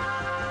life.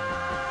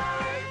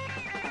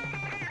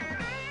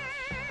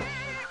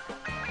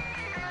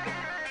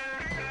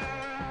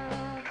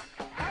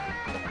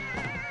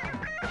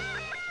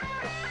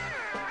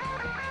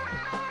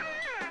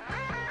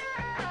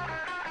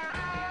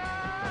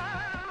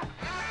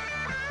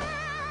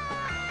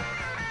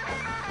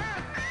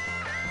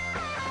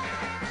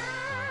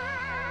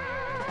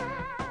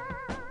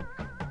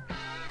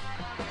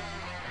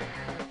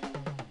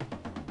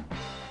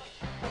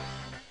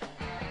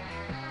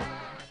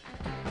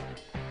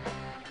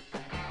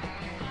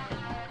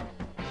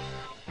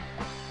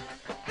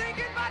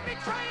 Thinking about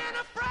betraying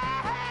a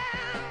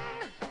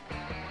friend.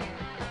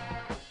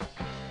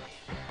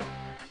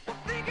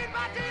 Thinking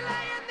about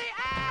delaying the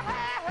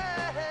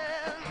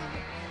end.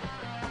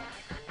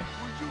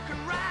 Well, you can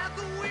ride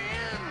the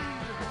wind,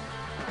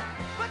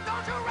 but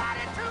don't you ride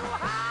it too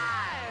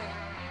high.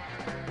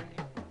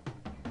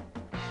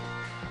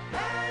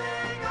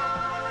 Hang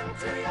on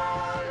to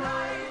your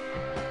life.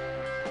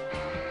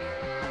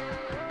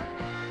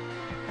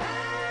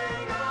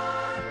 Hang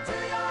on to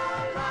your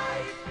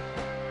life.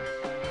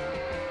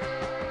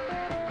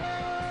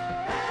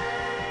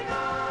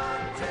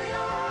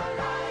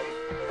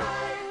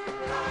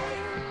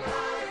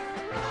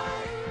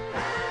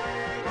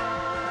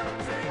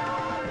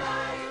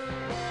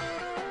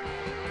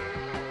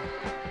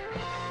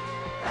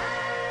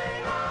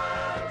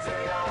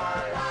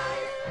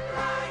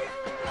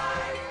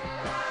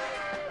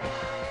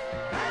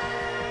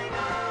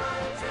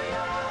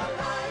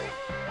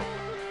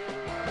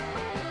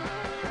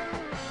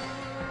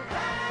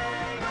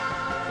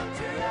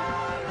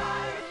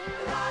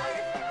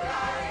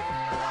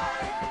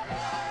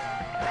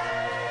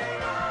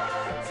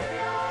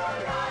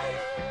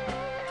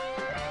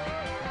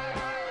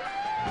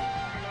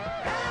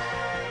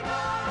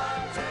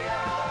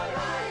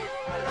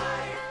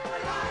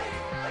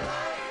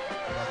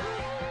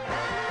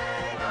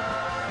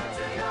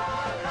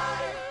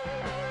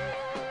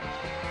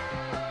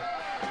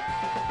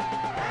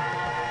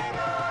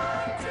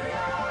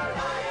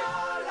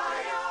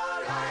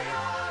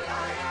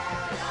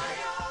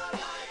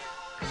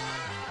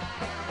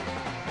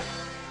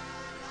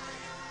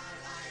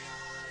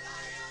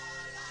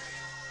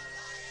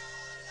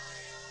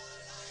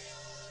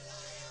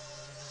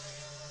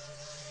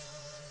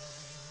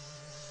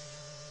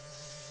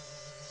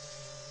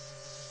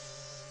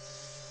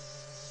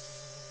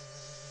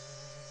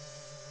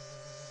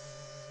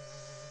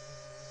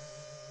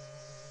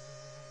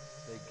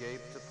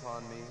 gaped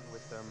upon me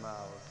with their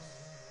mouths,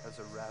 as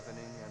a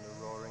ravening and a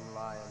roaring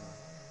lion.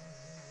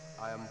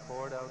 I am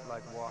poured out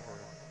like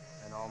water,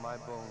 and all my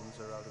bones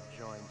are out of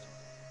joint.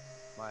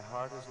 My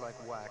heart is like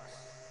wax,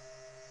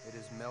 it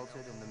is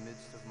melted in the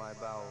midst of my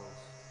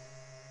bowels.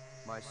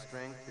 My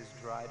strength is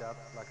dried up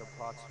like a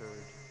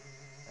potsherd,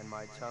 and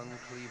my tongue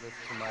cleaveth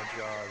to my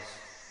jaws,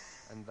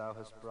 and thou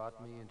hast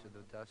brought me into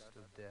the dust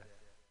of death.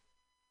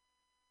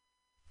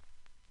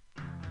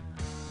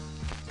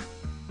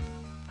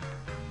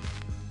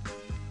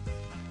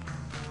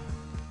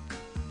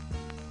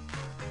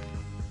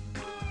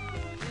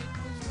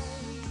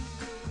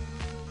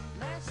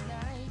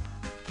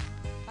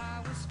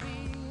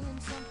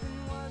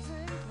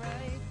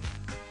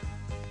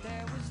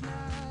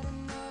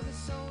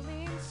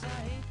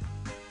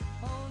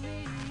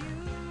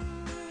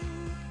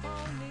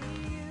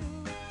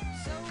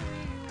 So we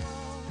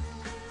walk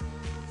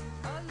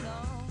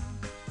along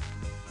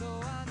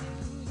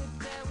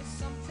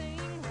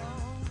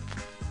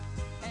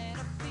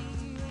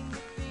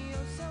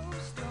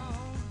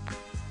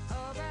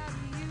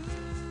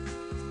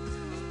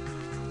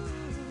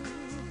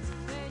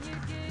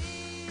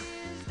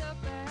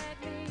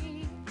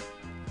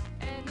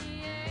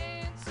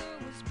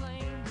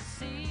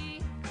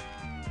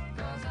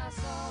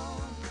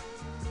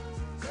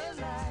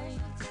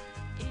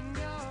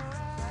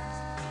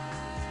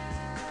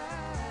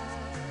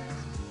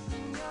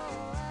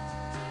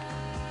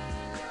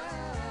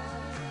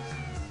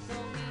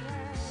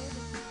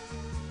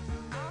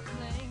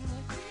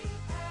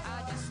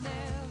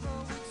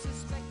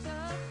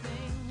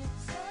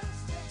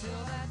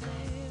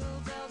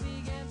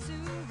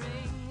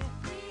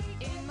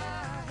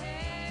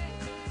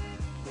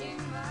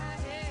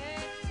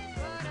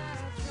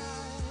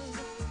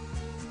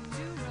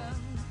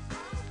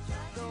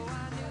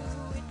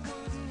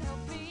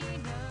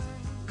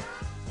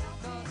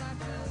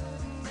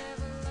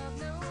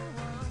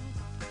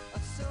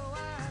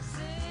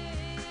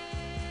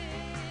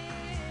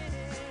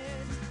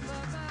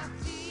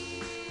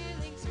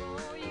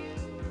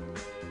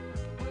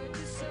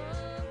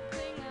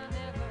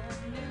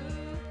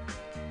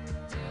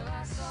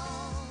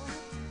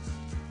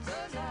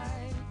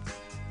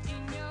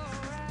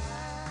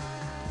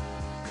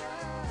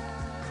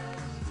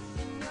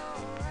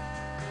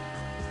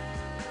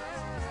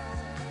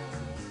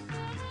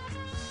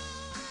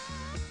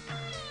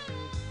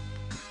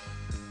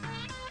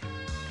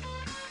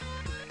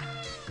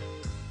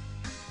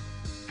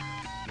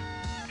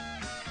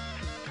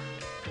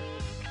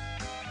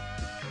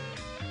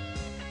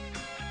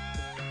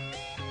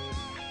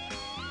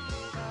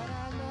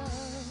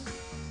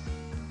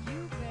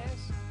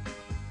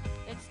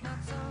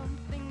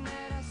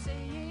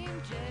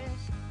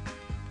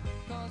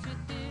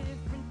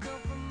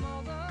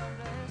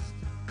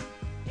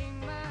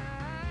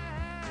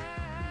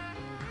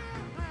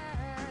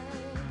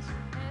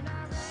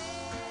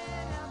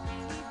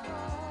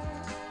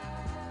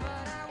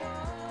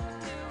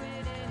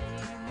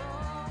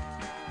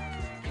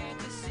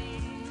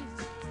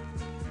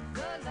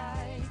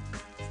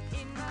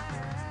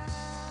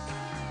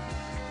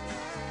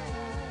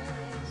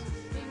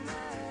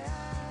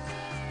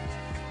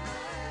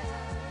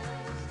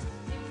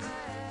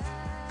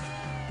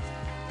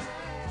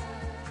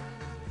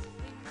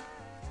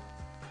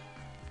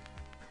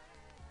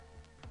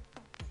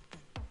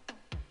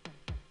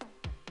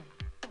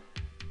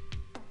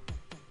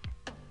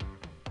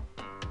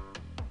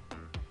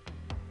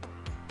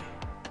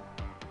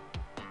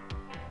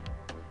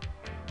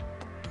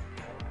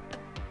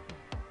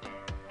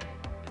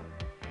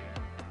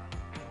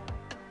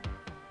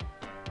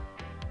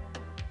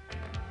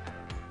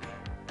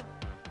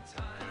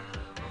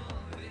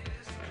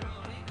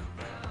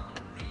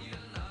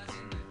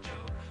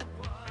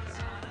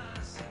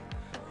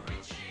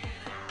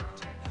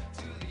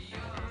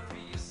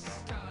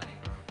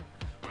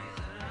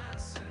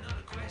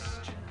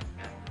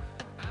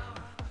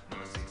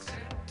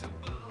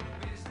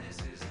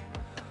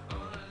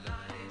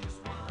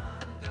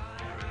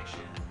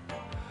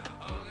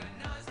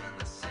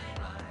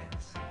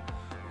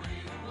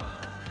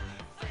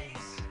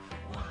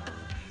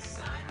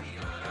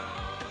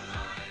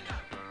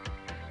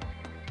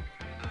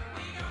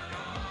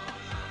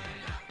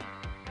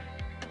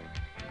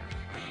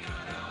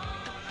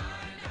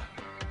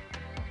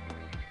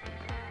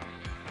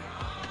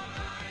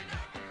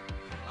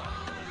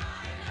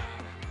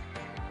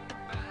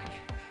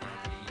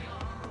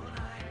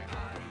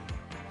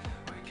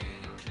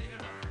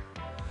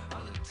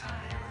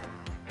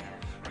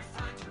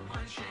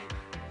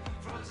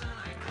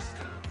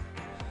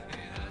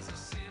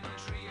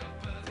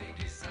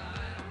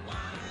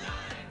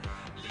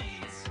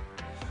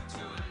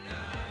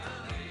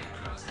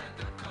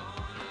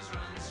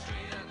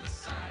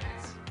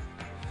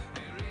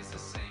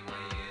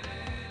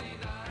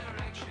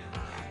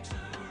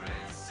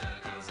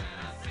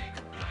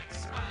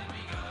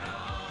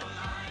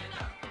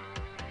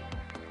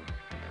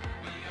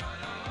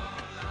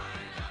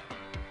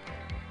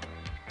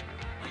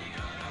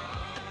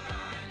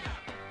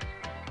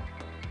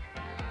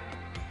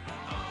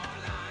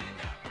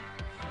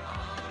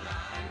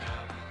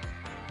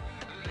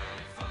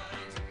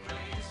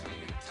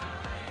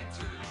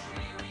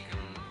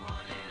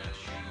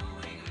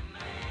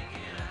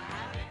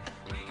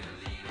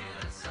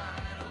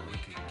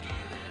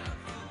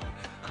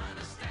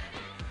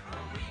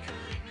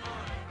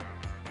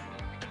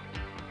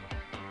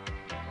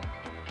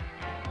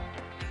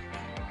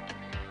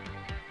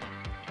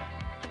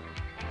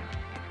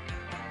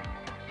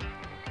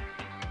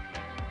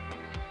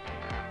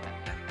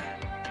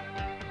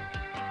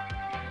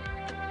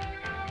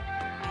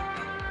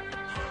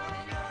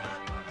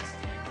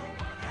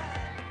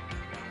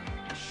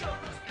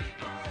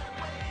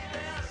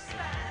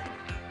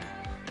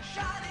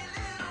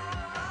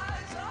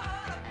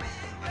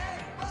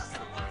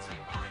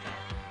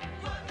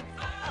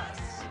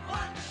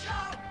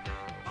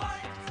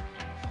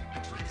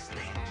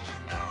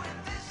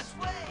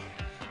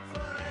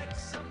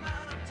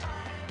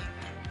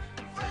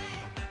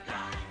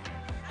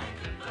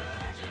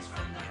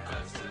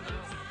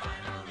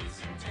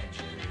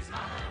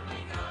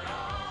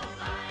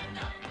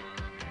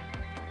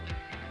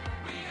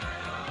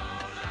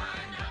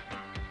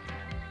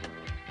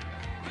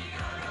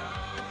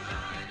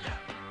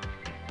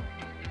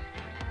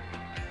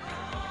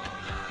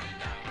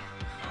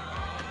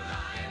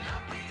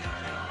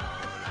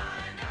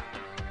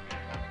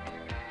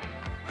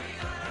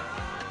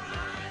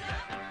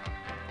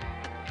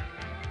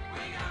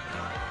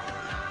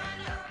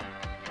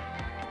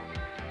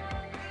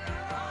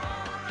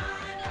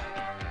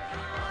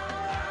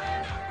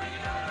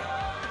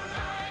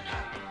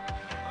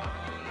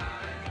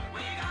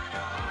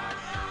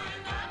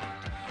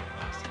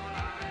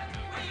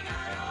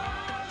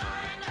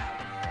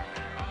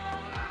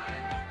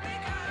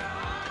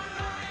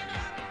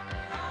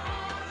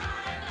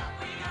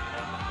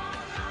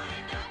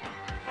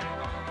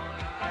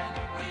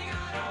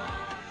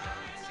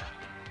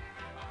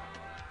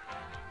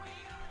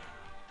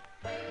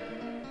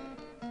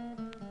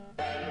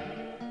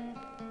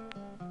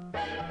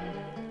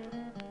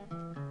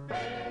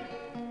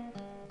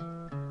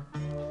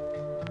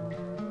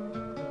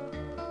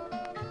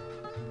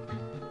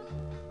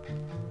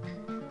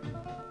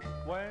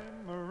When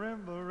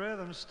marimba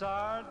rhythms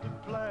start to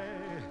play,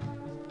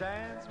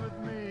 dance with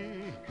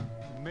me,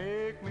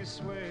 make me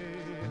sway.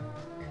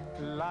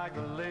 Like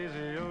the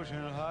lazy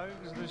ocean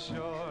hugs the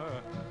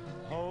shore,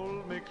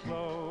 hold me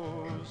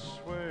close,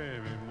 sway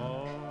me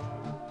more.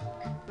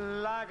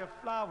 Like a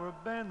flower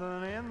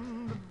bending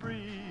in the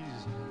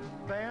breeze,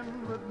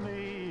 bend with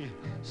me,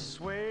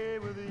 sway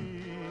with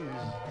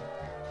ease.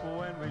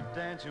 When we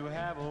dance you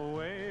have a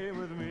way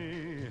with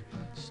me,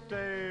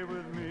 stay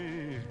with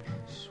me,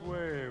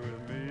 sway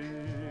with me.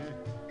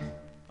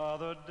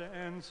 Other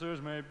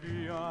dancers may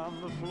be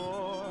on the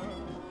floor,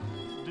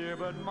 dear,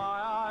 but my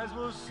eyes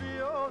will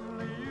see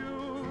only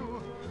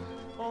you.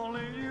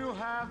 Only you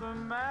have the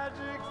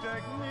magic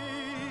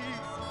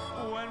technique.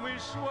 When we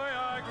sway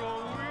I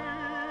grow weak.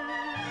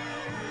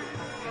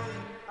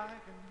 I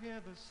can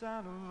hear the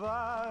sound of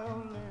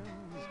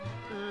violins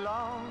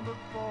long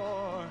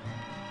before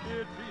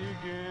it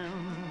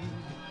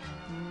begins.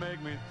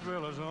 Make me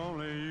thrill as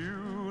only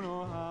you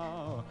know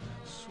how.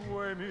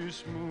 Sway me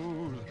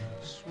smooth,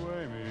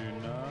 sway me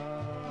now.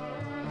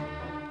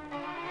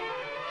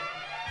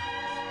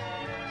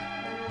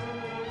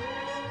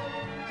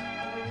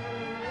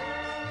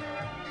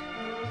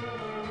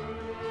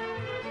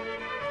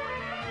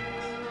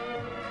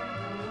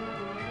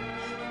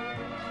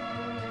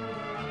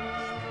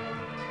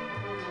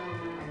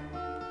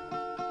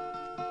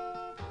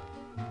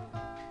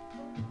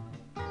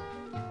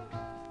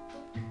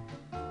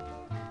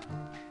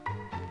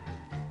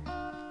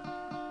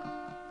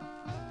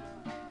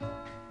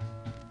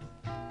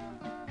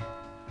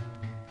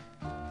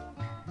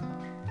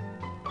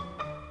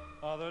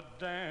 Other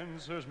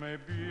dancers may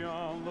be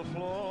on the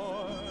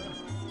floor,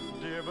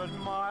 dear, but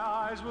my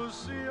eyes will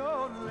see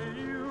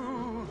only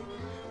you.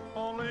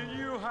 Only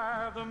you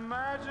have the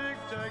magic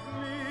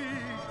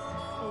technique.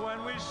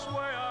 When we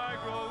sway I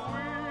grow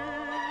weak.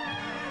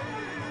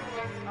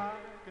 I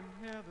can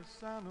hear the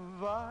sound of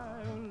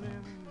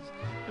violins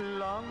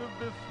long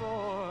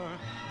before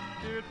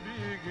it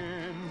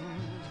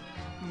begins.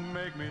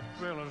 Make me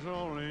thrill as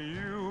only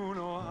you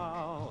know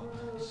how.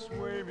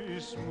 Sway me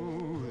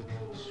smooth,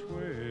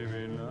 sway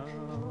me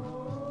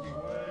now.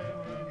 Sway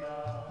me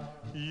now.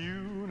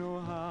 You know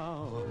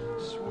how.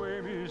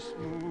 Sway me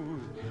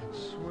smooth,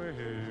 sway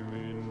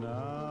me now.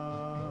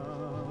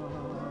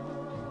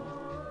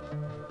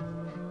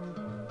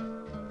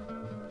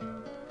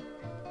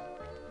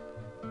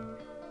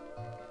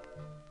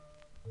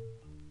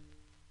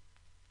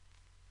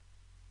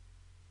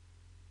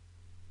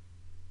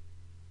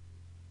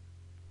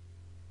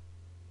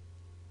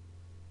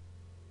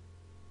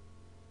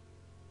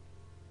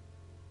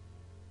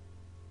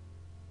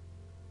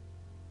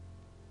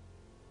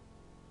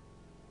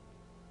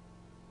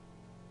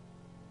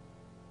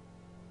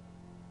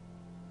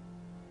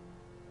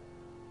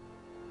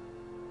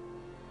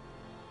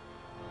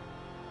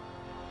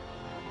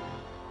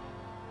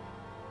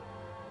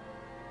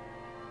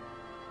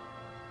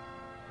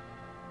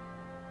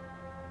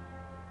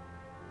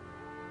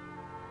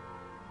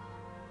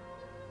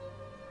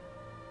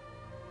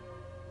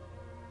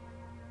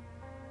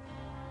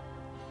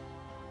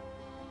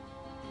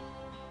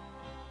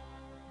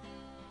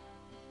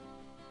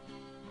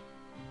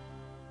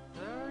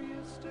 There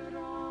you stood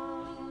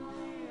on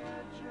the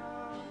edge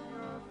of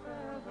your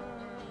feather,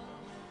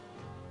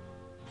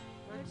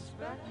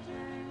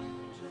 expecting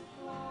to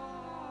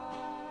fly.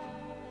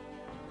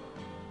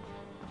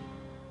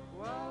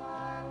 Well,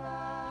 I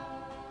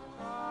laughed,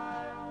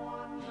 I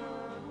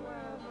wondered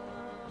whether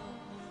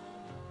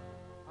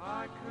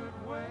I could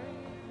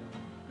wait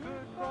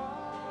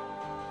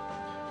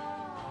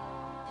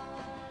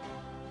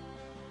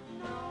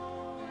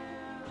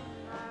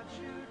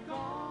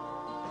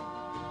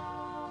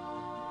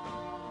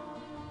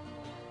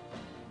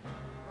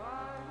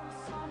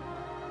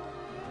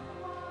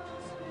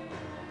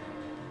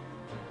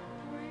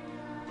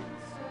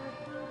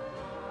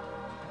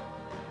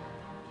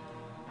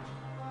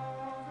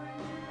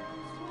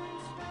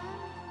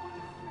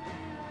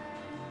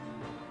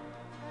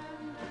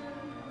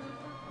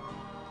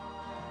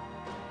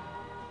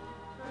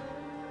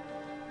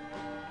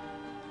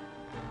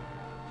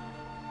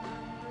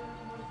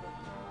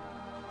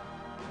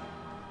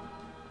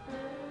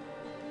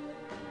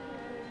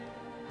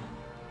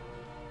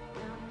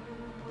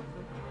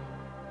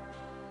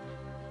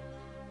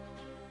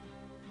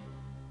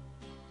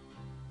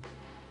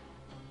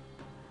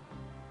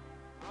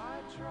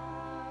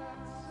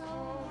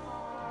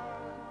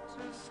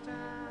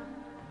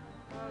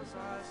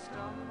I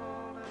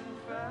stumbled and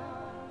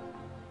fell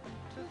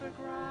to the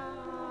ground.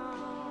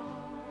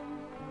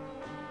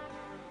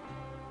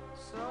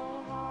 So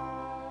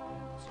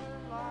hard to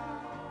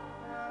lie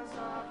as I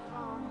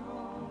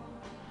fumbled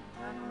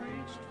and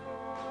reached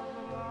for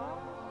the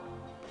love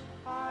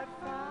I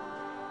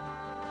found,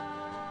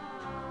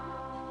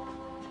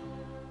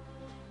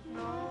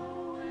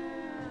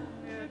 knowing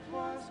it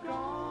was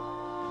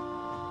gone.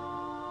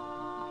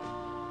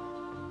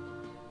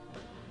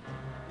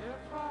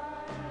 If I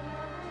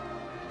ever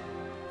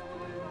lived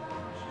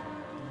without you,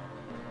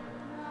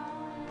 now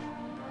you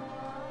know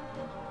I've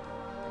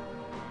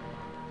tried.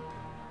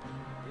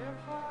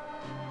 If I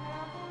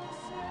ever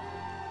said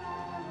I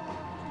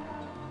loved you,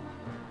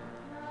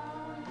 now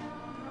you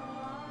know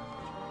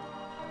I've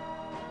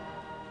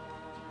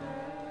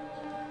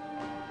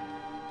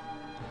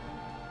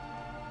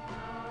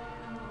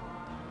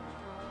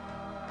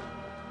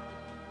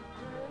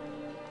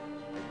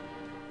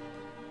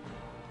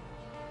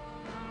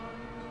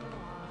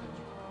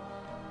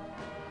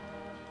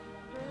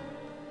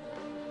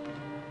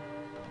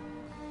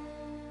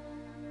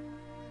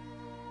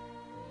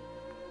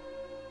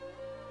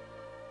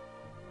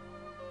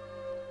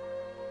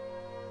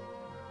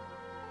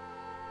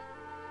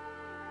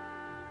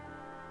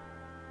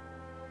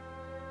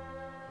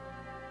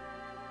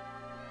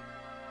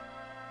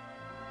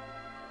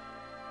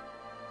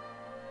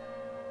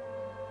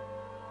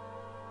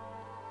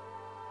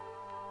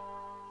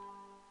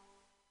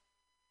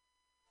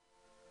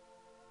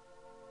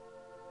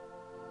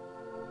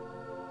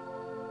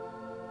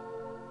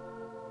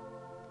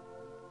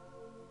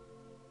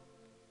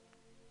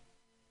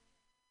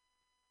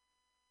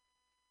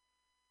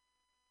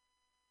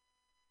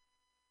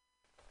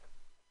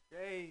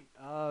Hey,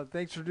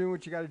 thanks for doing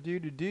what you got to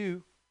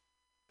do.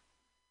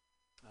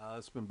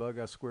 It's been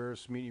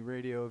BughouseSquare, Mutiny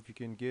Radio. If you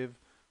can give,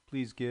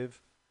 please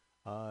give.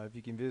 If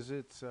you can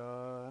visit,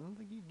 I don't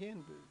think you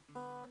can.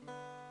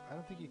 I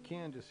don't think you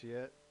can just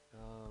yet.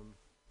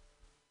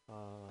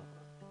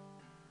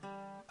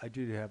 I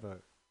do have a.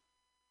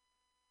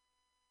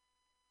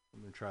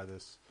 I'm gonna try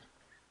this.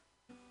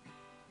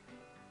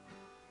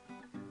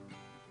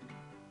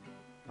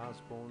 I was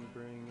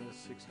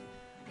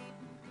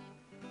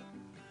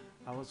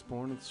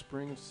born in the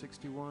spring of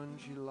 61.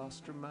 She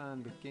lost her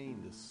mind but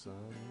gained a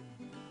son.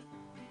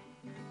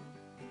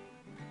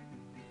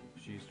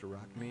 She used to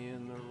rock me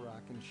in the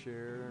rocking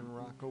chair and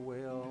rock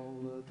away all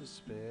the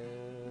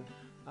despair.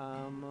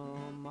 I'm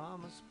a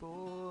mama's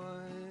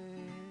boy.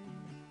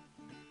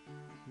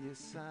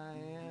 Yes, I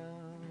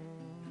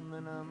am.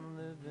 And I'm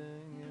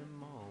living in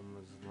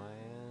mama's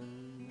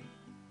land.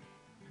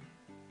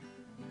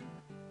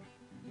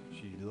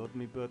 She loved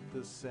me, but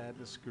the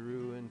sadness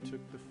grew and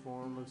took the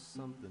form of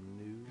something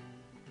new.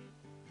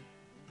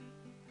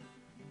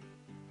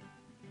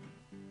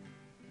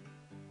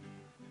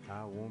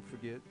 I won't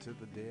forget till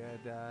the day I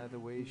die the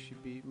way she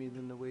beat me,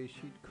 then the way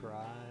she'd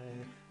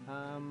cry.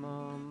 I'm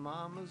a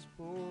mama's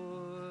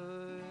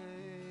boy,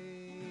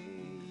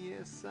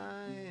 yes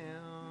I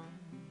am,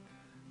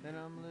 and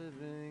I'm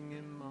living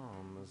in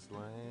mama's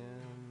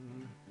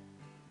land.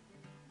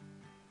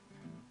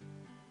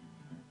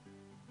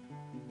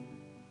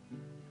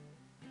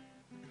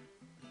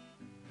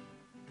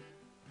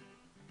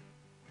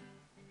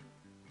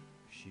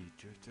 She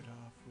drifted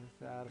off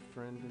without a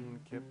friend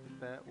and kept it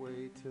that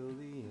way till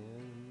the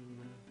end.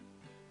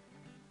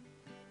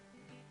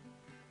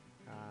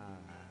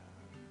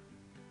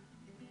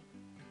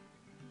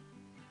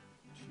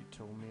 She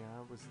told me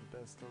I was the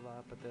best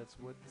alive, but that's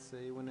what to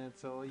say when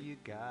that's all you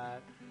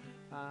got.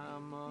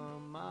 I'm a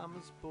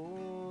mama's boy,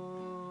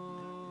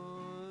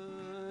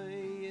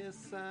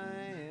 yes I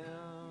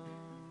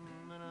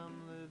am, and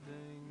I'm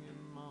living in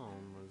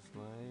mama's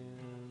land.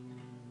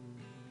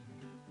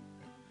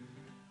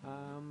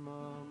 I'm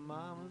a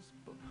mama's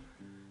boy.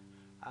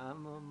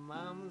 I'm a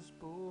mama's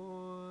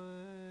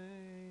boy.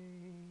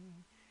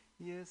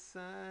 Yes, I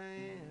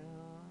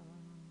am.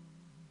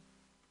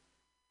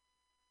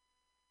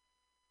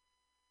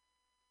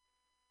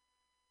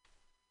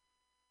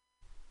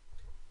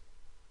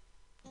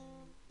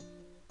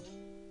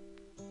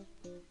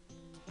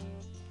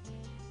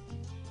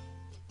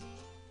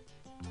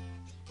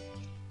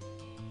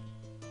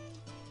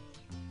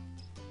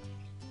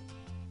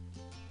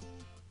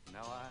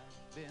 Now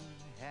I've been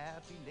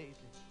happy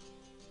lately,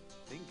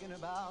 thinking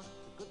about the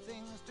good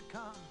things to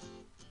come,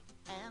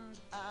 and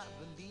I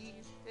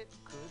believe it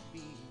could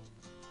be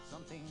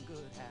something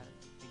good has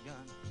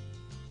begun.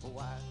 Oh,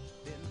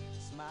 I've been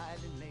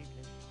smiling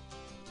lately,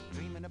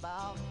 dreaming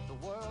about the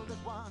world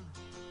as one,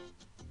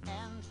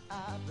 and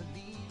I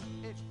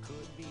believe it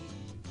could be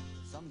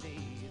someday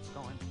it's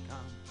going to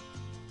come.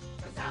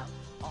 'Cause out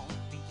on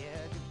the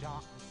edge of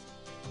darkness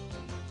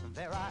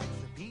there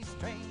rides the peace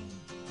train.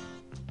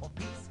 Oh,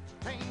 peace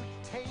train,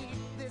 take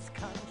this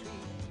country,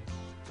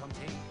 come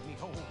take me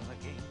home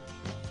again.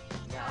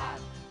 Yeah,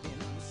 I've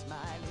been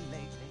smiling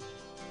lately,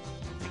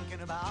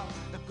 thinking about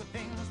the good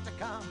things to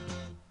come,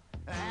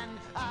 and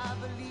I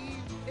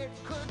believe it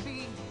could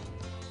be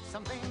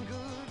something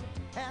good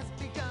has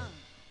begun.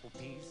 Oh,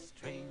 peace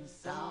train,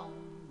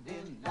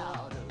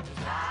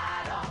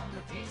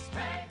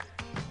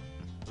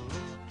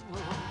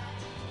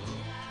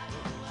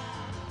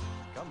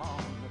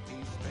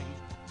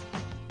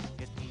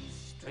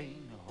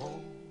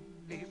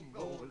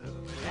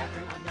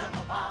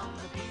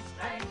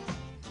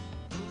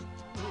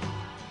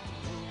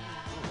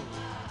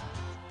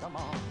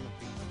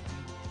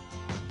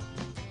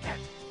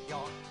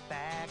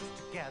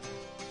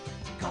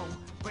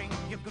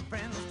 good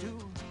friends